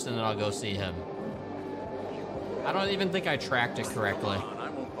first, and then I'll go see him. I don't even think I tracked it correctly. I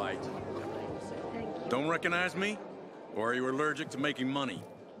won't bite. Don't recognize me? Or are you allergic to making money?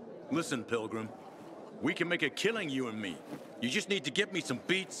 Listen, Pilgrim. We can make a killing, you and me. You just need to get me some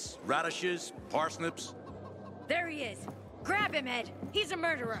beets, radishes, parsnips. There he is. Grab him, Ed. He's a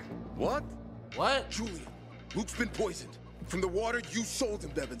murderer. What? What? Julian, Luke's been poisoned. From the water you sold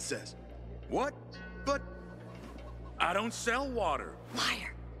him, Bevan says. What? But I don't sell water.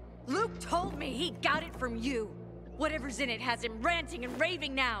 Liar. Luke told me he got it from you. Whatever's in it has him ranting and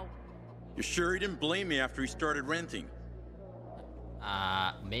raving now. You sure he didn't blame me after he started renting?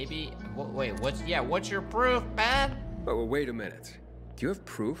 Maybe... Wait, what's your proof, man? Oh, wait a minute. Do you have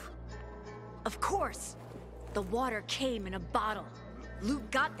proof? Of course. The water came in a bottle. Luke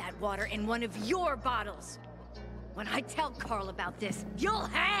got that water in one of your bottles. When I tell Carl about this, you'll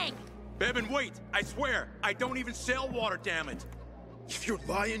hang! Bevan, wait! I swear, I don't even sell water, damn it! If you're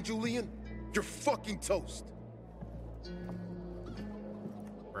lying, Julian, you're fucking toast.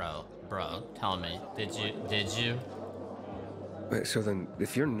 Bro, tell me, did you? Wait, so then,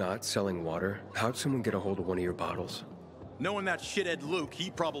 if you're not selling water, how'd someone get a hold of one of your bottles? Knowing that shithead Luke, he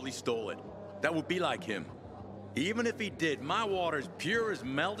probably stole it. That would be like him. Even if he did, my water's pure as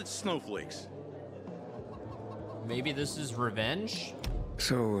melted snowflakes. Maybe this is revenge?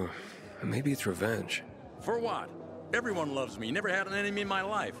 So, maybe it's revenge. For what? Everyone loves me. Never had an enemy in my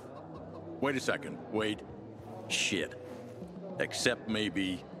life. Wait a second. Wait. Shit. Except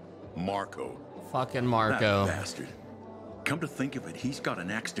maybe Marco. Fucking Marco. That bastard. Come to think of it, he's got an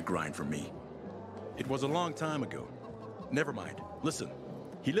axe to grind for me. It was a long time ago. Never mind. Listen.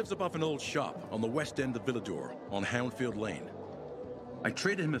 He lives above an old shop on the west end of Villador, on Houndfield Lane. I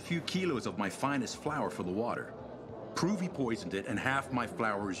traded him a few kilos of my finest flour for the water. Prove he poisoned it, and half my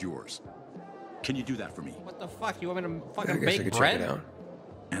flour is yours. Can you do that for me? What the fuck? You want me to fucking I guess I bake could bread? check it out.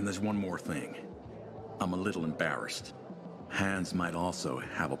 And there's one more thing. I'm a little embarrassed. Hans might also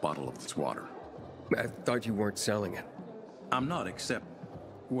have a bottle of this water. I thought you weren't selling it. I'm not, except,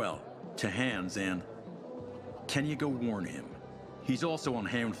 well, to Hans, and can you go warn him? He's also on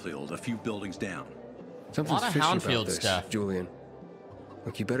Houndfield, a few buildings down. Something's A lot of fishy Houndfield about this, stuff. Julian.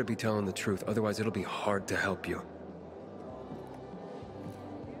 Look, you better be telling the truth, otherwise it'll be hard to help you.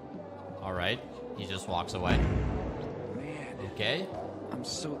 All right, he just walks away. Man, Okay. I'm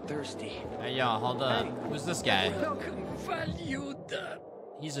so thirsty. Hey, y'all, hold up. Who's this guy? Welcome, valued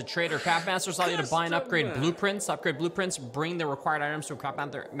He's a trader. Craft masters allow you to buy and upgrade blueprints. Upgrade blueprints, bring the required items to a craft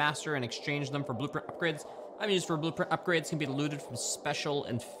master and exchange them for blueprint upgrades. Items used for blueprint upgrades can be looted from special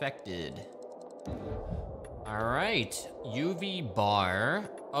infected. All right, UV bar.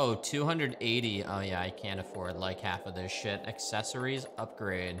 Oh, 280. Oh yeah, I can't afford like half of this shit. Accessories,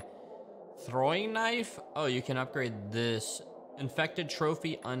 upgrade. Throwing knife. Oh, you can upgrade this. Infected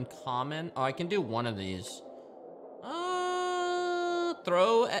trophy, uncommon. Oh, I can do one of these.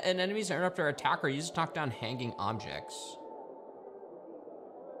 Throw at an enemy's interrupt or attacker. Use to knock down hanging objects.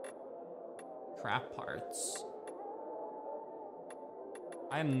 Craft parts.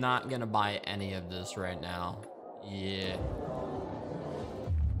 I am not gonna buy any of this right now. Yeah.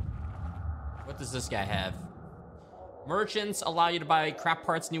 What does this guy have? Merchants allow you to buy craft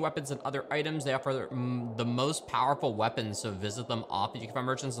parts, new weapons, and other items. They offer the most powerful weapons, so visit them often. You can find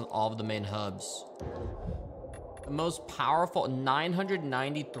merchants in all of the main hubs. The most powerful,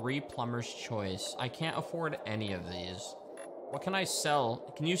 993 plumber's choice. I can't afford any of these. What can I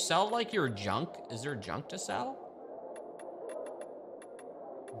sell? Can you sell like your junk? Is there junk to sell?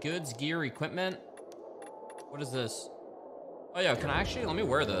 Goods, gear, equipment. What is this? Oh yeah, can I actually, let me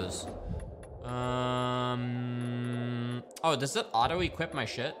wear those. Oh, does it auto-equip my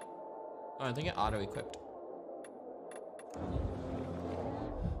shit? Oh, I think it auto-equipped.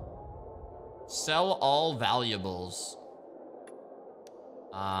 Sell all valuables.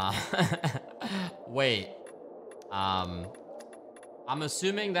 Wait. I'm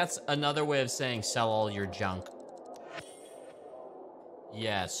assuming that's another way of saying sell all your junk.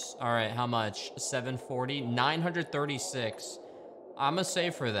 Yes. All right, how much? 740, 936. I'm gonna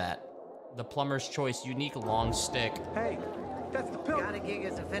save for that. The plumber's choice, unique long stick. Hey, that's the pill. Got a gig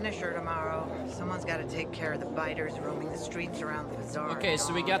as a finisher tomorrow. Someone's got to take care of the biters roaming the streets around the bazaar. Okay,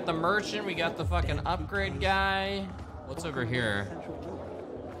 so we got the merchant, we got the fucking upgrade guy. What's over here?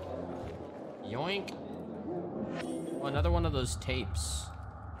 Yoink. Oh, another one of those tapes.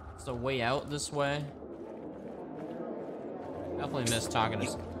 It's the way out this way. Definitely missed talking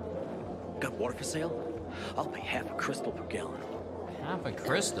to... Got water for sale? I'll pay half a crystal per gallon. Half a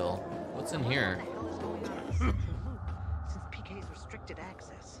crystal? What's in here? Since PK's restricted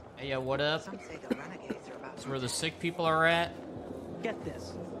access. Hey, yo, what up? Some say the renegades are about That's where the sick people are at. Get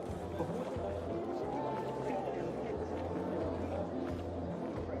this.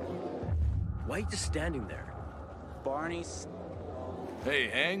 Why are you just standing there? Barney's. Hey,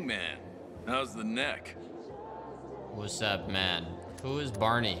 Hangman. How's the neck? What's up, man? Who is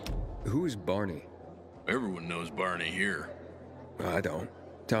Barney? Who is Barney? Everyone knows Barney here. I don't.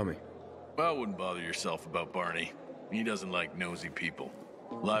 Tell me. Well, wouldn't bother yourself about Barney. He doesn't like nosy people.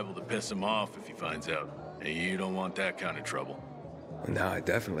 Liable to piss him off if he finds out. And you don't want that kind of trouble. Now I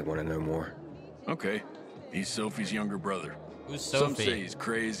definitely want to know more. Okay. He's Sophie's younger brother. Who's Sophie? Some say he's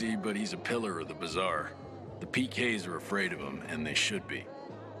crazy, but he's a pillar of the bazaar. The PKs are afraid of him, and they should be.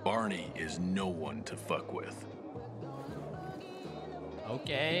 Barney is no one to fuck with.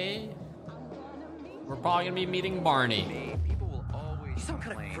 Okay. We're probably gonna be meeting Barney. People will always He's some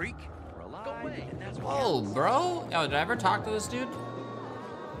kind of freak. Go away, and that's Whoa, bro. Yo, did I ever talk to this dude?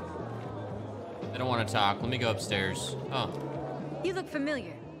 I don't want to talk. Let me go upstairs. Oh. You look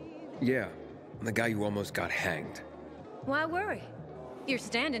familiar. Yeah, I'm the guy who almost got hanged. Why worry? You're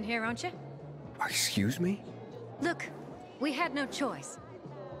standing here, aren't you? Excuse me? Look, we had no choice.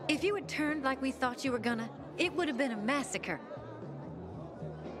 If you had turned like we thought you were gonna, it would have been a massacre.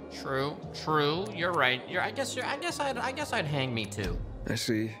 True, true. You're right. I guess I'd hang me too. I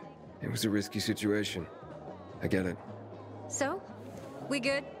see. It was a risky situation. I get it. So, we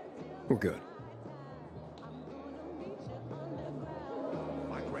good? We're good.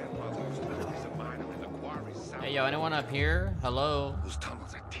 Hey, yo, anyone up here? Hello? Those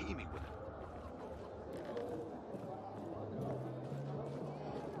tunnels are teeming with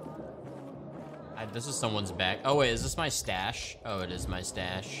This is someone's back. Oh, wait, is this my stash? Oh, it is my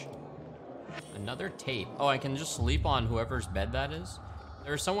stash. Another tape. Oh, I can just sleep on whoever's bed that is?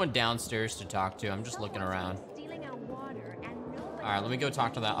 There's someone downstairs to talk to. I'm just looking around. Alright, let me go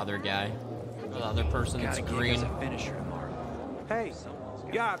talk to that other guy. The other person that's green. Hey,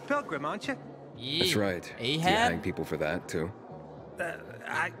 you're a pilgrim, aren't you? Yeah. That's right. Do you hang people for that, too?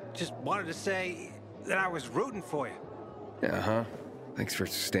 I just wanted to say that I was rooting for you. Uh-huh. Thanks for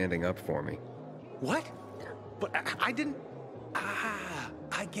standing up for me. What? But I didn't... Ah,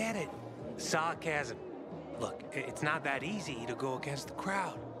 I get it. Sarcasm. Look, it's not that easy to go against the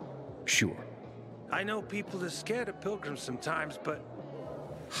crowd. Sure. I know people are scared of pilgrims sometimes, but...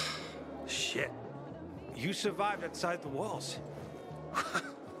 Shit. You survived outside the walls.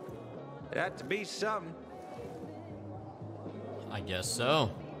 It had to be something. I guess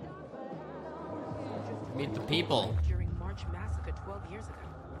so. Meet the people. During March massacre 12 years ago.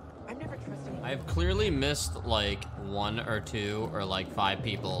 I've never trusted anyone. I've clearly missed like 1 or 2 or like 5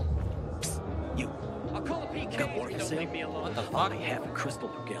 people. You. I'll call a PK if you don't leave me alone. What the fuck? Only half a crystal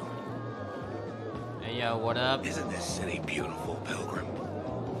per gallon. Hey, yo, what up? Isn't this city beautiful, Pilgrim?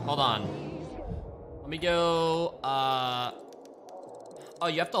 Hold on. Let me go, Oh,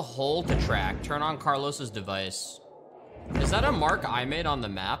 you have to hold to track. Turn on Carlos's device. Is that a mark I made on the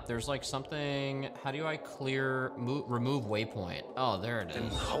map? There's like something... How do I clear... remove waypoint? Oh, there it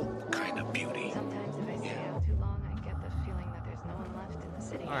is. Hope kind of beauty. Sometimes if I stay out too long, I get the feeling that there's no one left in the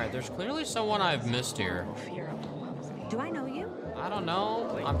city. Alright, there's clearly someone I've missed here. Fear overwhelms me. Do I know you? I don't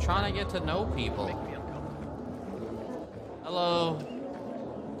know. I'm trying to get to know people. Hello.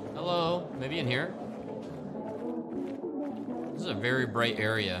 Hello. Maybe in here? This is a very bright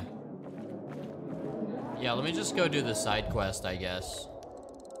area. Yeah, let me just go do the side quest, I guess.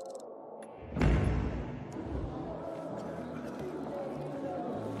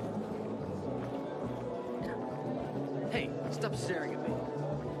 Hey, stop staring at me.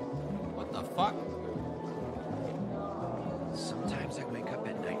 What the fuck? Sometimes I wake up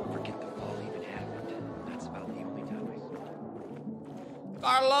at night and forget the fall even happened. That's about the only time I...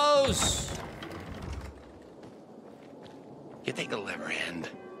 Carlos! You think it'll ever end?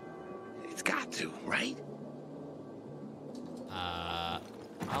 It's got to, right?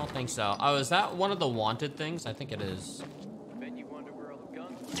 I don't think so. Oh, is that one of the wanted things? I think it is. Bet you wonder where all the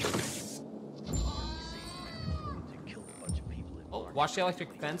guns Oh, watch the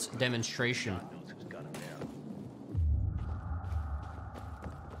electric fence demonstration.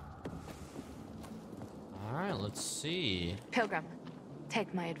 Alright, let's see. Pilgrim,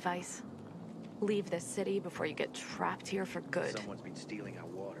 take my advice. Leave this city before you get trapped here for good. Someone's been stealing our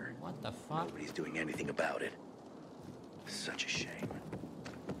water. What the fuck? Nobody's doing anything about it. Such a shame.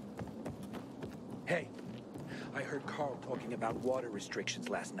 Hey, I heard Carl talking about water restrictions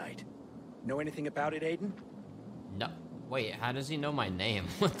last night. Know anything about it, Aiden? No. Wait, how does he know my name?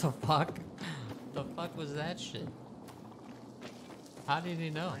 What the fuck? The fuck was that shit? How did he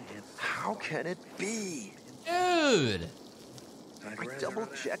know? How can it be? Dude! I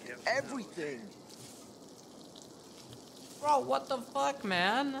double-checked everything. Bro, what the fuck,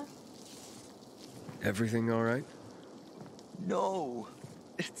 man? Everything all right? No,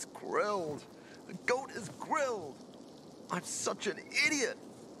 it's grilled. The goat is grilled. I'm such an idiot.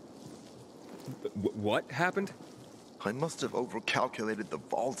 What happened? I must have overcalculated the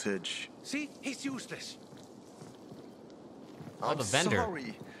voltage. See? He's useless. Oh, I'm the vendor.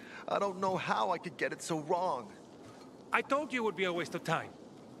 sorry. I don't know how I could get it so wrong. I told you it would be a waste of time.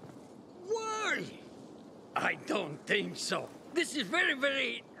 Why? I don't think so. This is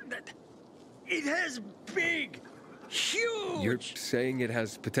very... It has big, huge... You're saying it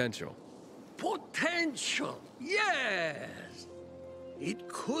has potential? Potential, yes. It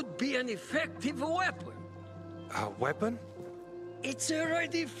could be an effective weapon. A weapon? It's a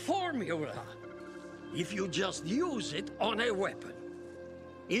ready formula. If you just use it on a weapon,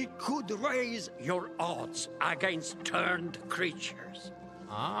 it could raise your odds against turned creatures.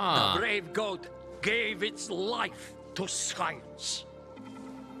 Ah. The brave goat gave its life to science.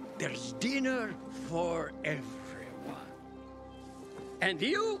 There's dinner for everyone. And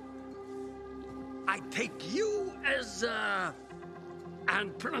you? I take you as,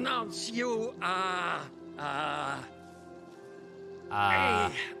 and pronounce you,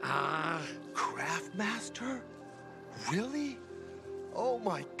 Craftmaster? Really? Oh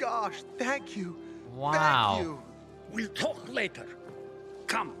my gosh, thank you. Wow. Thank you. We'll talk later.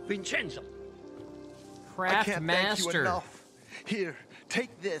 Come, Vincenzo. I can't thank you Craftmaster. enough. Here,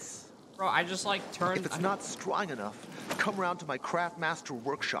 take this. Bro, I just like turned... If it's not strong enough, come round to my Craftmaster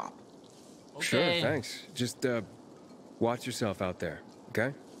workshop. Sure, thanks. Just, watch yourself out there,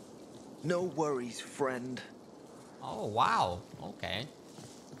 okay? No worries, friend. Oh, wow. Okay.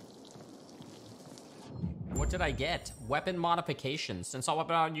 What did I get? Weapon modifications. Since all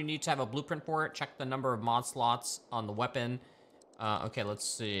weapon you need to have a blueprint for it. Check the number of mod slots on the weapon. Okay, let's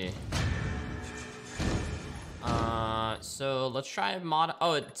see. So let's try mod.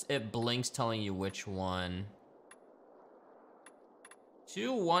 Oh, it blinks telling you which one.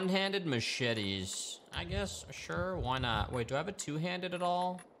 2 one-handed machetes. I guess, sure, why not? Wait, do I have a two-handed at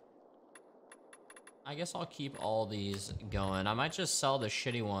all? I guess I'll keep all these going. I might just sell the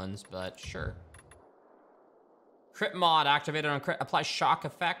shitty ones, but sure. Crit mod activated on crit. Apply shock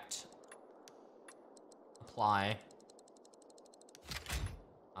effect. Apply.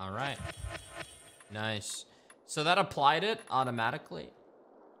 All right. Nice. So that applied it automatically.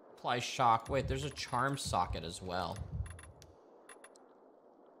 Apply shock. Wait, there's a charm socket as well.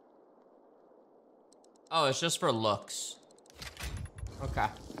 Oh, it's just for looks. Okay.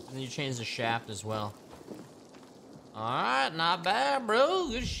 And then you change the shaft as well. Alright, not bad, bro.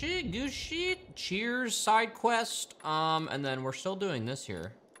 Good shit, good shit. Cheers, side quest. And then we're still doing this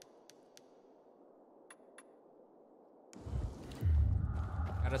here.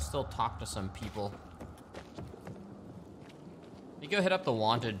 Gotta still talk to some people. You go hit up the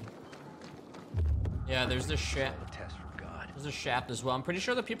wanted. Yeah, there's this shaft. There's a shaft as well. I'm pretty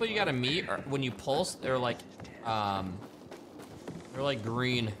sure the people you gotta meet are, when you pulse, they're like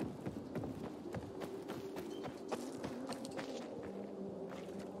green.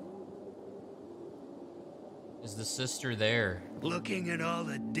 Is the sister there? Looking at all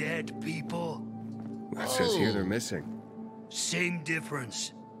the dead people. It says here they're missing. Same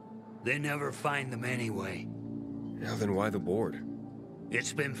difference. They never find them anyway. Now then why the board?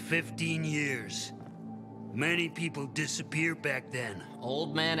 It's been 15 years. Many people disappeared back then.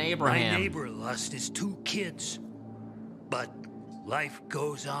 Old man Abraham. My neighbor lost his 2 kids. But life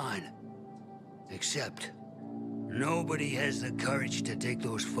goes on. Except, nobody has the courage to take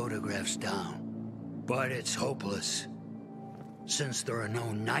those photographs down. But it's hopeless. Since there are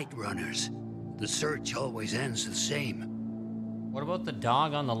no night runners, the search always ends the same. What about the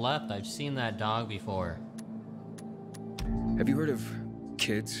dog on the left? I've seen that dog before. Have you heard of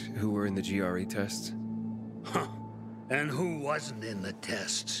kids who were in the GRE tests? Huh. And who wasn't in the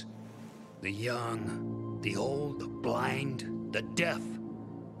tests? The young, the old, the blind, the deaf.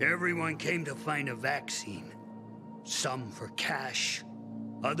 Everyone came to find a vaccine. Some for cash,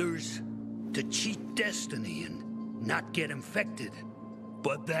 others to cheat destiny and not get infected.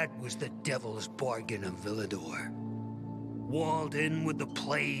 But that was the devil's bargain of Villador. Walled in with the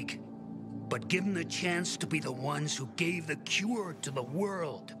plague, but given the chance to be the ones who gave the cure to the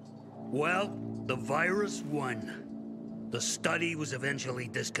world. Well, the virus won. The study was eventually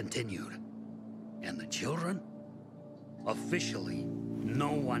discontinued. And the children? Officially,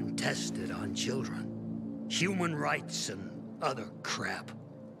 no one tested on children. Human rights and other crap.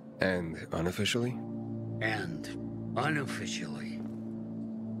 And unofficially? And unofficially.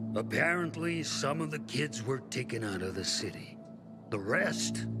 Apparently, some of the kids were taken out of the city. The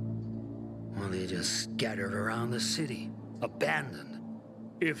rest, well, they just scattered around the city, abandoned.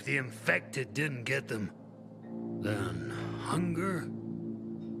 If the infected didn't get them, then hunger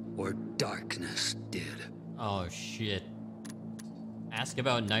or darkness did. Oh, shit. Ask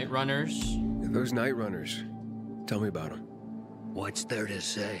about night runners? Those night runners. Tell me about them. What's there to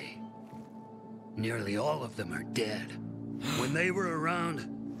say? Nearly all of them are dead. When they were around,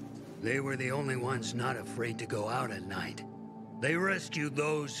 they were the only ones not afraid to go out at night. They rescued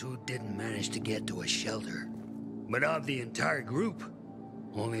those who didn't manage to get to a shelter. But of the entire group,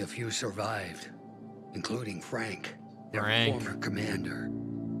 only a few survived, including Frank, their former commander.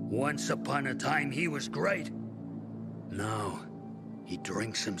 Once upon a time, he was great. Now, he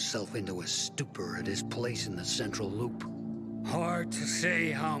drinks himself into a stupor at his place in the Central Loop. Hard to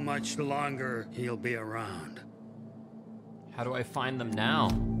say how much longer he'll be around. How do I find them now?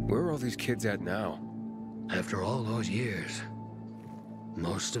 Where are all these kids at now? After all those years,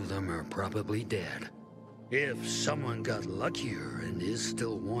 most of them are probably dead. If someone got luckier and is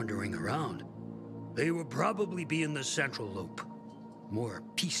still wandering around, they will probably be in the Central Loop. More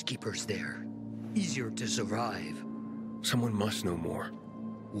peacekeepers there. Easier to survive. Someone must know more.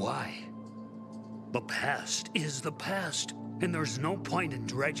 Why? The past is the past, and there's no point in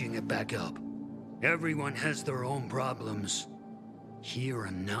dredging it back up. Everyone has their own problems. Here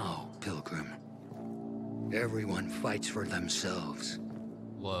and now, Pilgrim. Everyone fights for themselves.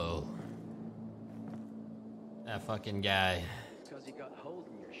 Whoa. That fucking guy.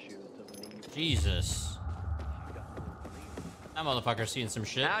 Jesus. That motherfucker's seeing some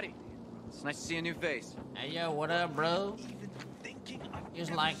shit. Howdy. It's nice to see a new face. Hey, yo, what up, bro? He's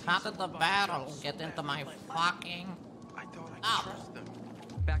like, how did the battle get into my fucking...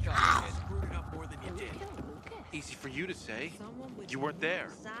 Back up. Ow. Screwed it up more than you did. Easy for you to say. You weren't there.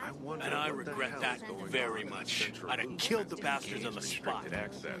 And I regret that very much. I'd have killed the bastards on the spot.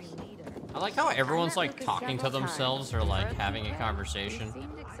 I like how everyone's like talking to themselves or like having a conversation.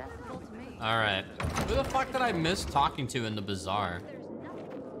 Alright. Who the fuck did I miss talking to in the bazaar?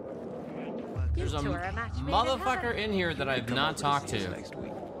 There's a motherfucker in here that I've not talked to.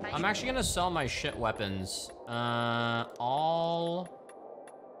 I'm actually gonna sell my shit weapons. All...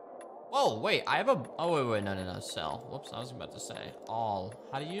 Whoa, wait, I have a... Oh, wait, no, sell. Whoops, I was about to say. All.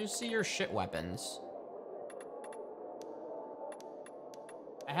 How do you see your shit weapons?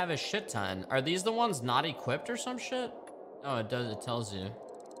 I have a shit ton. Are these the ones not equipped or some shit? Oh, it does, it tells you.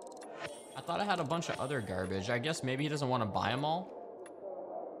 I thought I had a bunch of other garbage. I guess maybe he doesn't want to buy them all.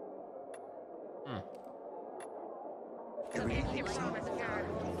 I can't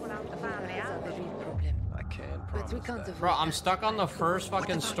promise that. Bro, I'm stuck on the first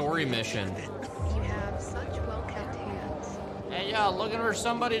fucking story mission. You have such well-kept hands. Hey, yo, looking for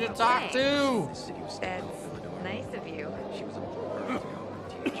somebody to talk to. That's nice of you.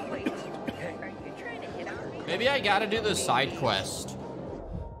 Maybe I gotta do the side quest.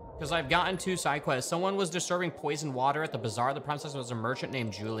 Because I've gotten 2 side quests. Someone was disturbing poisoned water at the bazaar. The princess was a merchant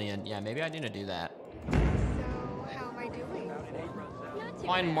named Julian. Yeah, maybe I need to do that. So, how am I doing?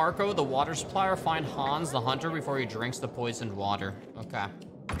 Find Marco, the water supplier. Find Hans, the hunter, before he drinks the poisoned water. Okay.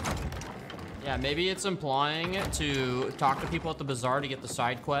 Yeah, maybe it's implying to talk to people at the bazaar to get the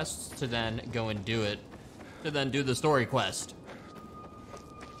side quests, to then go and do it. To then do the story quest.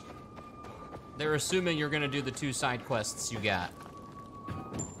 They're assuming you're gonna do the 2 side quests you got.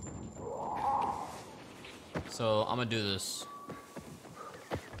 So, I'm gonna do this.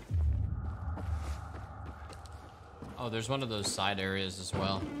 Oh, there's one of those side areas as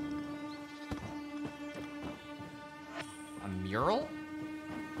well. A mural?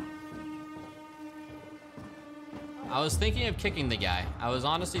 I was thinking of kicking the guy. I was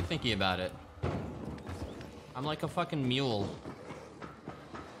honestly thinking about it. I'm like a fucking mule.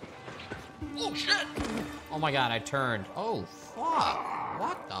 Oh, shit! Oh my god, I turned. Oh, fuck.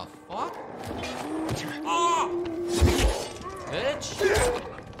 What the fuck? Oh! Bitch!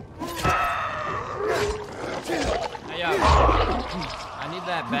 Hey, yo. I need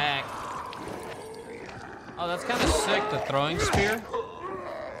that back. Oh, that's kind of sick, the throwing spear.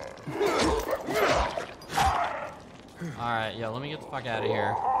 Alright, yo, let me get the fuck out of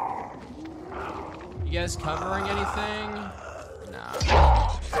here. You guys covering anything?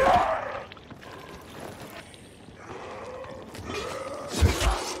 Nah.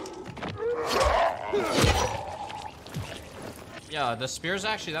 Yeah, the spears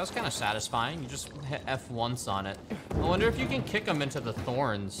actually, that was kind of satisfying. You just hit F once on it. I wonder if you can kick them into the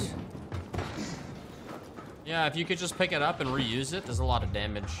thorns. Yeah, if you could just pick it up and reuse it, there's a lot of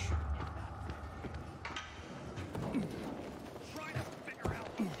damage.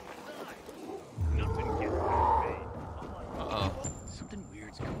 Uh-oh. Something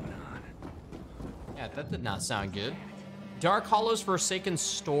weird's going on. Yeah, that did not sound good. Dark Hollow's Forsaken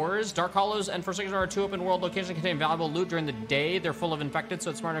Stores. Dark Hollows and Forsaken are 2 open world locations that contain valuable loot during the day. They're full of infected,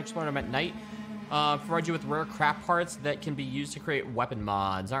 so it's smart to explore them at night. Provide you with rare craft parts that can be used to create weapon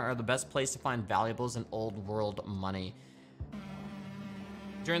mods. Are the best place to find valuables and old world money.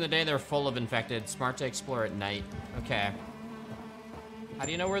 During the day, they're full of infected. Smart to explore at night. Okay. How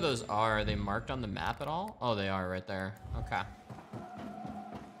do you know where those are? Are they marked on the map at all? Oh, they are right there. Okay.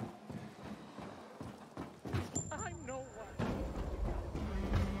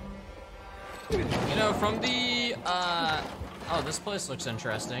 You know, from the, oh, this place looks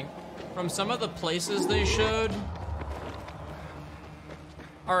interesting. From some of the places they showed,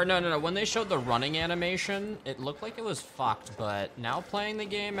 or no, when they showed the running animation, it looked like it was fucked, but now playing the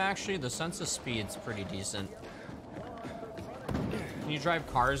game, actually, the sense of speed's pretty decent. Can you drive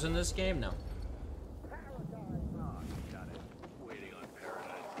cars in this game? No.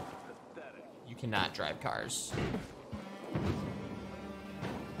 You cannot drive cars.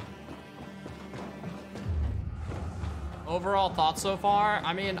 Overall thoughts so far?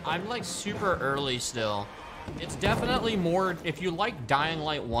 I mean, I'm like super early still. It's definitely more, if you like Dying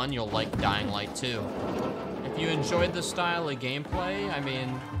Light 1, you'll like Dying Light 2. If you enjoyed this style of gameplay, I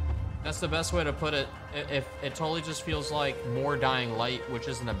mean, that's the best way to put it. If it totally just feels like more Dying Light, which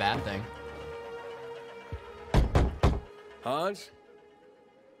isn't a bad thing. Hans?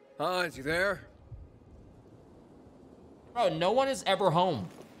 Hans, you there? Bro, no one is ever home.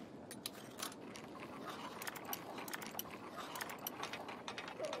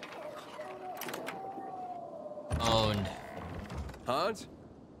 Owned. Hans?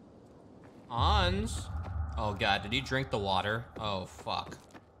 Hans? Oh god, did he drink the water? Oh fuck.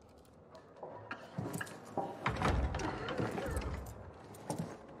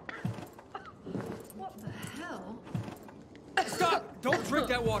 What the hell? Stop! Don't drink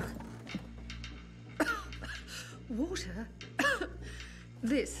that water! Water?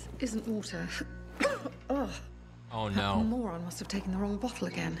 This isn't water. Oh. Oh That no. moron must have taken the wrong bottle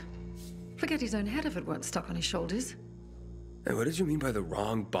again. Forget his own head if it weren't stuck on his shoulders. And what did you mean by the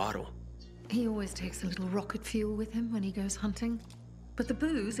wrong bottle? He always takes a little rocket fuel with him when he goes hunting. But the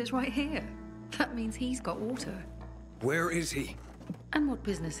booze is right here. That means he's got water. Where is he? And what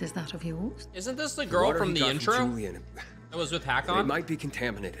business is that of yours? Isn't this the girl water from he the got intro? From Julian. That was with Hakon? It might be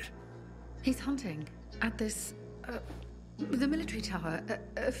contaminated. He's hunting at this, the military tower,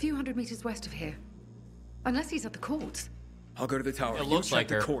 a few hundred meters west of here. Unless he's at the courts. I'll go to the tower. It You looks check like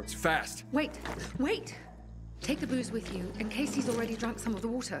the her. courts, fast. Wait, wait! Take the booze with you, in case he's already drunk some of the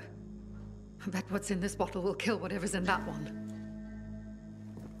water. I bet what's in this bottle will kill whatever's in that one.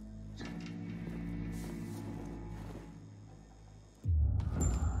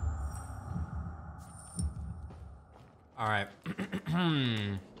 All right.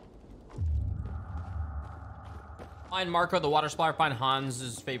 Find Marco, the water supplier. Find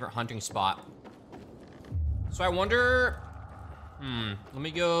Hans's favorite hunting spot. So I wonder... let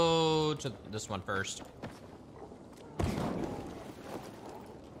me go to this one first.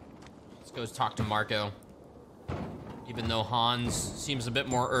 Let's go talk to Marco. Even though Hans seems a bit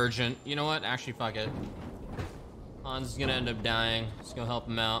more urgent. You know what? Actually, fuck it. Hans is gonna end up dying. Let's go help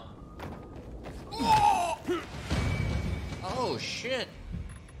him out. Oh, shit.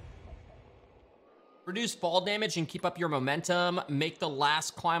 Reduce fall damage and keep up your momentum. Make the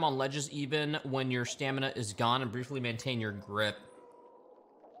last climb on ledges even when your stamina is gone and briefly maintain your grip.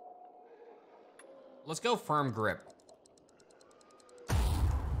 Let's go firm grip.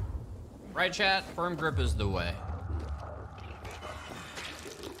 Right, chat? Firm grip is the way.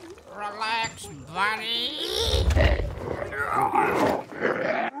 Relax, buddy.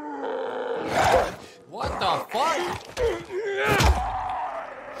 What the fuck?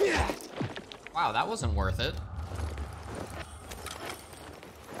 Wow, that wasn't worth it.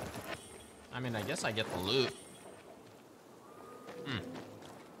 I mean, I guess I get the loot.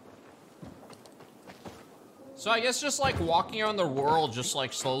 So I guess just like walking around the world just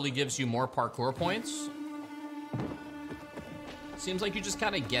like slowly gives you more parkour points. Seems like you just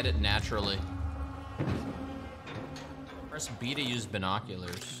kind of get it naturally. Press B to use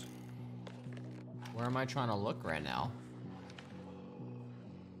binoculars. Where am I trying to look right now?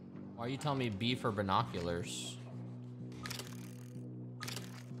 Why are you telling me B for binoculars?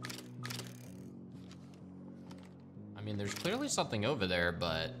 I mean, there's clearly something over there,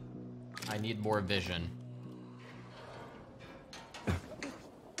 but I need more vision.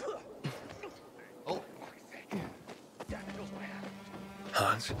 Oh.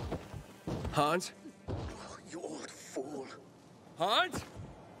 Hans? Hans? You old fool. Hans?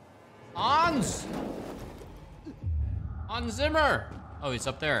 Hans! Hans Zimmer! Oh, he's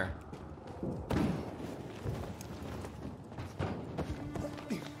up there.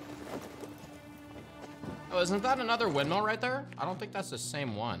 Oh, isn't that another windmill right there? I don't think that's the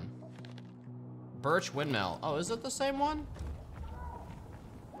same one. Birch Windmill. Oh, is it the same one?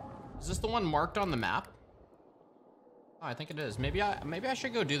 Is this the one marked on the map? Oh, I think it is. Maybe I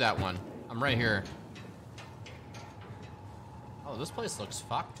should go do that one. I'm right here. Oh, this place looks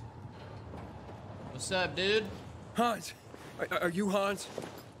fucked. What's up, dude? Hans! Are you Hans?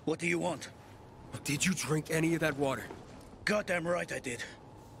 What do you want? Did you drink any of that water? Goddamn right I did.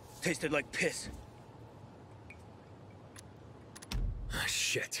 Tasted like piss.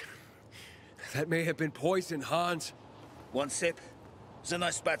 Shit. That may have been poison, Hans. One sip, then I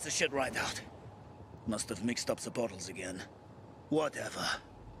spat the shit right out. Must have mixed up the bottles again. Whatever.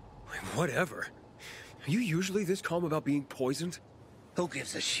 Whatever? Are you usually this calm about being poisoned? Who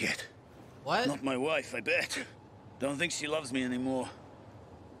gives a shit? What? Not my wife, I bet. Don't think she loves me anymore.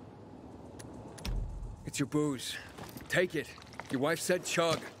 It's your booze. Take it. Your wife said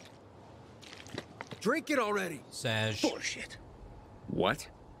chug. Drink it already. Saj. Bullshit. What?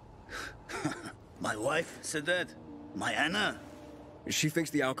 My wife said that? My Anna? She thinks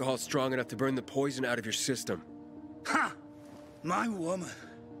the alcohol's strong enough to burn the poison out of your system. Ha! My woman.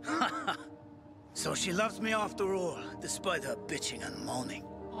 So she loves me after all, despite her bitching and moaning.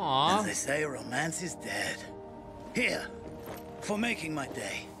 Aww. As they say, romance is dead. Here, for making my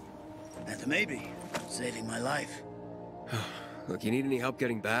day. And maybe saving my life. Look, you need any help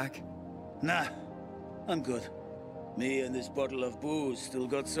getting back? Nah, I'm good. Me and this bottle of booze still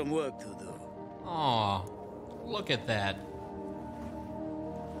got some work to do. Aw, look at that.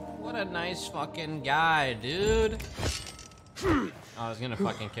 What a nice fucking guy, dude. Oh, I was gonna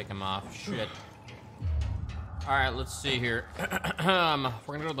fucking kick him off. Shit. Alright, let's see here. We're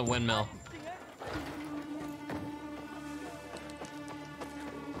gonna go to the windmill.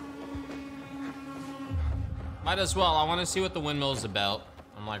 Might as well. I want to see what the windmill is about.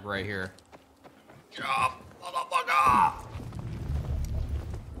 I'm like right here. Yeah, motherfucker!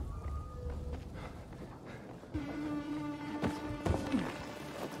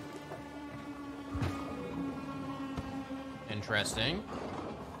 Interesting.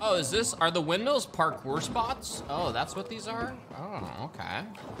 Oh, are the windmills parkour spots? Oh, that's what these are? Oh, okay.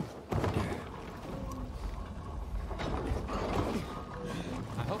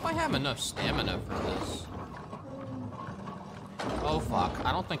 I hope I have enough stamina for this. Oh, fuck.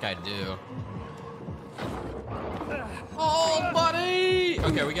 I don't think I do. Oh, buddy!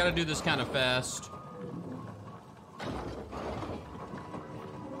 Okay, we gotta do this kind of fast.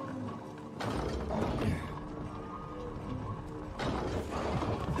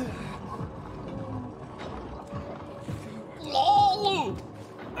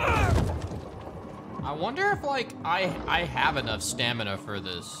 I wonder if, like, I have enough stamina for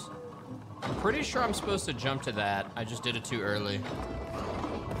this. I'm pretty sure I'm supposed to jump to that. I just did it too early.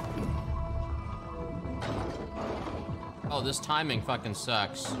 Oh, this timing fucking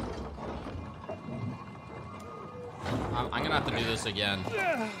sucks. I'm gonna have to do this again.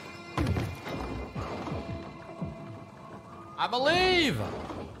 I believe!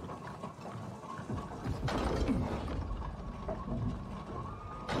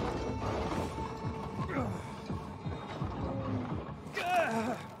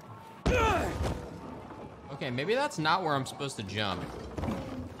 Okay, maybe that's not where I'm supposed to jump.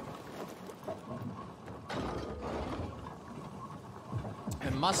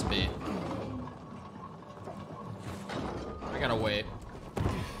 It must be. I gotta wait.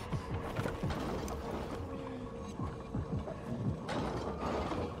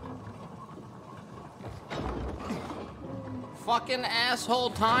 Fucking asshole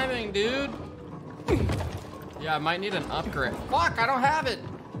timing, dude. Yeah, I might need an upgrade. Fuck, I don't have it.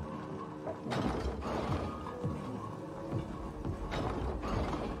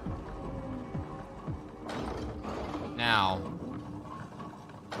 Now.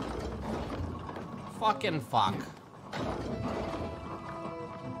 Fucking fuck.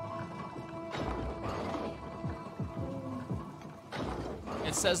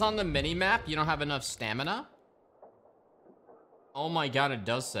 It says on the mini-map you don't have enough stamina? Oh my god, it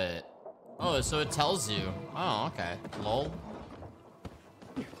does say it. Oh, so it tells you. Oh, okay. Lol.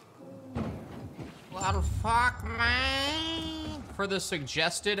 What the fuck, man? For the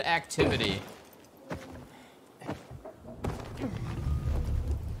suggested activity.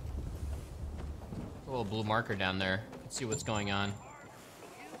 A little blue marker down there. Let's see what's going on.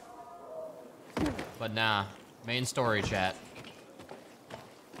 But nah. Main story, chat.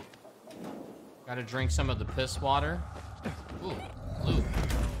 Gotta drink some of the piss water. Ooh, loot.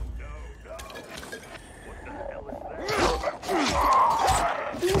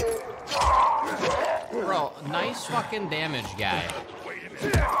 Bro, nice fucking damage, guy.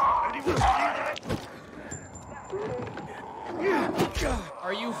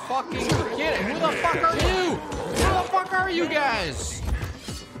 Are you fucking kidding? Who the fuck are you? Who the fuck are you guys?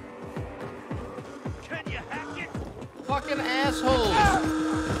 Fucking assholes.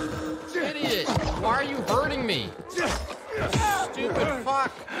 Idiot. Why are you hurting me? Stupid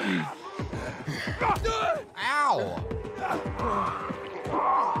fuck. Ow.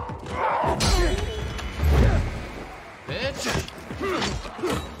 Bitch.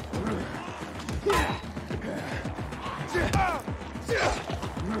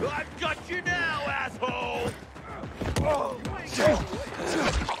 I've got you now, asshole!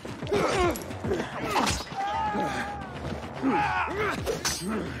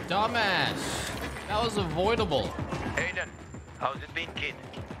 Dumbass. That was avoidable. Aiden, how's it been, kid?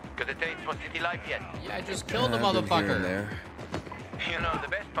 Got a taste for city life yet? Yeah, I just killed the motherfucker. You know, the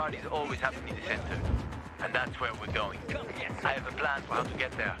best parties always happen in the center. And that's where we're going. I have a plan for how to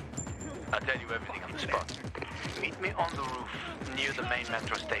get there. I'll tell you everything on the spot. Meet me on the roof near the main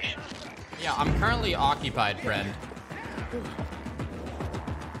metro station. Yeah, I'm currently occupied, friend.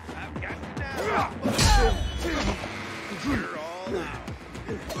 You're all out.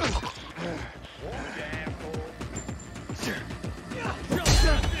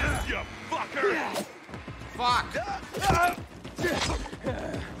 You fucker! Fuck!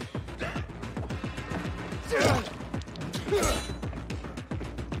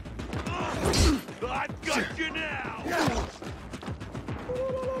 I've got you now!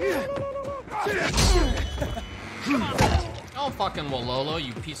 Don't fucking Wololo,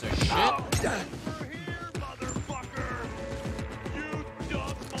 you piece of shit.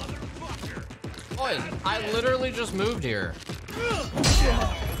 Boys, I literally just moved here. I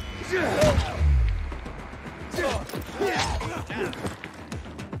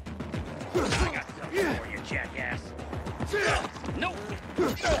got something for you, jackass. Nope.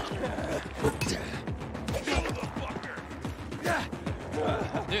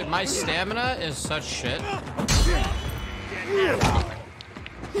 Dude, my stamina is such shit.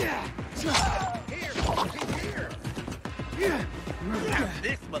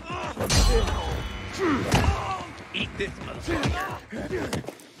 This motherfucker. Eat this motherfucker.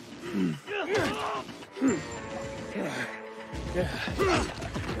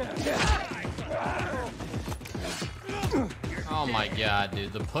 Oh my god,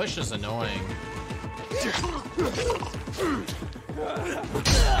 dude, the push is annoying.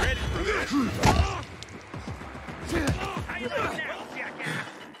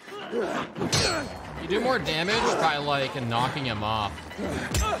 You do more damage by like knocking him off.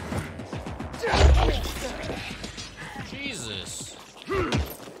 Jesus.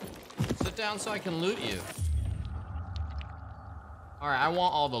 It's Sit down so I can loot you. Alright, I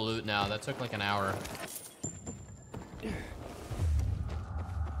want all the loot now. That took like an hour.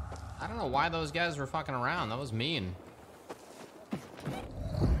 I don't know why those guys were fucking around. That was mean.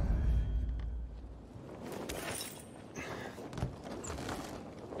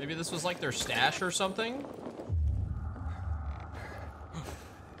 Maybe this was like their stash or something?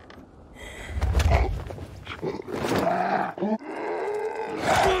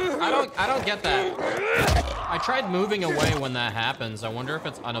 I don't get that. I tried moving away when that happens. I wonder if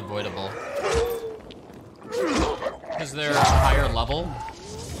it's unavoidable. Because they're a higher level.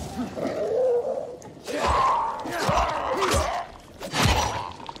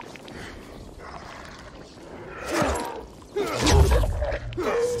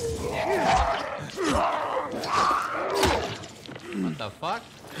 What the fuck?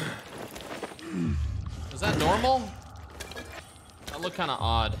 Was that normal? That looked kind of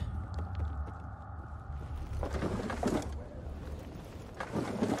odd.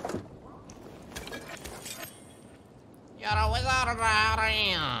 You're a wizard,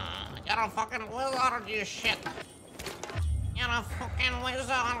 Harry. You're a fucking wizard, you shit. You're a fucking wizard,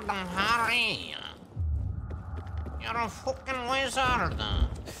 Harry. You're a fucking wizard.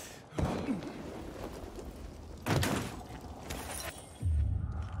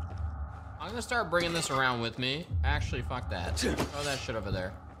 I'm gonna start bringing this around with me. Actually, fuck that. Throw that shit over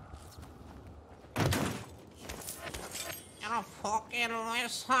there. You're a fucking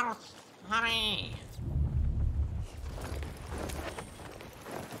wizard, Harry.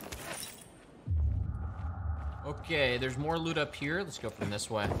 Okay, there's more loot up here. Let's go from this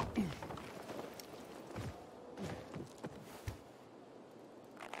way.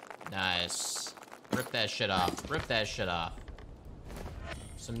 Nice. Rip that shit off. Rip that shit off.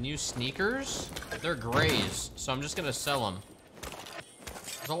 Some new sneakers. They're grays, so I'm just gonna sell them.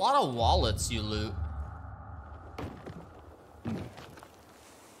 There's a lot of wallets you loot.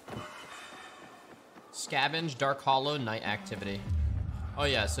 Scavenge, Dark Hollow, night activity. Oh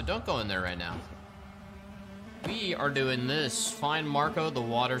yeah, so don't go in there right now. We are doing this. Find Marco, the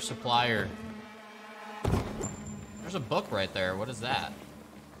water supplier. There's a book right there. What is that?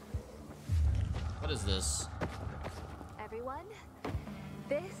 What is this? Everyone,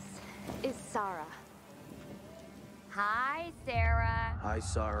 this is Sarah. Hi, Sarah. Hi,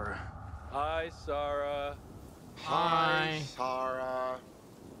 Sarah. Hi, Sarah. Hi. Sarah.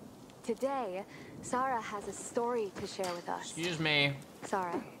 Today, Sarah has a story to share with us. Excuse me.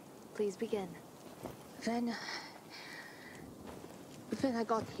 Sarah, please begin. When I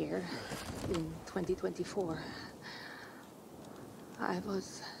got here in 2024, I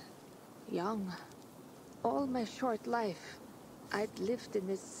was young. All my short life, I'd lived in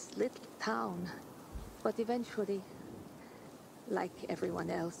this little town. But eventually, like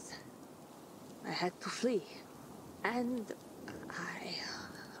everyone else, I had to flee. And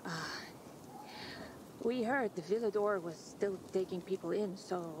we heard the Villador was still taking people in,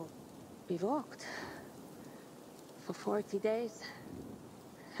 so we walked. For 40 days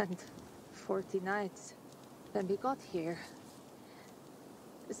and 40 nights. When we got here,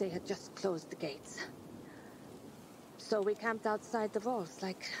 they had just closed the gates. So we camped outside the walls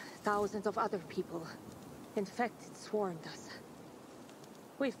like thousands of other people. Infected swarmed us.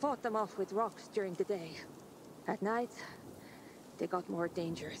 We fought them off with rocks during the day. At night, they got more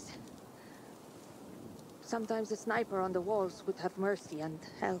dangerous. Sometimes a sniper on the walls would have mercy and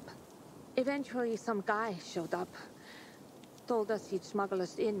help. Eventually, some guy showed up. Told us he'd smuggle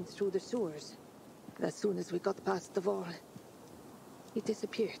us in through the sewers. But as soon as we got past the wall, he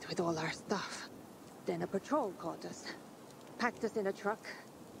disappeared with all our stuff. Then a patrol caught us. Packed us in a truck.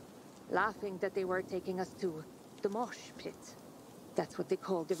 Laughing that they were taking us to the mosh pit. That's what they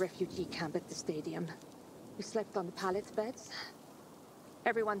call the refugee camp at the stadium. We slept on the pallet beds.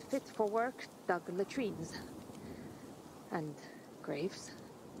 Everyone fit for work dug latrines. And graves.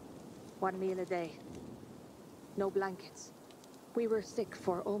 1 meal a day. No blankets. We were sick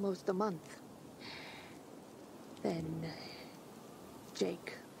for almost a month. Then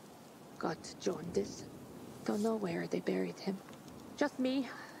Jake got jaundice. Don't know where they buried him. Just me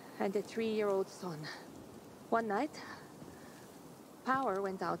and a 3-year-old son. One night, power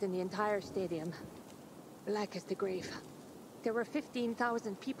went out in the entire stadium. Black as the grave. There were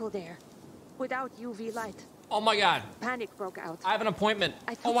 15,000 people there, without UV light. Oh my god. Panic broke out. I have an appointment.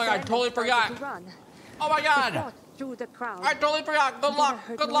 Oh my god, I totally forgot. Oh my We god. fought through the crowd. I totally forgot. Good luck.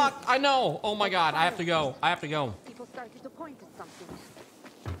 Good luck. I know. Oh my god, I have to go. I have to go. People started to point at something.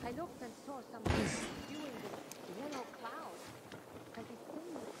 I looked and saw something spewing this yellow cloud. And it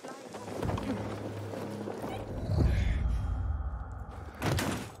seemed to fly.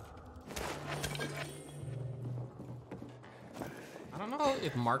 don't know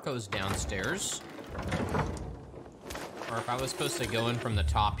if Marco's downstairs. Or if I was supposed to go in from the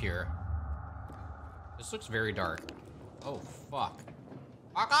top here. This looks very dark. Oh, fuck.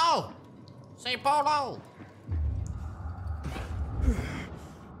 Marco! Say Polo!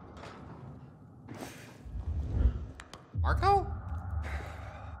 Marco?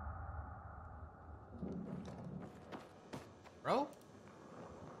 Bro?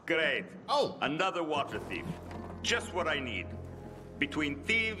 Great. Oh! Another water thief. Just what I need. Between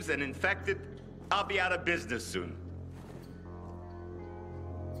thieves and infected, I'll be out of business soon.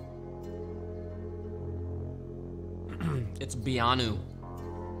 It's Bianu.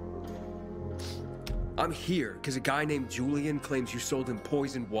 I'm here because a guy named Julian claims you sold him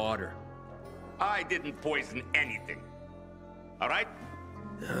poisoned water. I didn't poison anything. All right?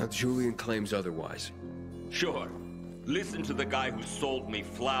 Julian claims otherwise. Sure. Listen to the guy who sold me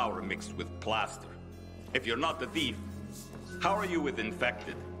flour mixed with plaster. If you're not the thief, how are you with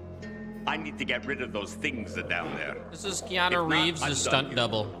infected? I need to get rid of those things that are down there. This is Keanu Reeves' stunt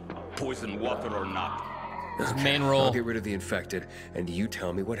double. Poison water or not. His main role. I'll get rid of the infected, and you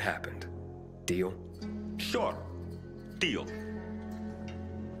tell me what happened. Deal? Sure. Deal.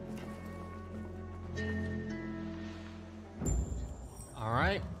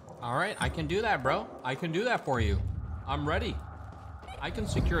 All right, I can do that, bro. I can do that for you. I'm ready. I can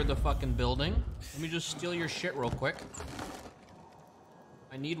secure the fucking building. Let me just steal your shit real quick.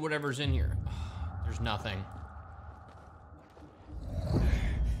 I need whatever's in here. There's nothing.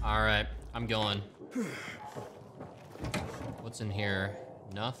 All right, I'm going. What's in here?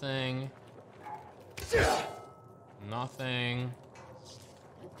 Nothing. Nothing.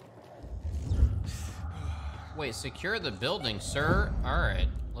 Wait, secure the building, sir? All right,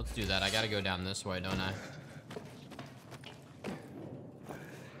 let's do that. I gotta go down this way, don't I?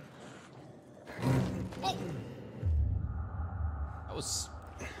 Oh! That was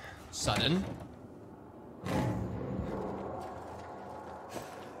sudden.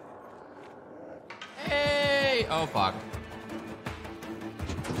 Hey! Oh, fuck.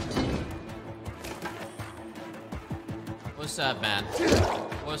 What's up, man?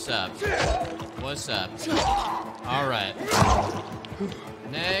 What's up? What's up? All right.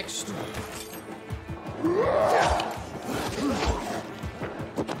 Next.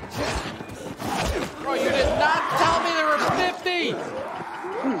 Bro, you did not tell me there were 50!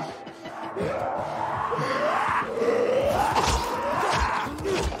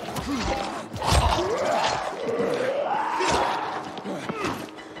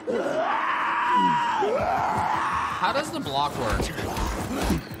 How does the block work?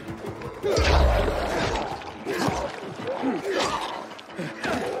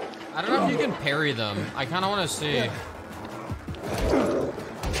 I don't know if you can parry them. I kind of want to see.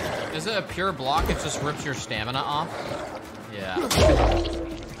 Is it a pure block? It just rips your stamina off? Yeah.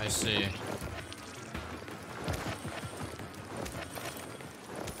 I see.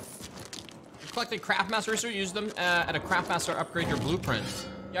 You collected Craftmaster, so use them at a Craftmaster upgrade your blueprint.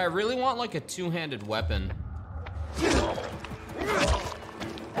 Yeah, I really want like a two-handed weapon.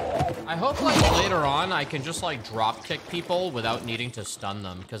 I hope like later on I can just like drop kick people without needing to stun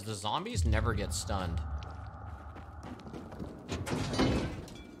them, because the zombies never get stunned.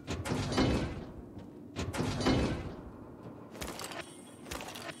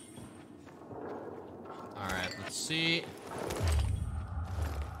 Alright, let's see.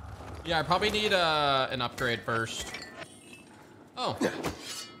 Yeah, I probably need an upgrade first. Oh.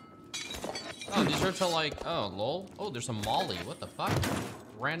 Oh, these are to like, oh, lol. Oh, there's a molly. What the fuck?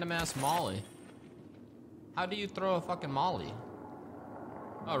 Random ass molly. How do you throw a fucking molly?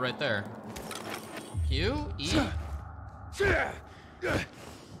 Oh, right there. Q? E?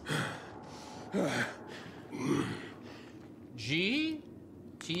 G?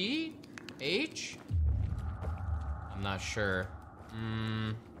 T? H? I'm not sure.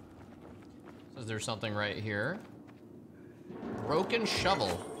 Says there's something right here. Broken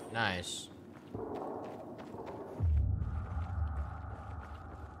shovel. Nice.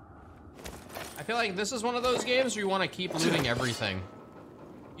 I feel like this is one of those games where you want to keep looting everything.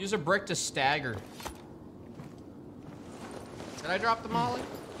 Use a brick to stagger. Did I drop the molly?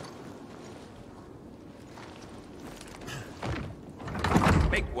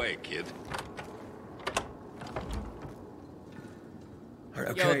 Make way, kid. All right,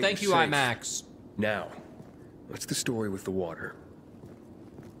 okay, yo, thank you, safe. IMAX. Now, what's the story with the water?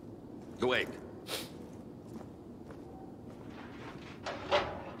 Wait.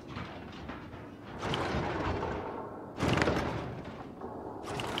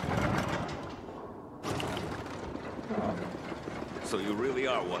 So you really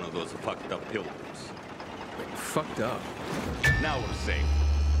are one of those fucked up pilgrims. Like, fucked up. Now we're safe.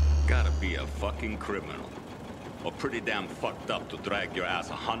 Gotta be a fucking criminal. Or pretty damn fucked up to drag your ass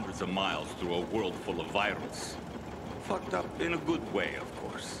hundreds of miles through a world full of virals. Fucked up in a good way, of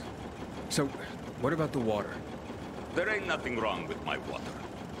course. So, what about the water? There ain't nothing wrong with my water.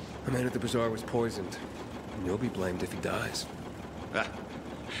 A man at the bazaar was poisoned, and you'll be blamed if he dies.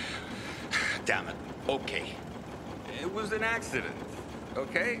 Damn it. Okay. It was an accident.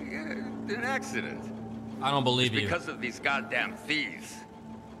 Okay? An accident. I don't believe you. Because of these goddamn thieves.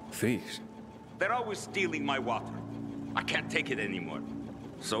 Thieves? They're always stealing my water. I can't take it anymore.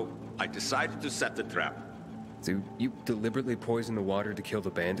 So, I decided to set the trap. So, you deliberately poisoned the water to kill the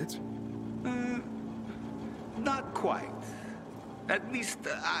bandits? Not quite. At least,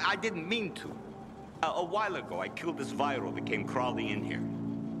 I didn't mean to. A while ago, I killed this viral that came crawling in here.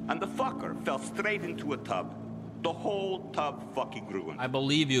 And the fucker fell straight into a tub. The whole tub fucking ruined. I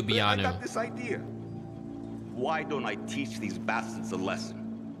believe you, But Bianu. I got this idea. Why don't I teach these bastards a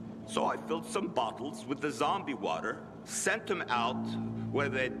lesson? So I filled some bottles with the zombie water, sent them out where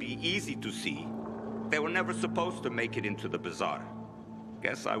they'd be easy to see. They were never supposed to make it into the bazaar.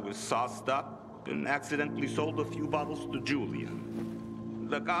 Guess I was sauced up and accidentally sold a few bottles to Julian.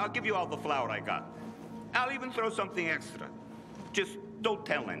 Look, I'll give you all the flour I got. I'll even throw something extra. Just don't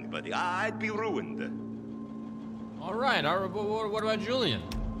tell anybody. I'd be ruined. All right, what about Julian?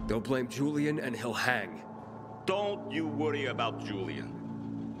 Don't blame Julian and he'll hang. Don't you worry about Julian.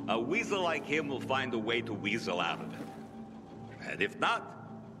 A weasel like him will find a way to weasel out of it. And if not,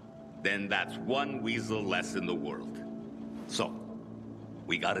 then that's one weasel less in the world. So,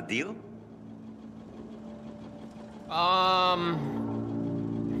 we got a deal?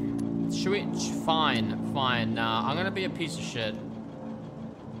 Should we? Fine. Nah, I'm gonna be a piece of shit.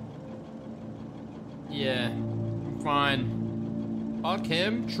 Yeah, fine. Fuck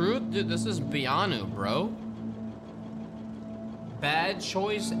him. Truth, dude, this is Bianu, bro. Bad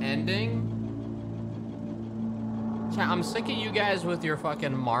choice ending. I'm sick of you guys with your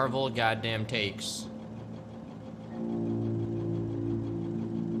fucking Marvel goddamn takes.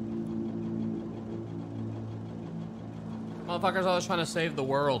 Motherfuckers always trying to save the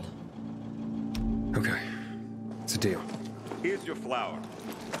world. Okay, it's a deal. Here's your flour.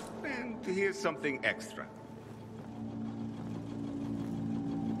 And here's something extra.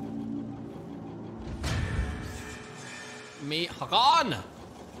 Me, Hakan!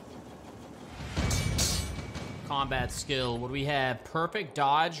 Combat skill. What do we have? Perfect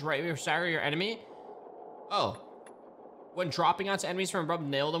dodge, right where you stagger your enemy. Oh. When dropping onto enemies from above,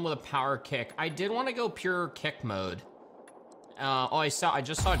 nail them with a power kick. I did want to go pure kick mode. I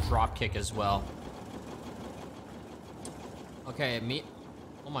just saw drop kick as well. Okay, me.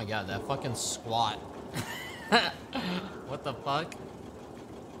 Oh my god, that fucking squat. What the fuck?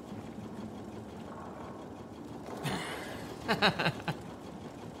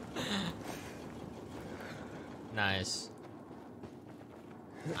 Nice.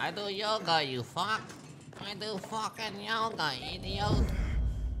 I do yoga, you fuck. I do fucking yoga, idiot.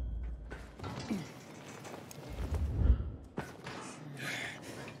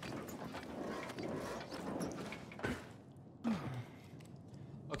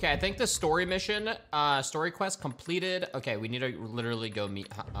 Okay, I think the story mission, story quest completed. Okay, we need to literally go meet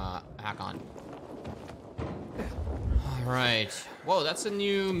Hakan. All right. Whoa, that's a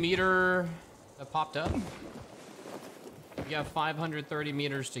new meter that popped up. We have 530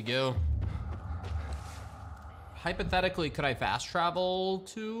 meters to go. Hypothetically, could I fast travel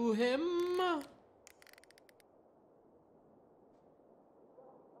to him?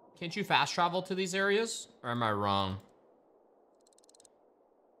 Can't you fast travel to these areas? Or am I wrong?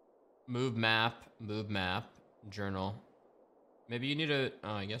 Move map, journal. Maybe you need to,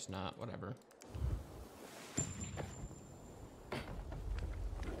 oh, I guess not, whatever.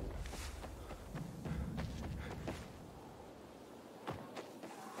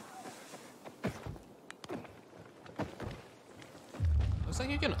 Looks like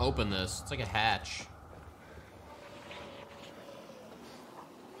you can open this. It's like a hatch.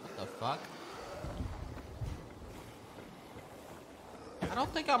 What the fuck? I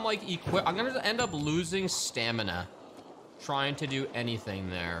don't think I'm like equipped. I'm gonna end up losing stamina trying to do anything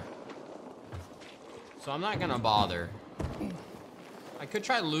there. So I'm not gonna bother. I could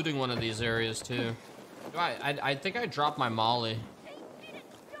try looting one of these areas too. I think I dropped my molly.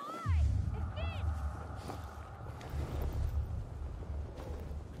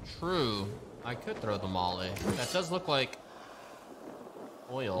 True. I could throw the molly. That does look like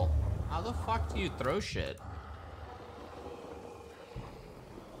oil. How the fuck do you throw shit?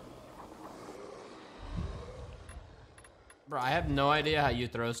 Bro, I have no idea how you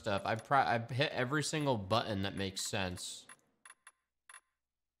throw stuff. I've hit every single button that makes sense.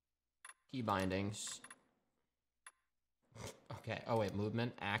 Key bindings. Okay. Oh wait,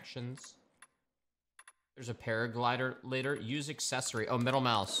 movement, actions. There's a paraglider later. Use accessory. Oh, middle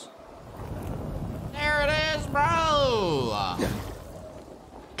mouse. There it is, bro.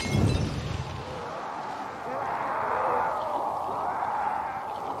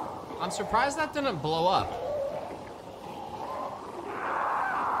 I'm surprised that didn't blow up.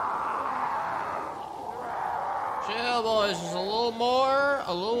 Chill, boys. Just a little more.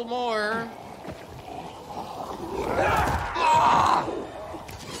 A little more. Ah!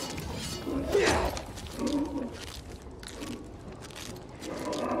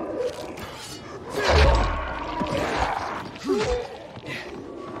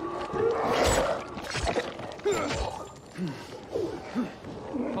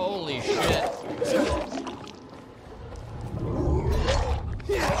 Holy shit.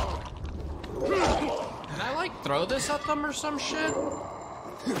 Can I like throw this at them or some shit?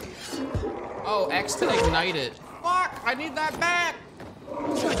 Oh, X to ignite it. Fuck, I need that back.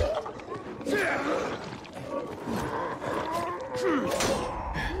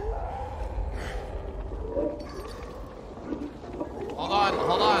 Hold on,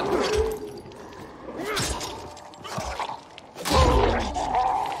 hold on.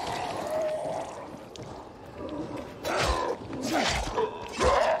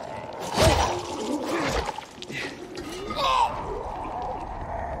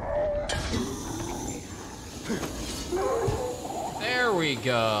 There we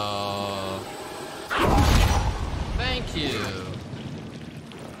go. Thank you.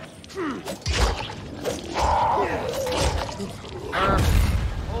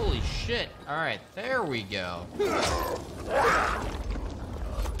 Holy shit. All right, there we go.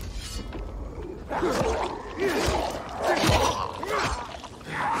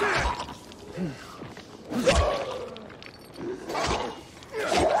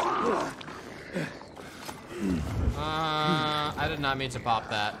 I did not mean to pop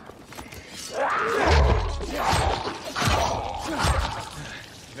that.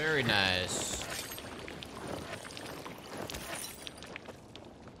 Very nice.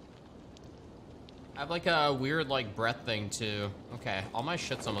 I have like a weird like breath thing too. Okay, all my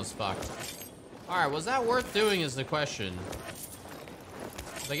shit's almost fucked. Alright, was that worth doing is the question.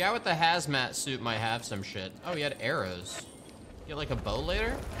 The guy with the hazmat suit might have some shit. Oh, he had arrows. Get like a bow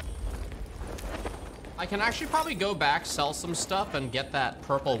later? I can actually probably go back, sell some stuff, and get that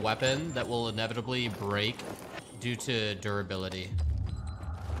purple weapon that will inevitably break due to durability.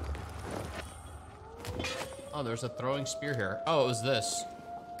 Oh, there's a throwing spear here. Oh, it was this.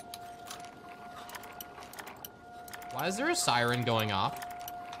 Why is there a siren going off?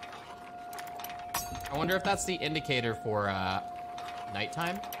 I wonder if that's the indicator for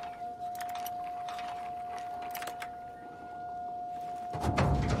nighttime.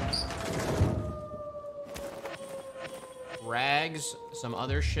 Rags, some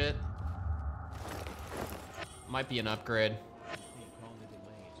other shit. Might be an upgrade.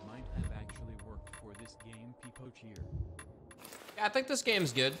 Yeah, I think this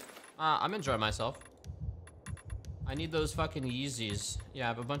game's good. I'm enjoying myself. I need those fucking Yeezys. Yeah, I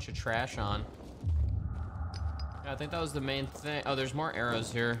have a bunch of trash on. Yeah, I think that was the main thing. Oh, there's more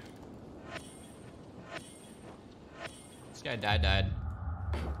arrows here. This guy died.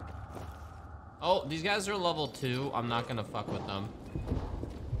 Oh, these guys are level 2. I'm not gonna fuck with them.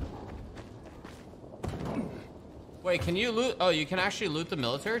 Wait, can you loot? Oh, you can actually loot the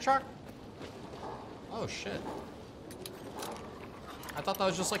military truck? Oh, shit. I thought that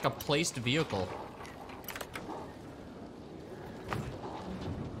was just like a placed vehicle.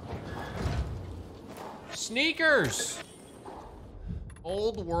 Sneakers!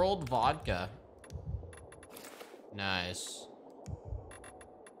 Old world vodka. Nice.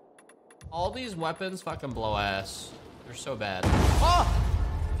 All these weapons fucking blow ass. They're so bad. Oh!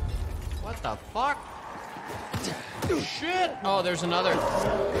 What the fuck? Shit! Oh, there's another.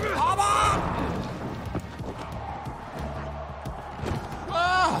 Come on!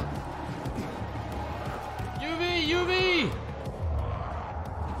 Ah! UV!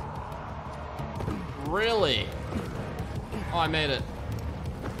 Really? Oh, I made it.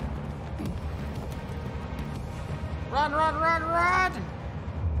 Run!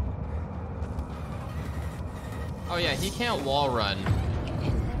 Oh yeah, he can't wall run.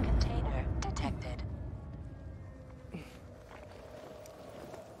 Container detected.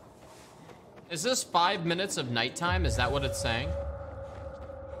 Is this 5 minutes of nighttime? Is that what it's saying?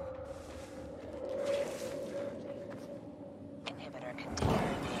 Inhibitor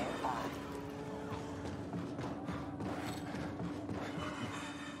container nearby.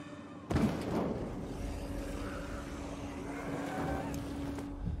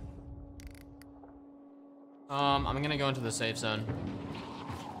 I'm gonna go into the safe zone.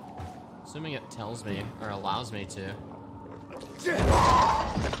 Assuming it tells me, or allows me to.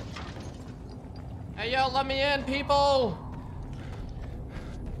 Hey, yo, let me in, people!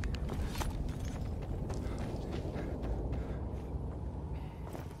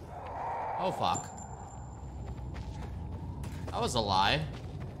 Oh, fuck. That was a lie.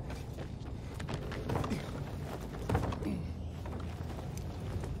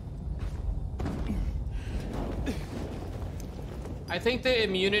 I think the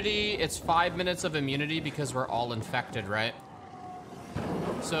immunity, it's 5 minutes of immunity because we're all infected, right?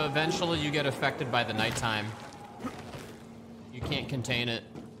 So eventually you get affected by the nighttime. You can't contain it.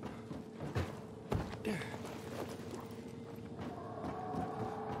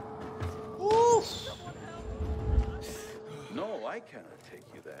 Oof. No, I cannot take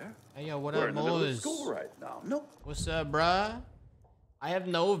you there. Hey, yo, what We're up, in the middle of boys? school right now. No. What's up, bruh? I have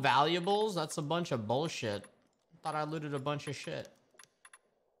no valuables? That's a bunch of bullshit. Thought I looted a bunch of shit.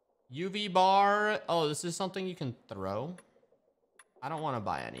 UV bar. Oh, this is something you can throw? I don't want to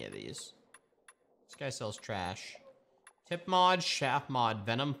buy any of these. This guy sells trash. Tip mod, shaft mod,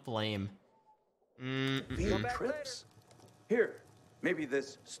 venom flame. Field trips. Here, maybe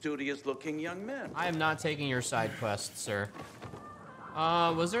this studious-looking young man. I am not taking your side quest, sir.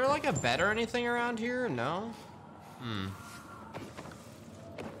 Was there like a bed or anything around here? No?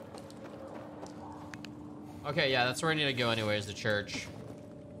 Okay, yeah, that's where I need to go anyways, the church.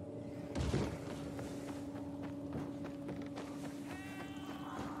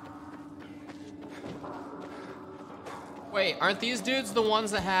 Wait, aren't these dudes the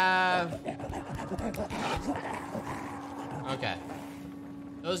ones that have... Okay.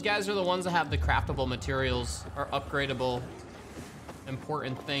 Those guys are the ones that have the craftable materials, or upgradable,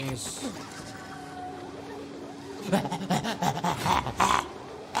 important things.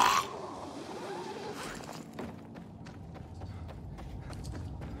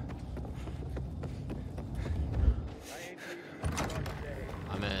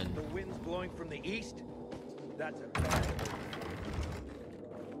 I'm in. The wind's blowing from the east. That's a bad.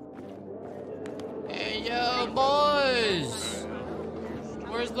 Hey, yo, boys!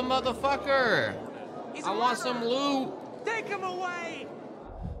 Where's the motherfucker? I want some loot. Take him away!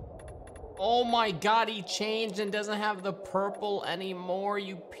 Oh my god, he changed and doesn't have the purple anymore,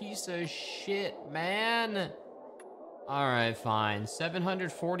 you piece of shit, man. Alright, fine.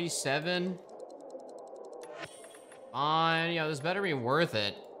 747. Fine, yo, this better be worth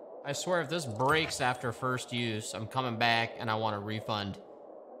it. I swear, if this breaks after first use, I'm coming back and I want a refund.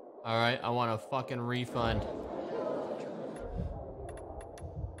 Alright, I want a fucking refund.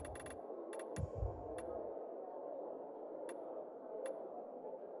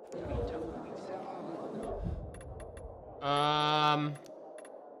 Um,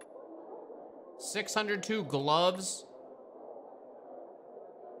 602 gloves.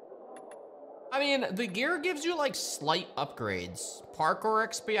 I mean, the gear gives you like slight upgrades. Parkour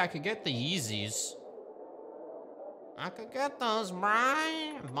XP, I could get the Yeezys. I could get those,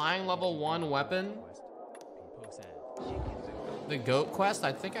 Brian. Buying level 1 weapon. The goat quest,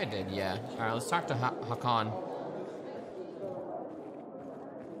 I think I did, yeah. All right, let's talk to Hakan.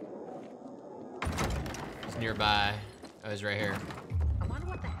 He's nearby. Oh, he's right here. I wonder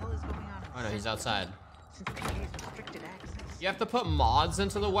what the hell is going on. Oh no, he's outside. Since PA's restricted access. You have to put mods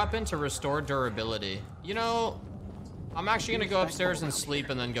into the weapon to restore durability. You know, I'm actually gonna go upstairs and sleep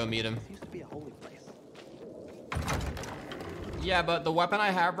and then go meet him. Yeah, but the weapon I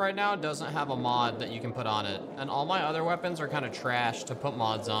have right now doesn't have a mod that you can put on it. And all my other weapons are kind of trash to put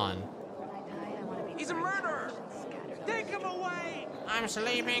mods on. He's a murderer! Take him away! I'm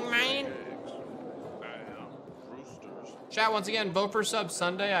sleeping, man. Chat, once again, vote for sub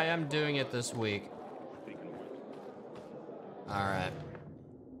Sunday. I am doing it this week. All right.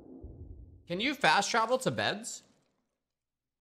 Can you fast travel to beds?